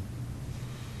mess, and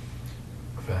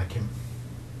vacuum.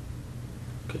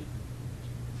 Okay.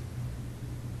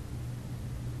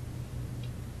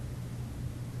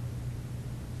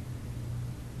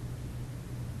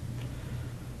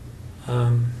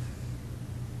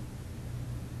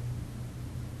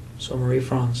 So Marie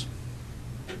Franz,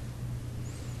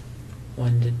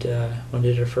 when did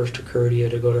it first occur to you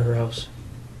to go to her house?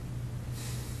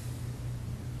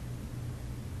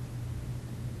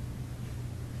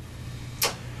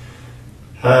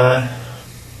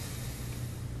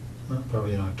 Well,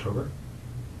 probably in October.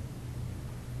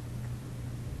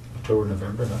 October,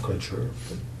 November, not quite sure,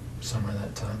 but somewhere in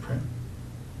that time frame.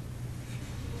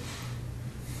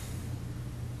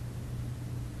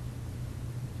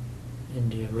 And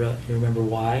do you remember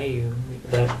why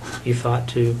you thought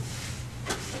to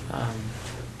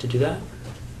do that?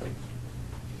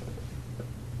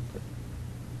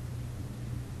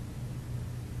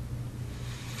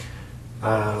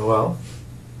 Well,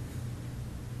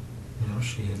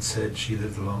 she had said she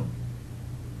lived alone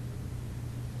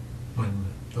when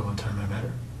the one time I met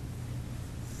her.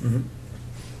 Mm-hmm.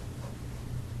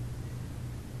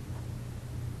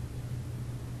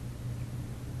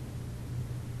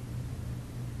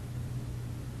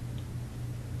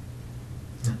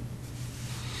 Yeah.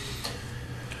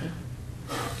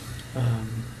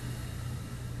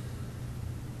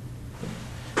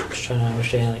 Just trying to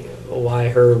understand why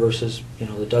her versus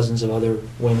the dozens of other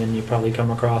women you probably come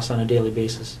across on a daily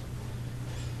basis.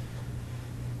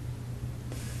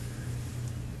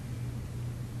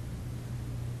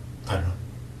 I don't know.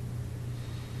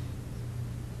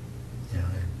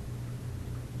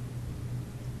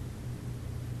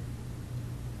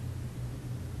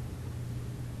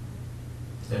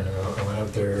 I went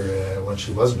out there when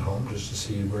she wasn't home just to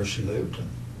see where she lived. And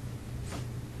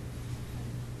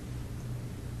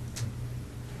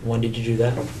When did you do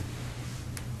that?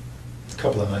 a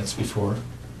couple of nights before.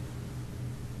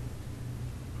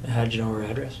 How did you know her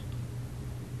address?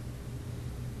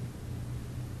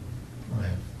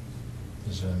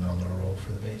 There's a nominal role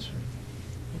for the base.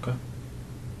 Okay.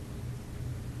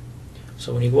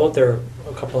 So when you go out there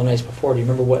a couple of nights before, do you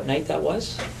remember what night that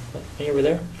was? When you were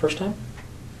there first time?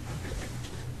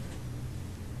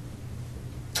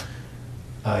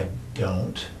 I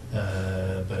don't,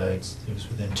 but it was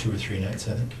within 2 or 3 nights,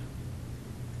 I think.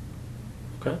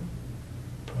 Okay.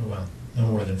 Probably, well, no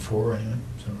more than 4 anyway,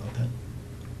 something like that.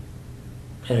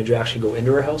 And did you actually go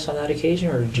into her house on that occasion,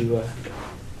 or did you?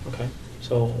 Okay.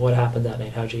 So what happened that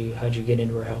night? How'd you get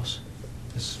into her house?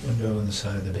 This window in the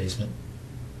side of the basement.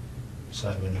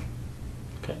 Side window.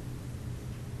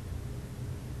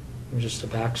 Just a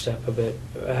back step a bit.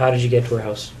 How did you get to her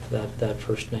house that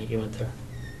first night you went there?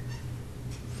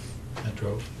 I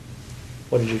drove.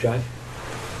 What did you drive?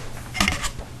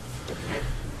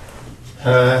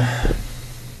 I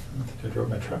think I drove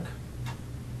my truck.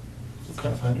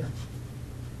 Okay. Finder.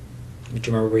 Do you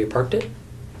remember where you parked it?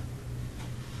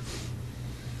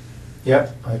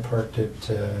 Yeah, I parked it.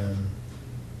 There's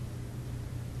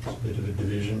a bit of a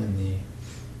division in the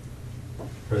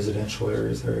residential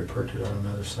areas there. I parked it on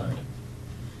another side,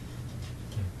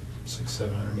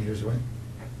 600-700 meters away.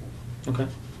 Okay.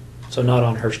 So not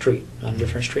on her street, on a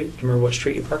different street? Do you remember what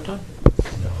street you parked on?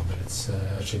 No, but it's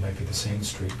actually might be the same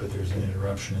street, but there's an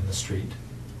interruption in the street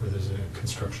where there's a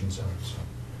construction zone. So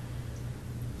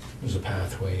there's a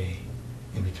pathway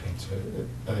in between. So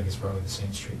I think it's probably the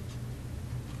same street.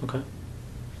 Okay.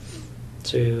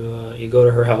 So you go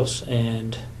to her house,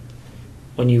 and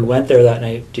when you went there that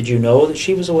night, did you know that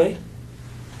she was away?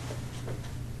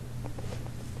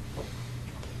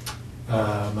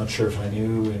 I'm not sure if I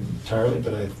knew entirely,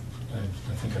 but I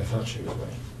think I thought she was away.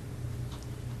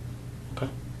 Okay.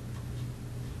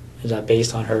 Is that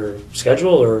based on her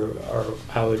schedule, or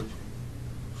how would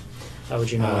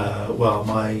you know that? Well,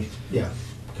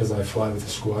 because I fly with a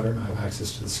squadron, I have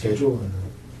access to the schedule, and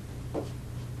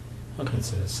Okay.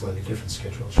 it's a slightly different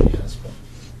schedule she has, but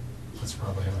that's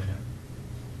probably how I know.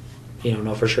 You don't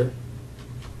know for sure?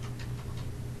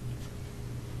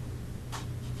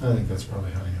 I think that's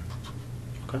probably how I know.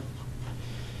 Okay.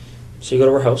 So you go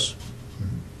to her house,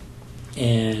 Mhm.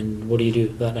 and what do you do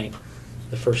that night,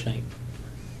 the first night?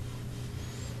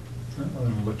 Well,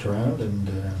 I looked around and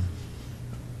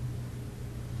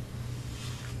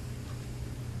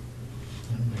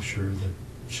make sure that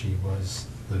she was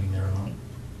living there alone.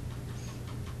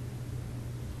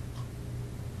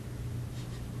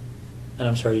 And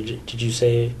I'm sorry, did you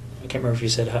say, I can't remember if you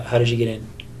said, how did you get in?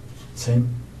 Same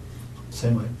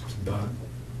way. It's about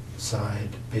side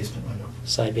basement window.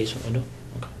 Side basement window?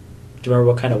 Okay. Do you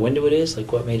remember what kind of window it is?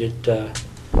 Like what made it,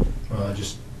 Well, I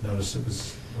just noticed it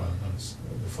was,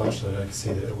 the flashlight, I could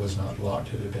see that it was not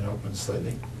locked. It had been opened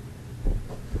slightly.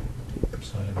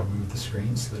 So I removed the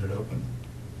screen, slid it open,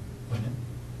 went in.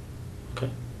 okay.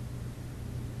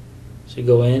 So you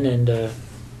go in and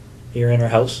you're in her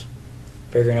house,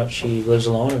 figuring out she lives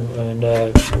alone, and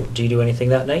do you do anything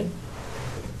that night?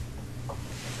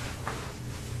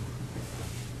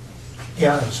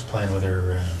 Yeah, I was playing with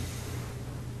her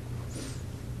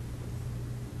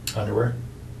underwear.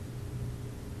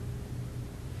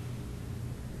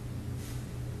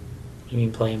 You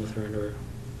mean playing with her underwear?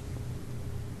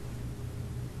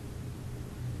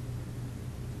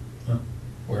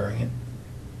 Wearing it.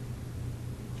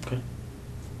 Okay.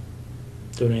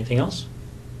 Doing anything else?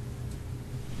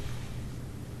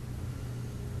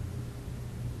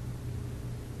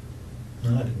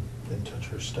 No, I didn't touch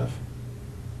her stuff.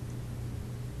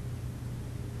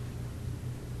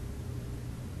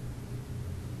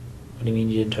 What do you mean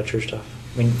you didn't touch her stuff?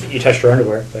 I mean, you touched her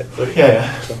underwear, but...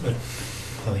 Yeah. So- But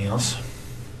nothing else.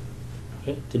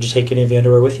 Okay. Did you take any of the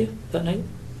underwear with you that night?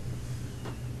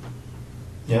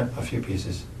 Yeah, a few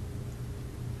pieces.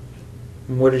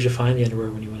 And where did you find the underwear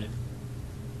when you went in?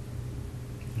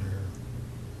 In her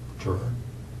drawer.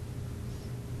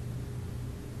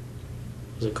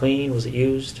 Was it clean? Was it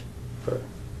used? Or,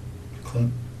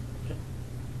 Clean. okay.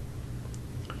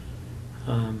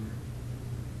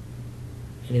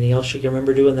 Anything else you can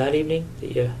remember doing that evening?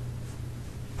 That you...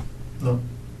 No.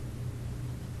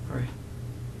 All right.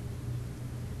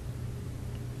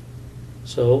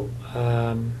 So,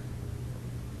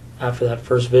 after that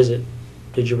first visit,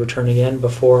 did you return again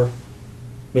before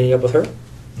meeting up with her?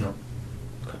 No.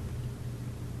 Okay.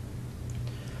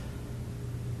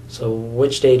 So,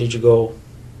 which day did you go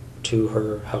to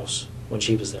her house when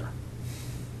she was there?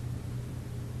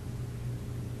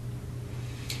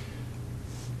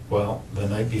 Well, the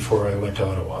night before I went to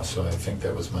Ottawa, so I think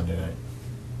that was Monday night.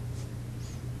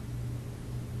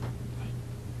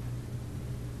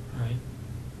 All right.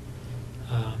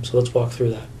 So let's walk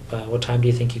through that. What time do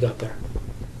you think you got there?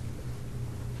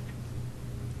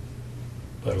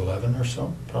 About 11 or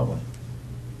so, probably.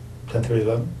 10:30,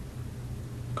 11.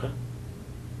 Okay.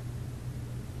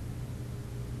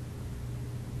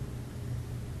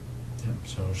 Yeah,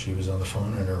 so she was on the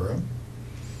phone in her room.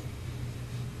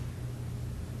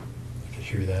 I could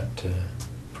hear that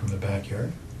from the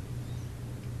backyard.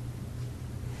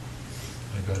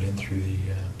 I got in through the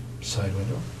side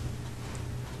window.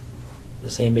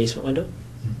 The same basement window?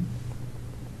 Mm-hmm.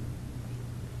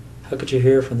 How could you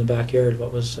hear from the backyard?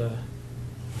 What was...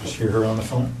 Just hear her on the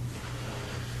phone.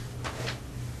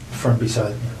 From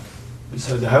beside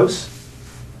the house.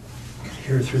 Could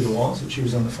hear through the walls that she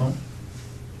was on the phone.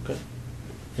 Okay.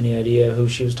 Any idea who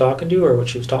she was talking to or what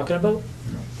she was talking about? No,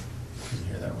 couldn't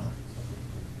hear that well.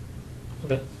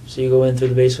 Okay. So you go in through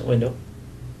the basement window.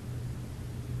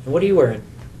 And what are you wearing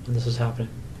when this is happening?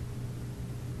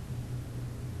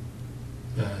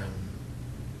 A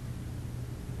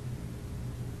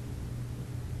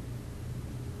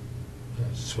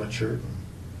sweatshirt and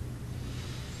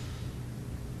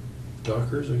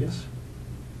Dockers, I guess.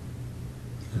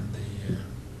 And the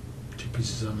 2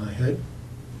 pieces on my head.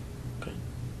 Okay.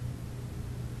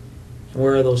 And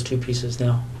where are those 2 pieces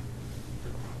now?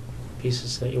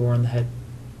 Pieces that you wore on the head?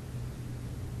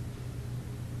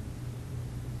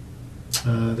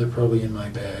 They're probably in my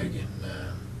bag, in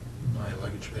my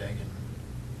luggage bag in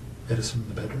Edison,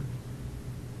 the bedroom.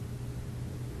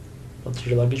 What does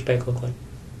your luggage bag look like?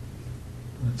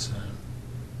 It's a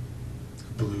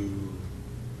blue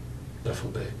duffel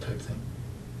bag type thing.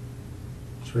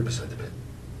 It's right beside the bed.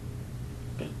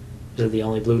 Okay. Is it the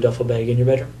only blue duffel bag in your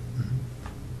bedroom?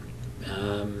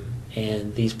 Mm-hmm.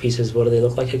 And these pieces, what do they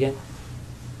look like again?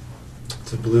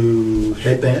 It's a blue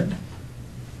headband.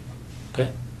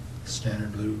 Okay.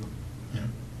 Standard blue,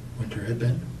 winter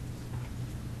headband.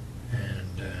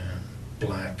 And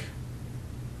black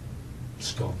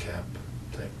skull cap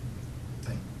type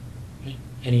thing. Okay.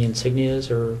 Any insignias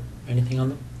or anything on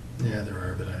them? Yeah, there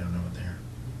are, but I don't know what they are.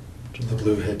 The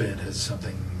blue headband has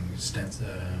something stitched,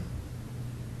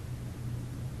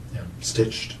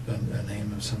 a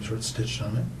name of some sort stitched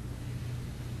on it.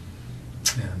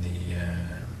 And the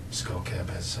skull cap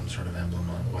has some sort of emblem,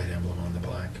 white emblem on the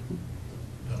black.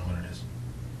 Don't know what it is.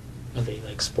 Are they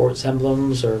like sports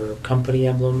emblems or company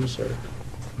emblems or?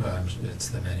 It's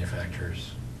the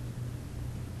manufacturer's.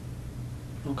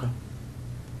 Okay.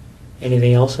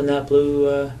 Anything else in that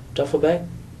blue duffel bag?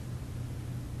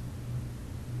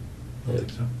 I don't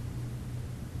think so.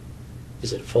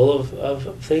 Is it full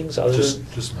of things other than?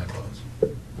 Just my clothes.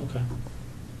 Okay.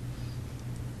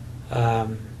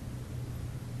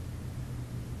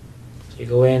 So you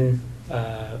go in. Do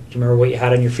you remember what you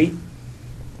had on your feet?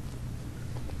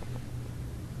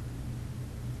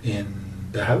 In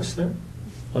the house there?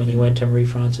 When you went to Marie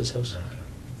France's house?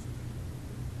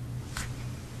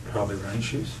 Probably running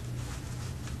shoes.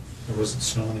 There wasn't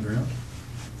snow on the ground.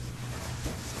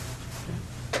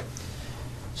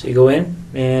 So you go in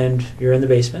and you're in the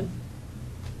basement.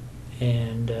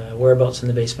 And whereabouts in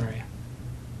the basement are you?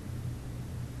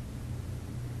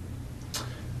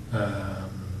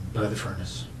 By the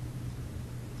furnace.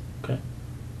 Okay.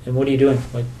 And what are you doing?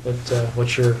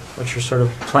 What's your sort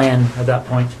of plan at that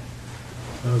point?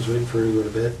 I was waiting for her to go to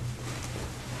bed.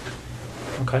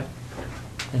 Okay.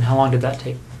 And how long did that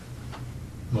take?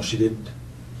 Well, she didn't.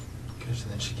 Because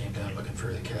then she came down looking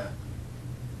for the cat.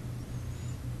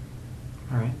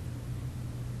 All right.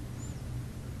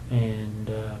 And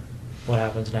what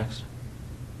happens next?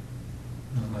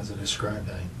 Well, as I described,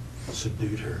 I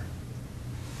subdued her.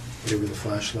 Gave her the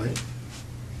flashlight.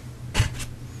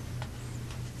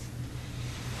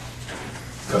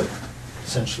 But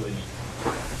essentially,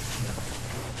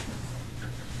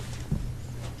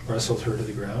 wrestled her to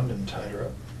the ground and tied her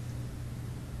up.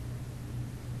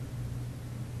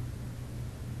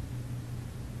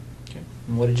 Okay.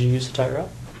 And what did you use to tie her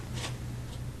up?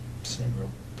 Same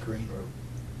rope, green rope.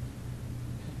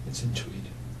 It's in tweed.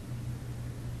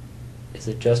 Is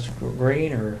it just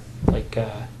green or like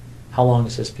how long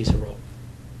is this piece of rope?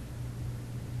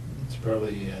 It's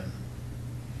probably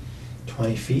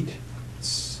 20 feet.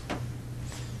 It's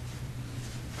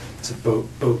a boat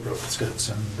rope. It's got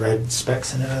some red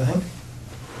specks in it, I think.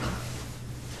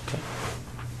 Okay.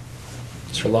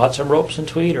 Is there lots of ropes in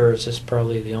tweed, or is this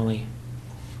probably the only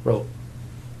rope?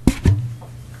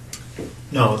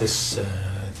 No,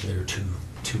 there are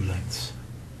two lengths.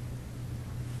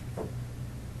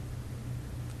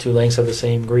 2 lengths of the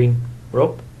same green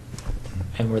rope?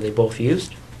 And were they both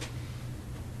used?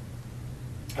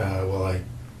 Well, I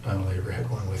only ever had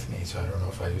one with me, so I don't know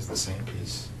if I used the same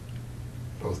piece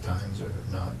both times or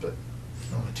not, but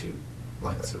only 2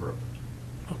 lengths of rope.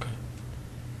 Okay.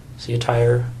 So you tie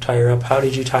her up. How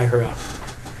did you tie her up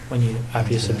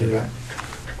after you subdued her?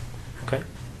 Okay.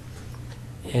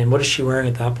 And what is she wearing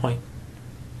at that point?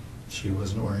 She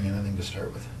wasn't wearing anything to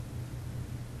start with.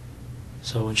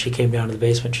 So when she came down to the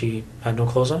basement, she had no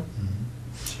clothes on? Mm-hmm.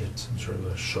 She had some sort of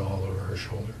a shawl over her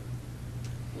shoulder.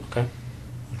 Okay.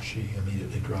 And she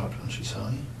immediately dropped when she saw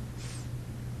me.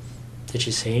 Did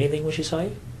she say anything when she saw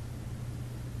you?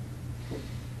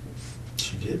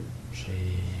 She did.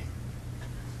 She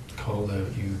called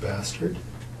out, "You bastard."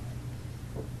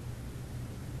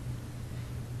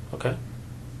 Okay.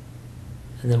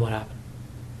 And then what happened?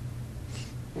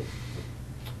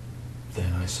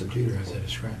 Then I subdued her as I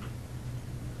described.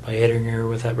 By hitting her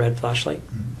with that red flashlight?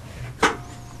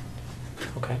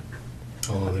 Mm-hmm. Okay.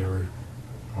 Although they were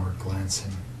more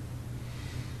glancing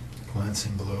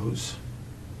blows.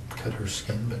 Cut her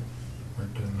skin, but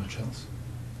weren't doing much else.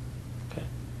 Okay.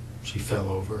 She fell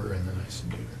over, and then I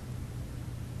subdued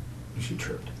her. She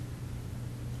tripped.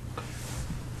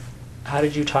 How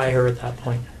did you tie her at that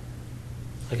point?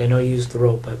 Like, I know you used the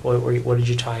rope, but what did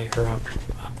you tie her up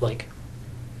like?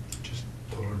 Just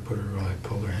told her to put her, I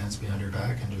pulled her hands behind her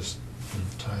back and just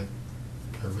tied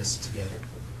her wrists together.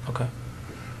 Okay.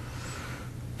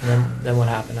 And then what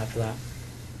happened after that?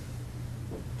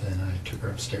 Then I took her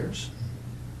upstairs.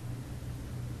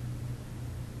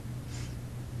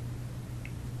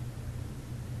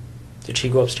 Did she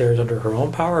go upstairs under her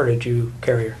own power, or did you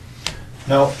carry her?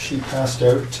 No, she passed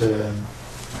out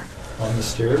on the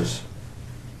stairs,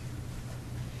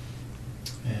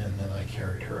 and then I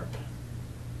carried her up.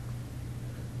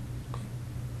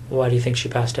 Why do you think she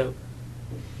passed out?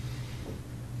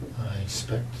 I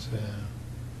expect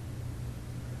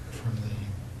from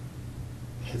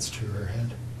the hits to her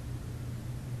head.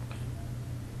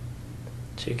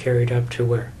 So you carried her up to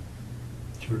where?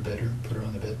 To her bedroom, put her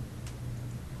on the bed.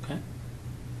 Okay.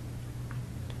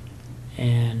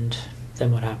 And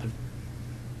then what happened?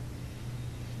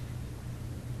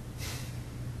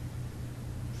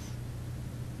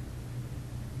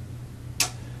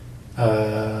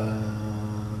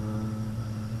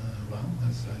 Well,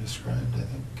 as I described, I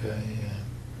think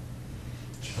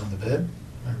she's on the bed.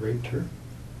 I raped her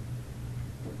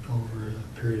over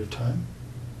a period of time.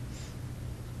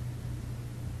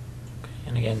 Okay.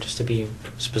 And again, just to be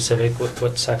specific,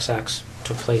 what sex acts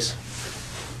took place?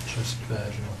 Just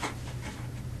vaginal.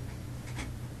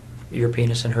 Your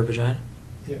penis and her vagina?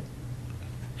 Yeah.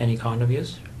 Any condom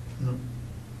used? No.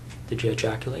 Did you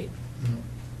ejaculate? No.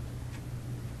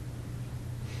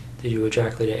 Did you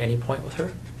ejaculate at any point with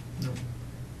her? No.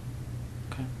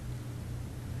 Okay.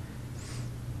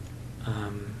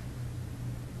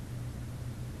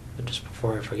 But just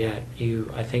before I forget,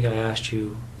 I think I asked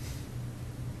you,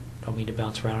 don't mean to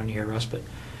bounce around on you here, Russ, but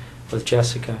with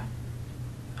Jessica,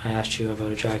 I asked you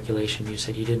about ejaculation. You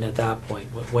said you didn't at that point.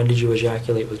 When did you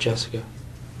ejaculate with Jessica?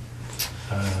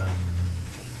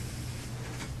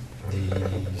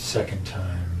 The second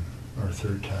time or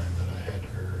third time that I had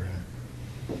her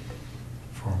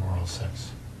for oral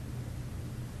sex.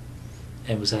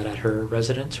 And was that at her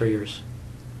residence or yours?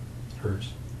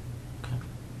 Hers. Okay.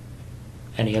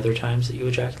 Any other times that you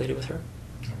ejaculated with her?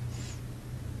 No.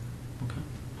 Okay.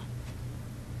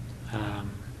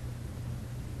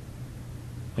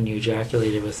 When you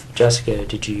ejaculated with Jessica,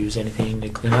 did you use anything to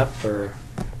clean up, or?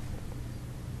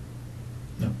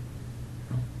 No.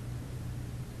 No?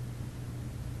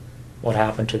 What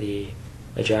happened to the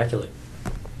ejaculate?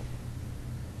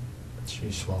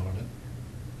 She swallowed it.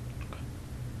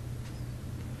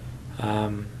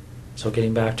 Okay. So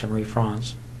getting back to Marie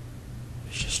France,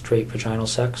 it's just straight vaginal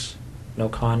sex, no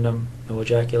condom, no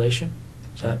ejaculation.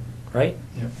 Is that right?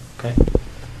 Yeah. Okay.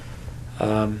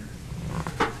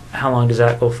 How long does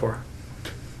that go for?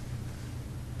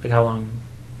 Like, how long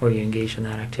were you engaged in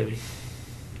that activity?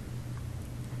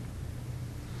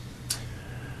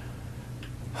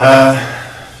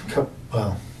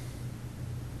 Well,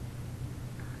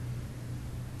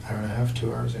 hour and a half,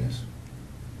 2 hours, I guess.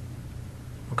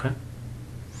 Okay.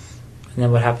 And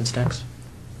then what happens next?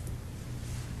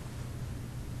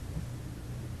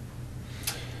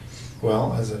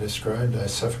 Well, as I described, I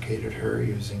suffocated her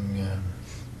using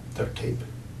duct tape.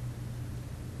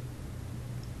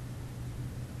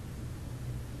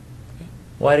 Okay.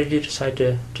 Why did you decide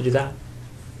to do that?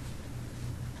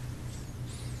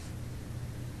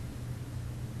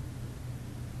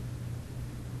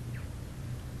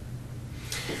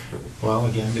 Well,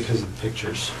 again, because of the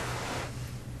pictures.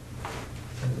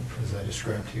 As I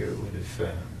described to you, it would have.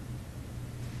 It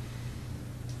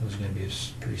was going to be a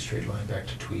pretty straight line back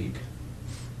to Tweed.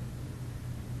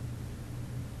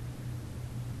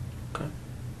 Okay.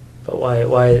 But why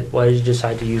did you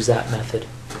decide to use that method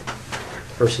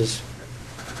versus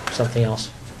something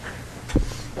else?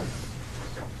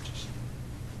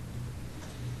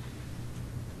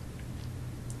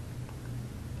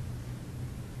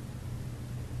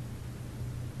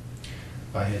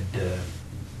 I had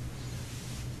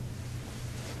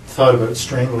thought about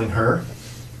strangling her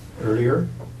earlier.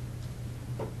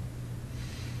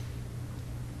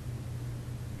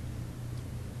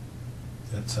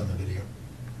 That's on the video.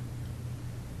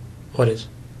 What is?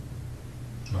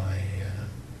 My,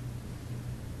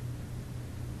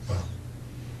 well,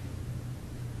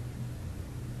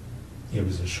 it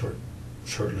was a short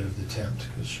short-lived attempt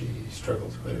because she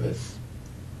struggled quite a bit.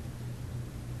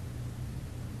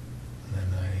 And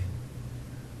then I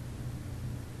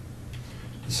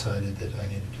decided that I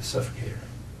needed to suffocate her.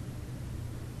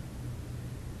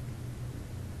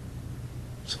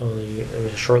 So there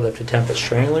was a short-lived attempt at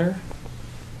strangling her?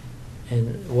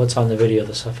 And what's on the video,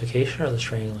 the suffocation or the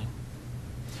strangling?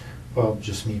 Well,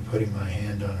 just me putting my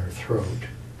hand on her throat.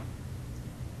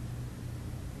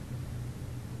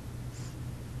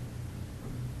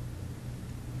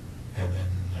 And then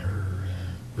her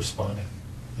responding,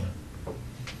 you know,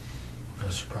 no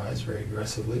surprise, very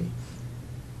aggressively.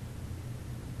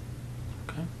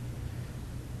 Okay.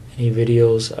 Any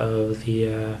videos of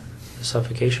the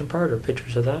suffocation part or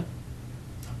pictures of that?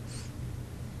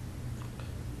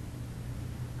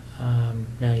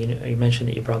 Now, you mentioned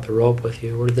that you brought the rope with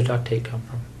you. Where did the duct tape come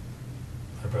from?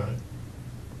 I brought it.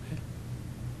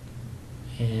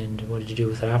 Okay. And what did you do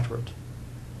with it afterwards?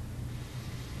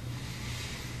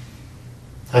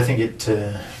 I think it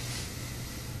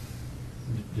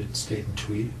stayed in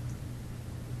tweed.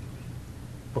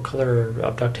 What color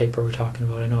of duct tape are we talking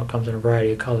about? I know it comes in a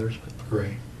variety of colors, but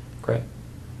Gray. gray.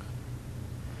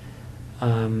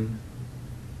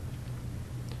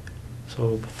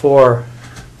 So before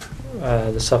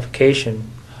the suffocation,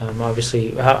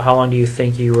 obviously, how long do you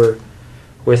think you were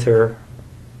with her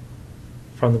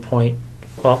from the point,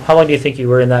 well, how long do you think you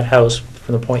were in that house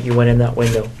from the point you went in that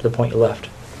window to the point you left?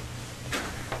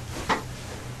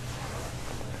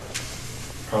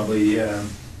 Probably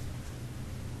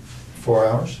 4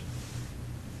 hours.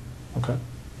 Okay.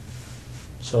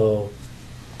 So,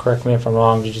 correct me if I'm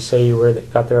wrong, did you say you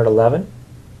got there at 11?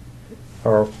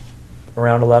 Or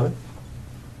around 11?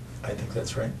 I think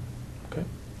that's right. Okay.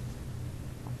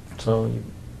 So you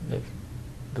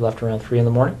left around 3 in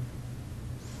the morning?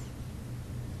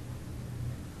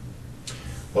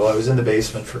 Well, I was in the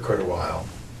basement for quite a while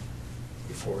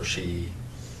before she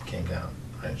came down.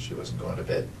 She wasn't going to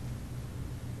bed.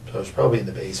 So I was probably in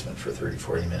the basement for 30,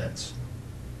 40 minutes.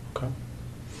 Okay.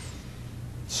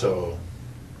 So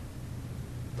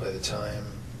by the time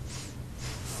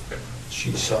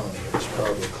she saw me, it was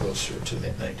probably closer to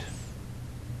midnight.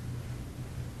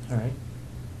 All right.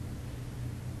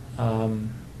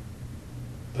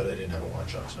 But I didn't have a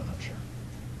watch on, so I'm not sure.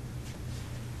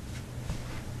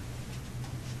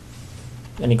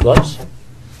 Any gloves?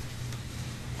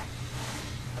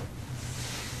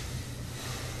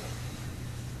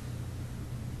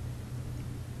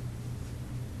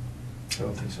 I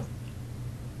don't think so.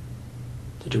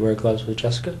 Did you wear gloves with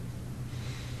Jessica?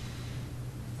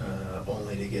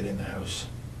 Only to get in the house.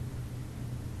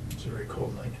 It was a very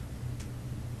cold night.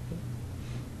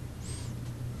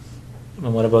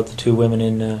 And what about the 2 women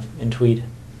in tweed?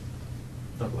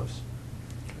 No gloves.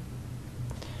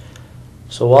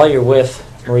 So while you're with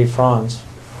Marie Franz,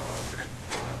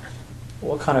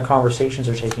 what kind of conversations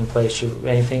are taking place?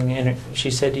 Anything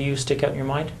she said to you stick out in your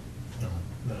mind? No,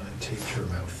 but I taped her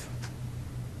mouth.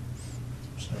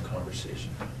 There's no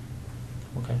conversation.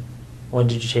 Okay. When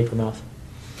did you tape her mouth?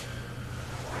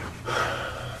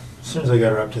 As soon as I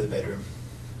got her up to the bedroom.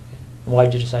 Why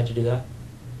did you decide to do that?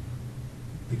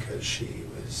 Because she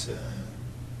was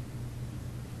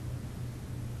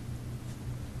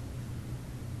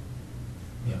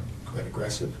quite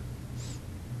aggressive.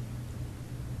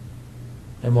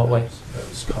 In what way? I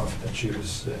was confident she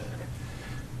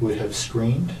would have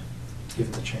screamed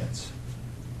given the chance.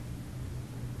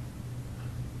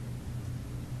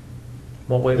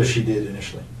 What way But was she did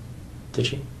initially. Did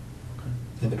she? Okay.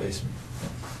 In the basement.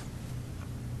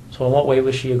 So in what way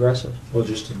was she aggressive? Well,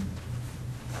 just in,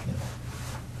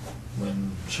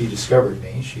 when she discovered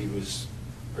me, she was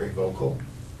very vocal,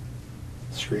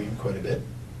 screamed quite a bit,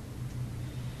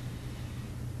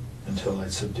 until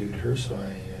I'd subdued her, so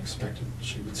I expected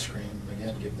she would scream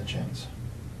again, given the chance.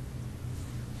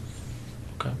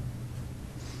 Okay.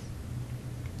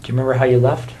 Do you remember how you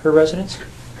left her residence?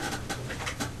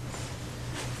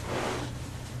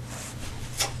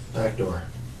 Back door.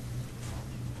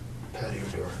 Patio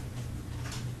door.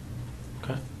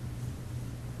 Okay.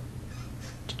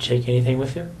 Did you take anything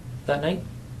with you that night?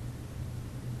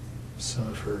 Some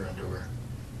of her underwear.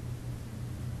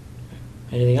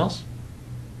 Anything else?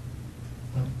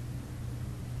 No.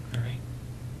 All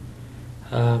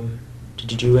right.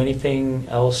 Did you do anything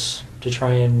else to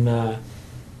try and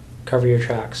cover your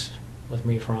tracks with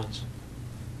Marie Franz?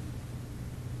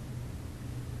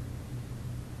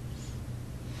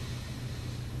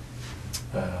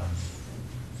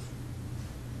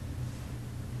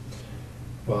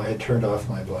 Well, I had turned off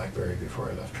my BlackBerry before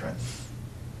I left Trenton.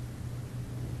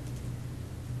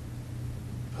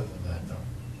 Other than that, no.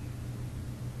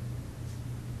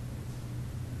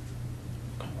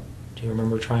 Do you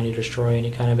remember trying to destroy any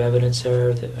kind of evidence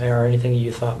there, or anything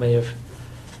you thought may have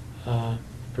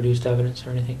produced evidence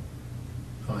or anything?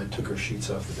 Oh, I took her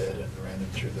sheets off the bed and ran them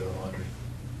through the laundry.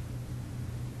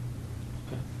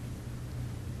 Okay.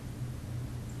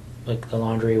 Like the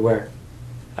laundry where?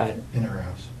 In her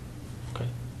house. Okay.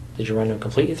 Did you run them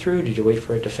completely through? Did you wait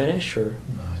for it to finish, or?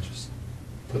 No, I just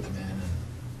put them in and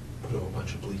put a whole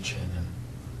bunch of bleach in and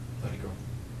let it go.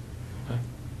 Okay.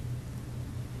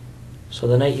 So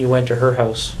the night you went to her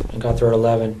house and got there at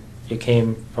 11, you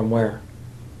came from where?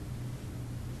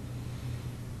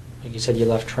 Like you said, you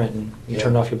left Trenton. You Yeah.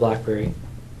 turned off your BlackBerry.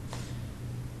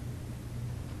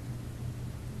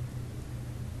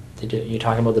 You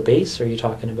talking about the base, or are you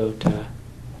talking about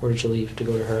where did you leave to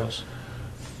go to her house?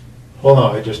 Well,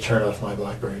 no, I just turned off my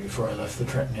BlackBerry before I left the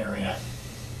Trenton area.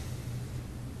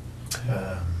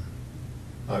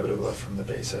 I would have left from the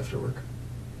base after work.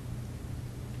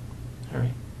 All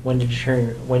right. When did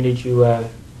you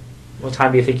what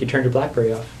time do you think you turned your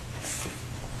BlackBerry off?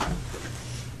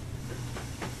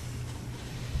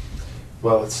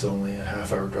 Well, it's only a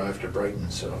half-hour drive to Brighton,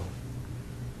 so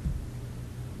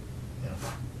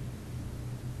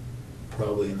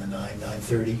probably in the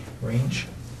 9:30 range.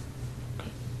 Okay.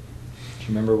 Do you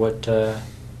remember what time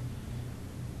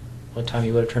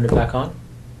you would have turned it back on?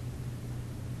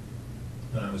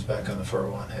 And I was back on the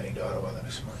 401 heading to Ottawa the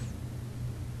next morning.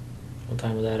 What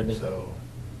time would that have been? So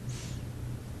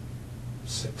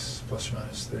 6 plus or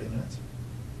minus 30 minutes.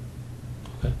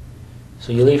 Okay.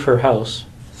 So you leave her house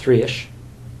 3-ish.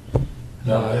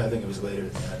 No, I think it was later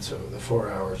than that. So the 4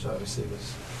 hours obviously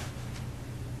was.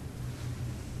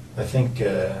 I think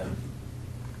I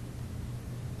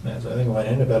went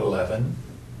in about 11.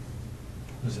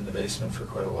 Was in the basement for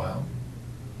quite a while.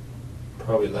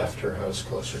 Probably left her house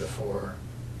closer to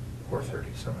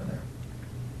 4:30, somewhere there.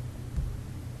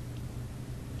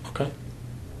 Okay.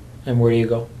 And where do you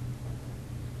go?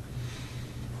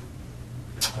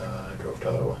 I drove to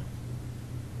Ottawa.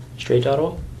 Straight to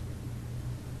Ottawa?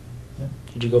 Yeah.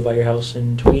 Did you go by your house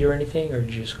in Tweed or anything, or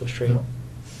did you just go straight? No.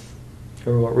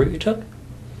 Remember what route you took?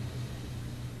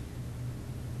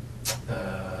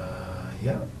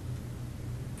 Yeah.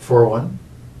 401,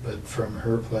 but from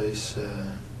her place,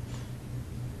 I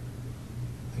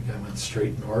think I went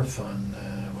straight north on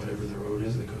whatever the road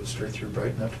is that goes straight through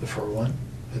Brighton up to the 401,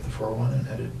 hit the 401 and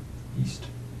headed east.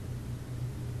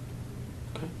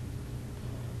 Okay.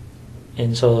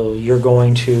 And so you're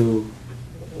going to,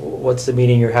 what's the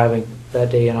meeting you're having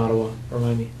that day in Ottawa?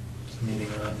 Remind me. It's a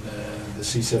meeting on the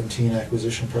C-17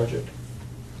 acquisition project.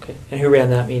 Okay. And who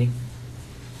ran that meeting?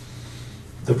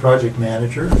 The project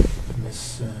manager,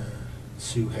 Miss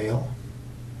Sue Hale.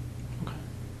 Okay.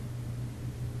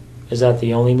 Is that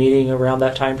the only meeting around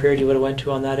that time period you would have went to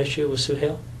on that issue with Sue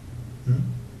Hale? Hmm?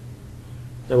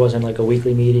 There wasn't like a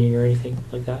weekly meeting or anything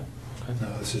like that? Okay.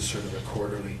 No, this is sort of a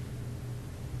quarterly.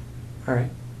 All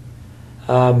right.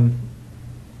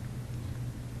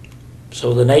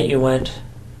 So the night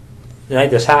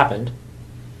this happened,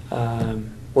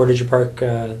 where did you park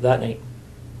that night?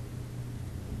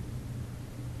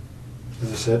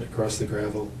 As I said, across the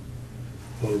gravel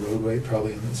little roadway, it's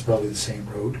probably the same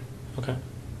road. Okay.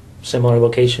 Similar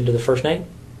location to the first night?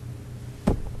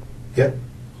 Yep.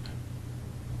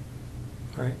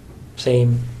 All right.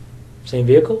 Same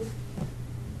vehicle?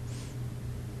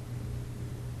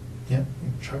 Yeah,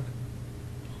 truck.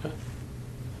 Okay.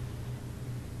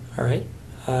 All right.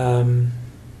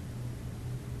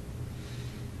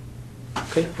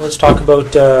 Okay, let's talk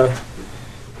about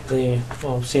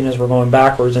seeing as we're going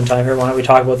backwards in time here, why don't we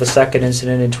talk about the second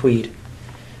incident in Tweed?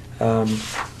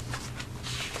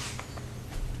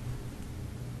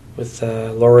 With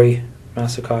Laurie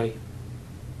Masakai.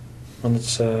 One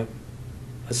that's at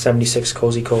 76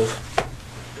 Cozy Cove.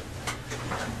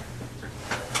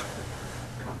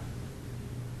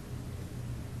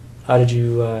 How did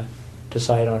you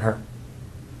decide on her?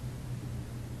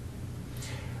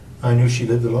 I knew she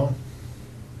lived alone.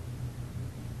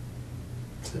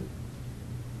 That's it.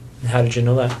 And how did you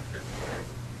know that?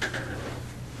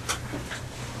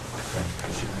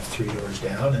 She lived 3 doors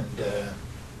down and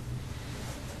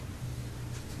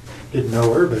didn't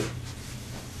know her, but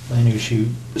I knew she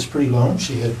was pretty lone.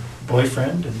 She had a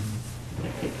boyfriend and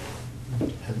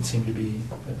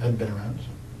hadn't been around.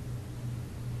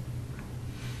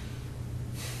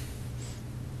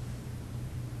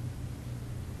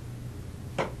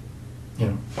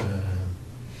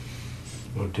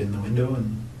 Looked in the window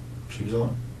and she was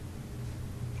alone.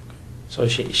 So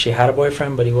she had a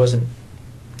boyfriend, but he wasn't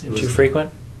too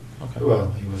frequent? Okay.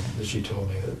 Well, he wasn't. She told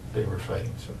me that they were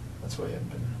fighting, so that's why he hadn't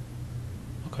been there.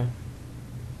 Okay.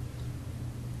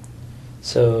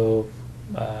 So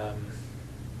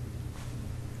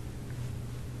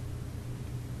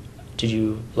Did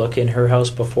you look in her house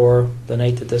before the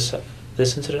night that this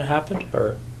incident happened,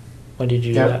 or when did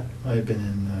you do that? I had been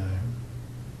in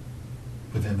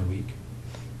within the week,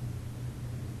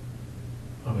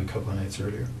 probably a couple of nights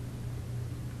earlier.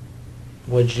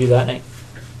 What did you do that night?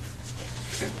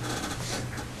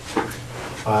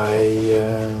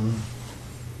 I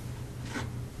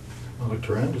looked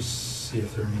around to see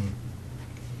if there are any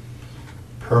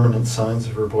permanent signs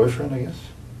of her boyfriend, I guess.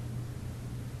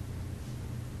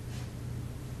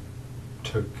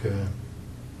 Took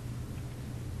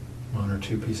one or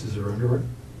two pieces of her underwear.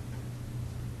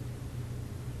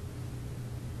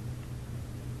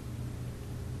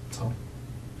 That's all.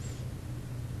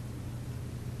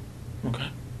 Okay.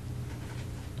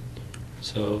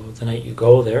 So the night you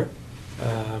go there,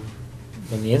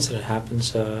 when the incident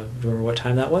happens, do you remember what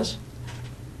time that was?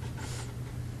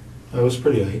 It was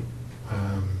pretty late.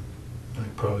 I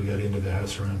probably got into the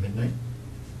house around midnight.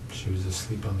 She was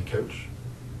asleep on the couch.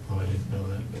 Well, I didn't know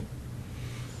that, but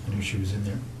I knew she was in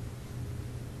there.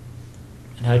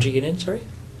 And how'd you get in, sorry?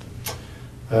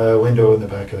 Window in the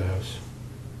back of the house.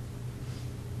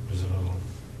 There's a little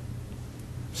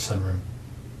sunroom.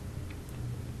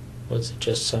 Was it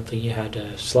just something you had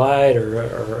to slide,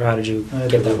 or how did you I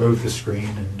had get to that? remove the screen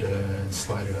and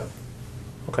slide it up.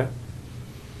 Okay.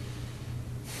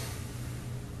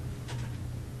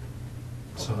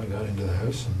 So I got into the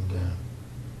house and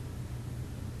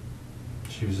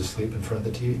she was asleep in front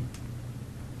of the TV.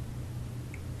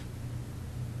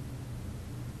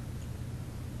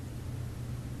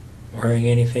 Wearing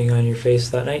anything on your face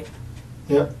that night?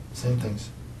 Yeah, same things.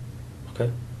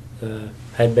 Okay. The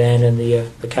headband and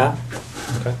the cap?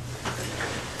 Okay.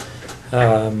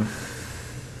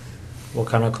 What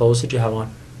kind of clothes did you have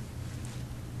on?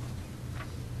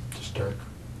 Just dark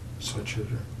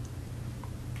sweatshirt or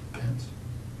pants.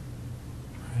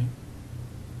 Right.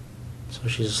 So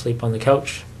she's asleep on the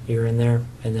couch, you're in there,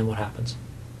 and then what happens?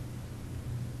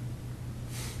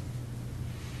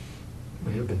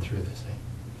 We have been through this, eh?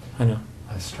 I know.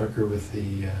 I struck her with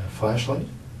the flashlight,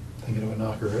 thinking it would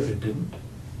knock her out. It didn't.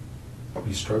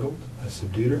 We struggled. I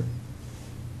subdued her.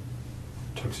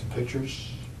 Took some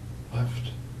pictures.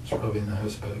 Left. It's probably in the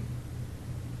house about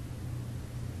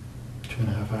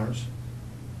 2.5 hours.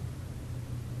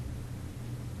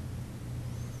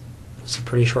 It's a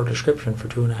pretty short description for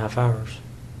 2.5 hours.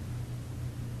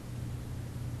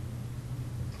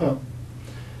 Well,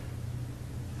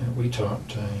 we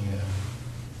talked. I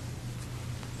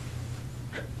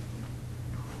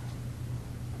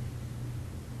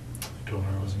told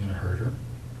her I wasn't going to hurt her.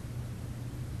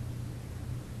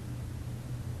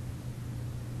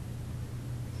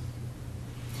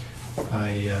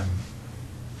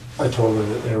 I told her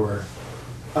that there were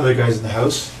other guys in the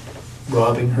house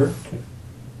robbing her.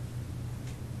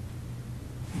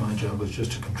 My job was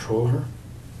just to control her.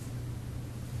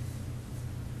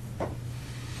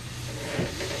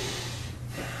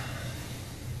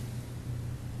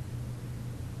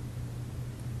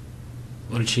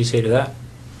 What did she say to that?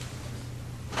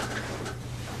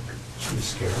 She was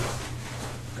scared.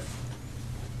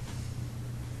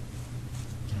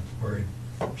 Worried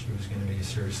she was going to be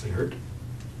seriously hurt.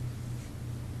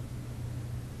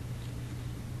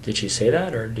 Did she say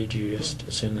that, or did you just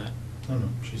assume that? No, no,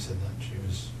 she said that. She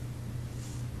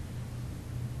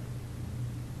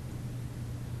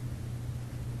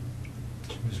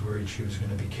was worried she was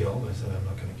going to be killed. I said, I'm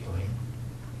not going to kill him.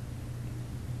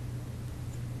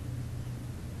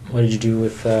 What did you do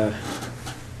with, you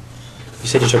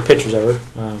said you took pictures of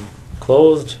her,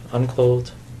 clothed,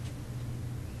 unclothed?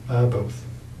 Both.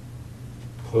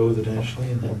 Clothed initially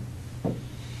and then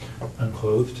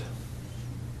unclothed.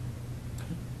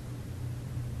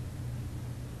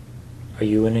 Are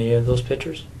you in any of those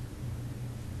pictures?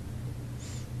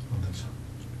 I don't think so.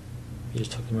 You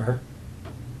just took them of her?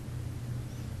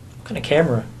 What kind of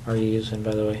camera are you using,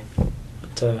 by the way?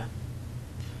 What,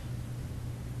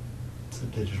 It's a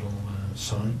digital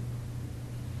Sony.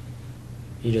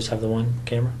 you just have the one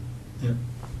camera? Yeah.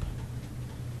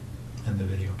 And the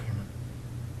video camera.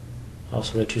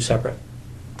 Also, they're two separate?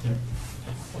 Yeah.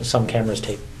 Some cameras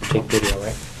take video,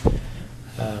 right?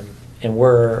 And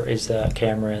where is the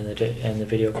camera and the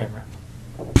video camera?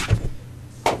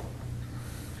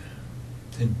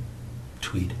 In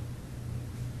Tweed.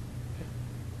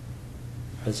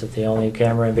 Is it the only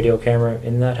camera and video camera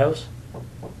in that house?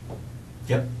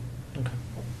 Yep. Okay.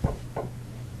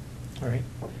 All right.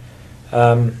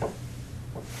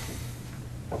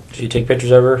 So you take pictures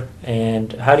of her,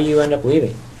 and how do you end up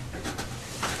leaving?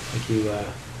 Like you, I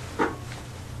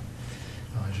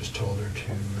just told her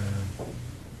to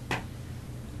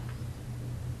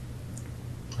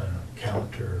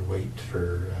count or wait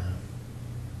for a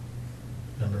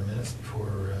number of minutes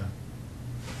before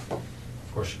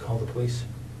she called the police.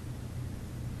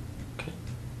 Okay.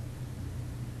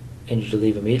 And did you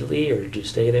leave immediately, or did you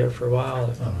stay there for a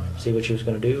while, Oh, no, I left. see what she was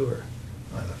going to do, or?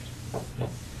 I left. Okay.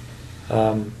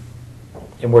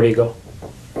 And where do you go?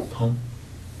 Home.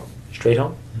 Straight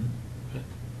home? Mhm. Okay.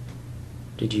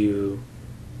 Did you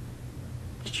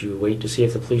wait to see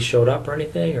if the police showed up or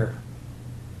anything, or?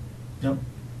 No.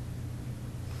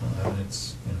 Well, I mean,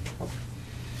 it's,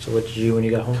 So what did you do when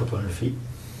you got a home? couple hundred feet.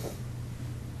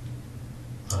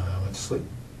 I went to sleep.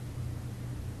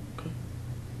 Okay.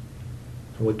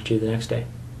 And what did you do the next day?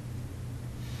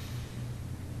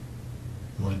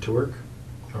 Went to work.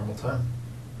 Normal time.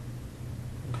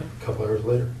 Okay. A couple hours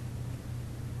later.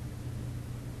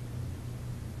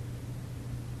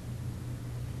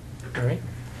 All right.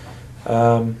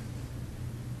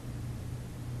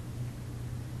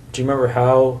 Do you remember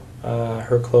how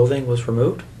her clothing was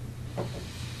removed?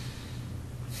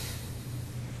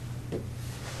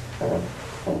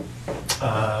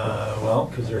 Well,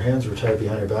 because her hands were tied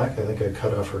behind her back, I think I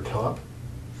cut off her top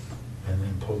and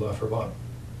then pulled off her bottom.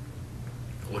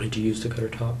 What did you use to cut her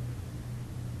top?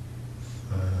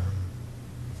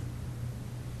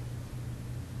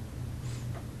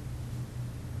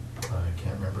 I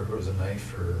can't remember if it was a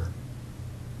knife or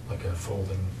like a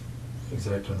folding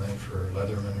X-Acto knife or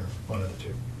Leatherman or one of the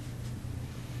two.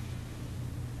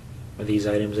 Are these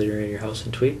items that are in your house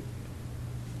in Tweed?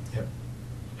 Yep.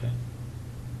 Okay.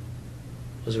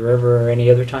 Was there ever any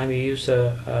other time you used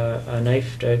a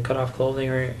knife to cut off clothing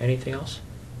or anything else?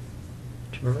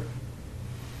 Do you remember?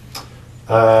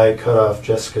 I cut off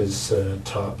Jessica's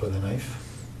top with a knife.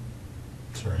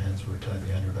 So her hands were tied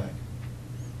behind her back.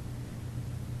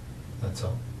 That's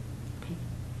all. Okay.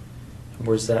 And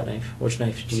where's that knife? Which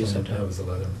knife did you use that time? That was the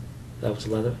Leatherman. That was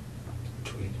leather?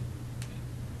 Tweed.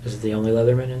 Is it the only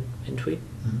Leatherman in Tweed?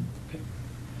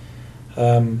 Mm-hmm.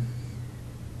 Okay.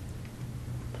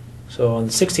 So on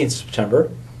the 16th of September,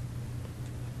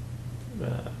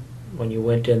 when you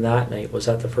went in that night, was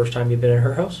that the first time you'd been in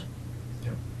her house?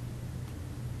 Yep.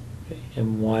 Okay.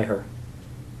 And why her?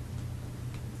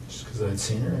 Just because I'd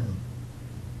seen her and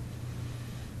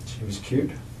she was cute.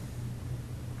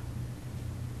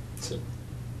 That's it.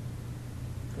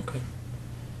 Okay.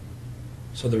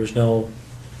 So there was no...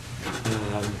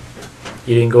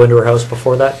 you didn't go into her house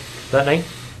before that night?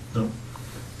 No.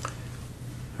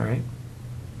 All right.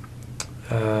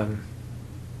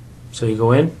 So you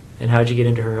go in, and how'd you get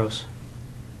into her house?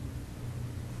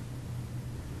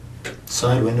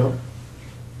 Side window.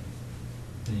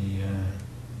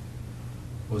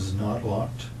 Was not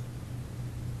locked.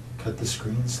 Cut the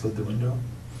screen, slid the window,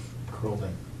 crawled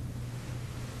in.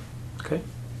 Okay.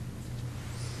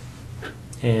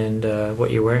 And what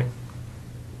you're wearing?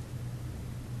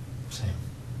 Same.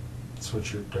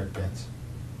 Sweatshirt, dark pants.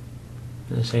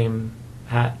 And the same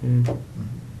hat and...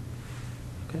 Mm-hmm.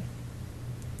 Okay.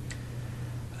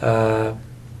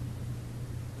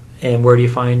 And where do you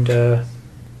find... In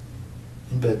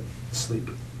bed, asleep.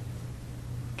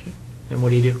 Okay. And what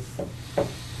do you do?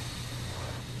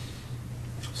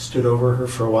 Stood over her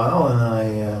for a while and I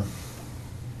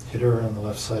hit her on the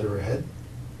left side of her head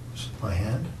just with my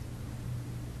hand.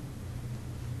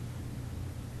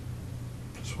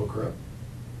 Just woke her up.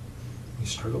 We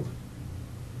struggled.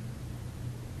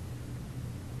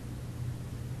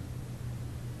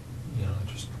 You know,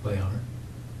 just lay on her.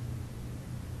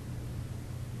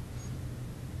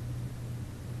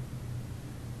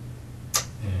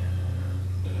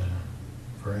 And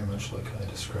very much like I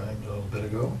described a little bit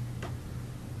ago,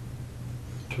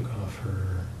 took off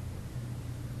her,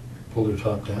 pulled her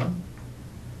top down,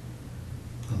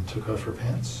 and took off her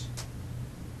pants,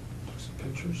 took some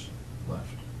pictures,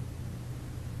 left.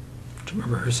 Do you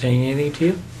remember her saying anything to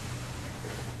you?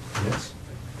 Yes.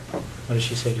 What did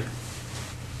she say to you?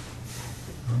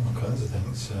 All kinds of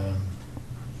things.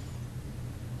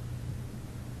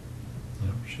 You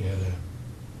know, she had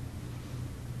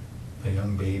a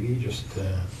young baby just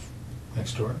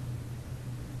next door,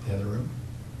 the other room,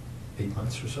 8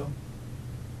 months or so.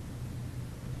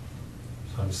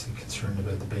 Was obviously concerned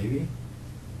about the baby.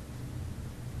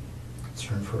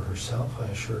 Concerned for herself. I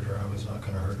assured her I was not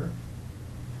going to hurt her.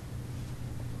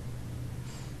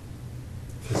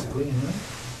 Physically, anyway.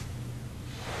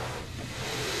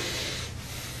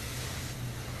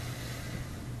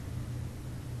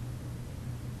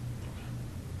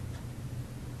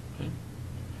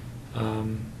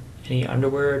 Any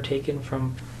underwear taken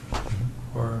from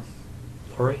or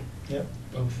Lori? Yep,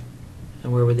 both.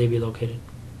 And where would they be located?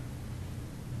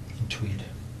 In Tweed.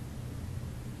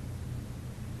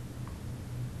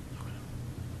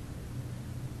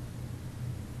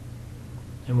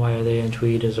 And why are they in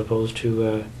tweed as opposed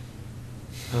to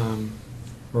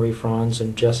Marie Franz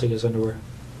and Jessica's underwear?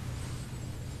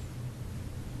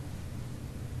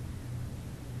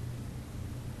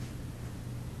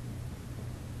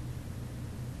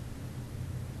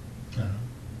 I don't know.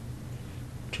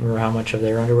 Do you remember how much of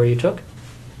their underwear you took?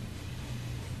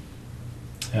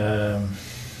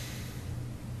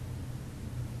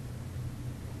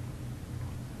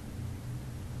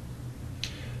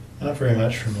 Not very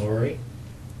much from Lori.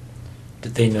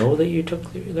 Did they know that you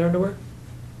took their underwear?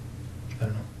 I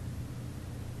don't know.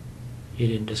 You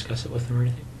didn't discuss it with them or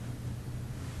anything?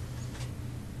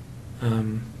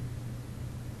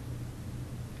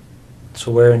 So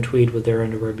where in tweed would their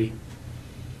underwear be?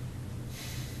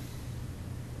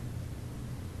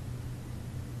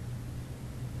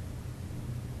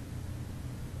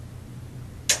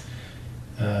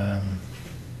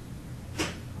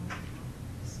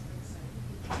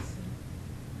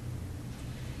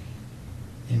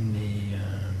 In the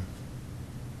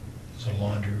there's a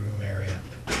laundry room area,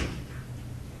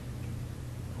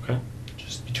 Okay.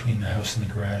 just between the house and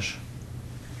the garage.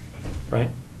 Right?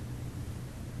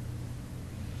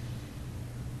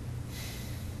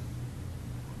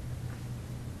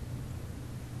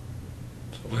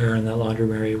 So where in that laundry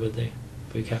room area would they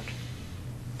be kept?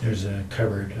 There's a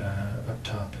cupboard up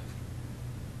top.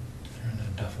 They're in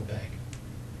a duffel bag.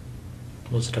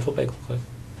 What's the duffel bag look like?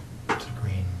 It's a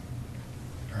green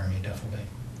army duffel bag.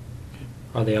 Okay.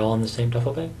 Are they all in the same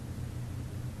duffel bag?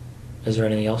 Is there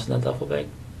anything else in that duffel bag?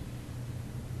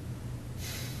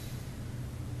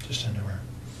 Just underwear.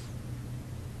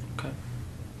 Okay.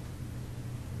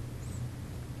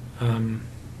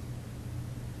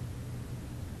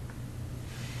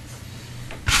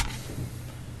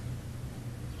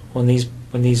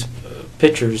 When these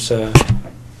pictures are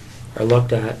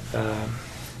looked at,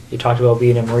 you talked about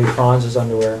being in Marie Franz's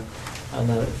underwear on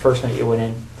the first night you went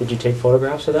in. Did you take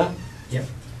photographs of that? Yep.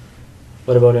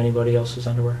 What about anybody else's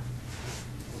underwear?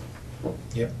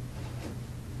 Yep.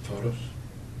 Photos.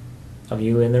 Of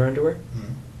you in their underwear?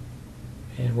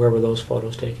 Mm-hmm. And where were those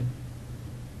photos taken?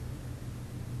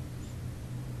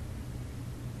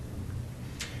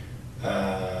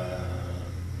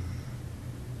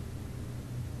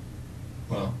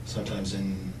 Well, sometimes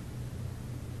in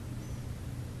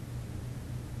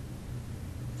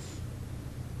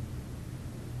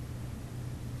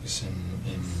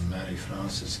Marie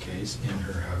France's case, in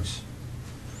her house.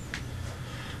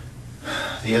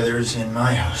 The others in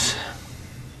my house.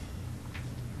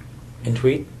 In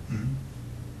tweed? Mm-hmm.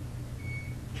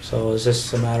 So is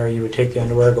this a matter you would take the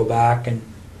underwear, go back, and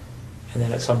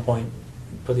then at some point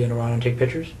put the underwear on and take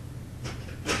pictures?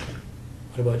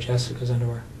 What about Jessica's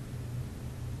underwear?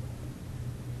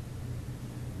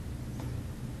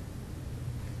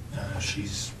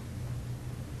 She's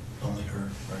only her,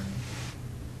 right?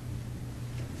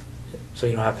 So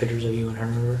you don't have pictures of you and her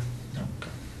underwear? No.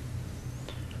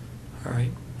 All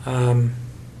right.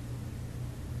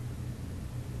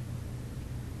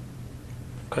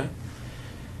 Okay.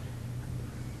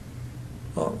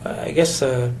 Well, I guess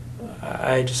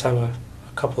I just have a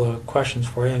couple of questions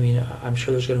for you. I mean, I'm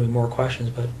sure there's going to be more questions,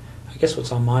 but I guess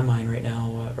what's on my mind right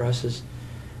now, Russ, is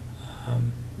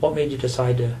what made you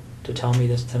decide to tell me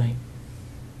this tonight?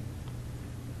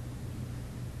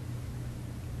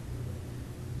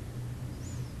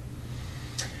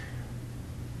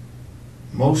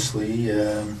 Mostly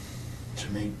to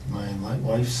make my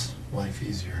wife's life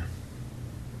easier.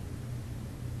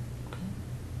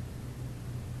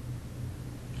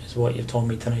 Is what you've told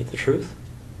me tonight the truth?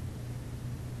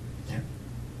 Yeah.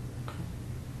 Okay.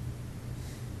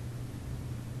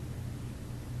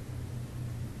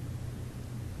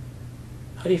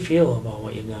 How do you feel about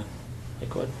what you've done?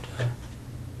 Like what?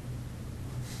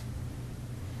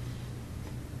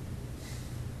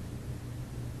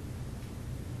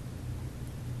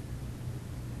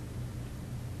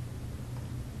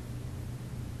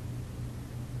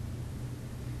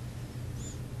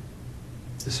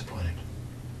 Disappointed.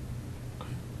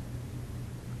 Okay.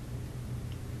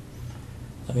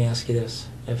 Let me ask you this: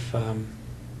 if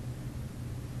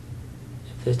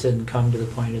this didn't come to the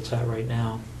point it's at right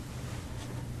now,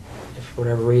 if for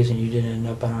whatever reason you didn't end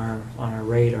up on our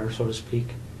radar, so to speak,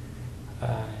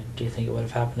 do you think it would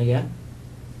have happened again?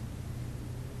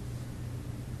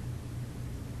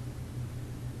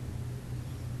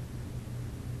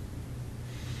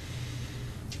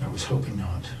 I was hoping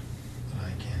not, but I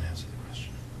can't answer the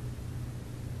question.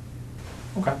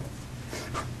 Okay.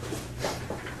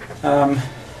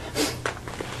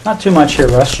 Not too much here,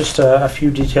 Russ. Just a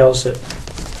few details that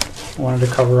I wanted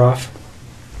to cover off.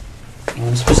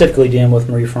 Specifically dealing with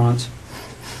Marie France.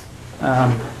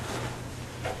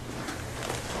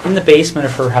 in the basement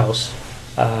of her house,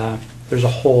 there's a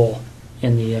hole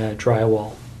in the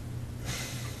drywall.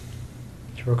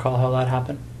 Do you recall how that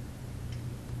happened?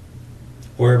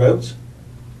 Whereabouts?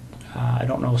 I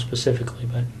don't know specifically,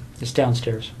 but it's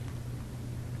downstairs.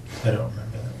 I don't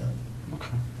remember that. No.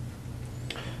 Okay.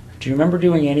 Do you remember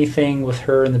doing anything with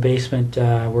her in the basement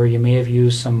where you may have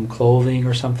used some clothing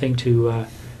or something to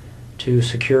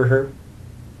secure her?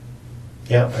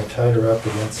 Yeah, I tied her up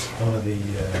against one of the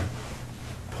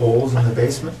poles in the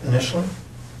basement initially.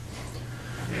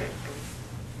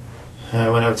 I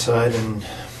went outside and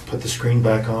put the screen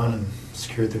back on and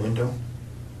secured the window.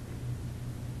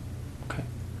 Okay.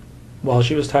 While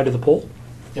she was tied to the pole?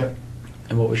 Yep.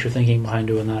 And what was your thinking behind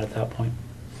doing that at that point?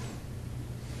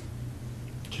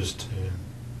 Just to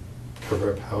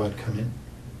cover up how I'd come in.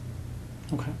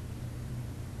 Okay.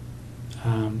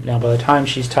 Now, by the time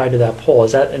she's tied to that pole,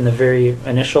 is that in the very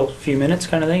initial few minutes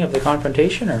kind of thing of the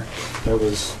confrontation, or? That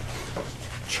was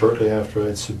shortly after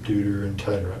I'd subdued her and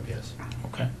tied her up, yes.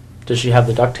 Okay. Does she have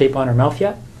the duct tape on her mouth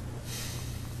yet?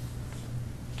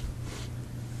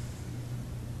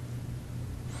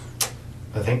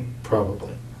 I think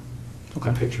probably. Okay.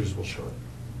 The pictures will show it.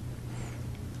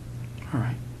 All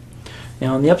right.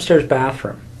 Now, in the upstairs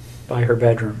bathroom by her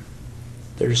bedroom,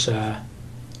 there's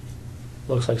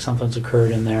looks like something's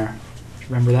occurred in there. Do you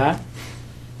remember that?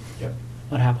 Yep.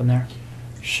 What happened there?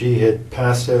 She had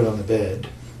passed out on the bed,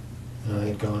 and I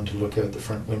had gone to look out the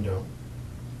front window,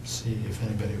 see if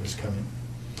anybody was coming.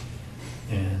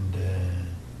 And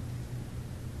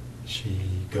she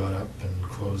got up and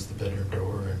closed the bedroom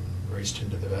door and raced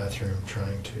into the bathroom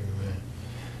trying to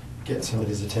get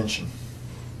somebody's attention.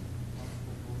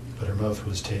 But her mouth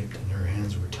was taped and her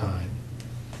hands were tied.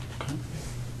 Okay.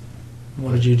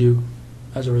 What did you do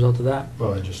as a result of that?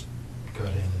 Well, I just got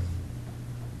in and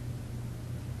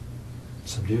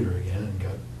subdued her again and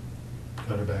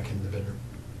got her back into the bedroom.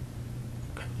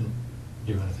 Didn't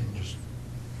do anything, just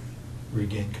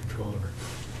regain control of her.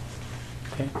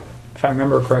 Okay. If I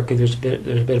remember correctly, there's a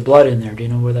bit of blood in there. Do you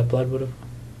know where that blood would have,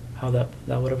 how that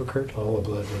would have occurred? All the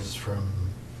blood was from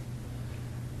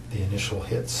the initial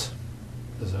hits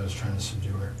as I was trying to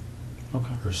subdue her.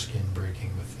 Okay. Her skin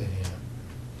breaking with the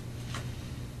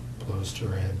blows to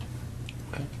her head.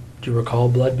 Okay. Do you recall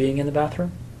blood being in the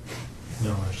bathroom?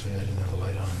 No, actually, I didn't have the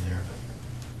light on in there,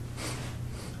 but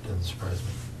it doesn't surprise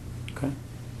me. Okay.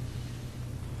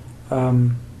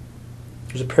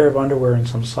 There's a pair of underwear and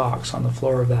some socks on the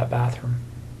floor of that bathroom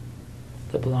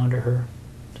that belonged to her.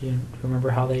 Do you remember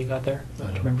how they got there? Do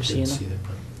you remember seeing them? See them.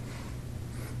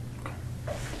 Okay.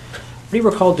 What do you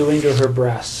recall doing to her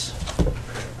breasts?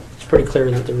 It's pretty clear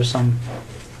that there was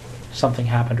something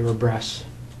happened to her breasts.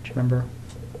 Do you remember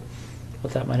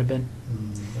what that might have been?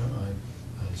 No,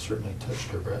 I certainly touched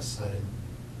her breasts. I didn't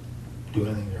do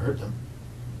anything to hurt them.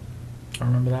 Don't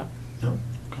remember that? No.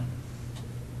 Okay.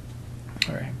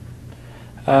 All right.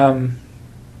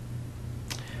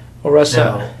 Well, Russ,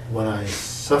 Now, when I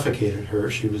suffocated her,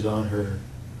 she was on her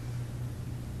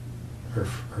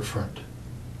front,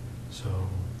 so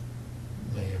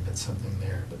may have been something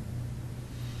there. But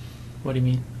what do you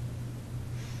mean?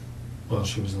 well,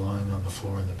 she was lying on the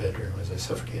floor in the bedroom as I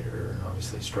suffocated her, and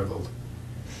obviously struggled.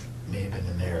 May have been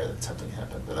in there that something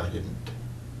happened, but I didn't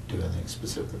do anything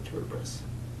specific to her breasts.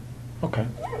 Okay.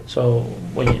 So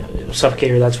when you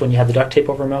suffocate her, that's when you had the duct tape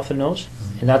over her mouth and nose?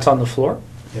 Mm-hmm. And that's on the floor?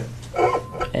 Yep.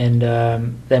 And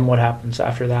then what happens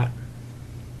after that?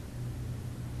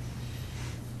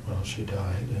 Well, she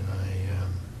died, and I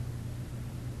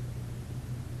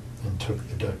and took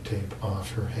the duct tape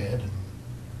off her head and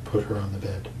put her on the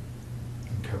bed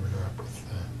and covered her up with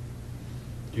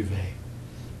duvet.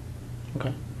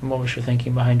 Okay. And what was your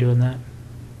thinking behind doing that?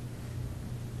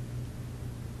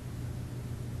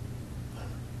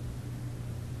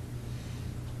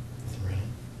 Nothing really.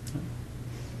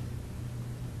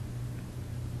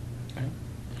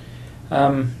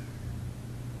 Okay.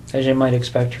 As you might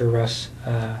expect here, Russ,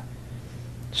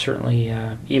 certainly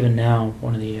even now,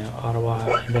 one of the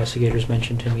Ottawa investigators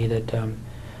mentioned to me that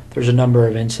there's a number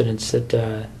of incidents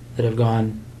that have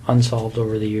gone unsolved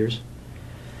over the years.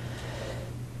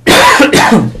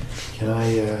 Can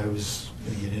I was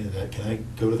going to get into that. Can I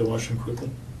go to the washroom quickly?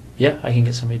 Yeah, I can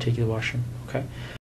get somebody to take you to the washroom. Okay.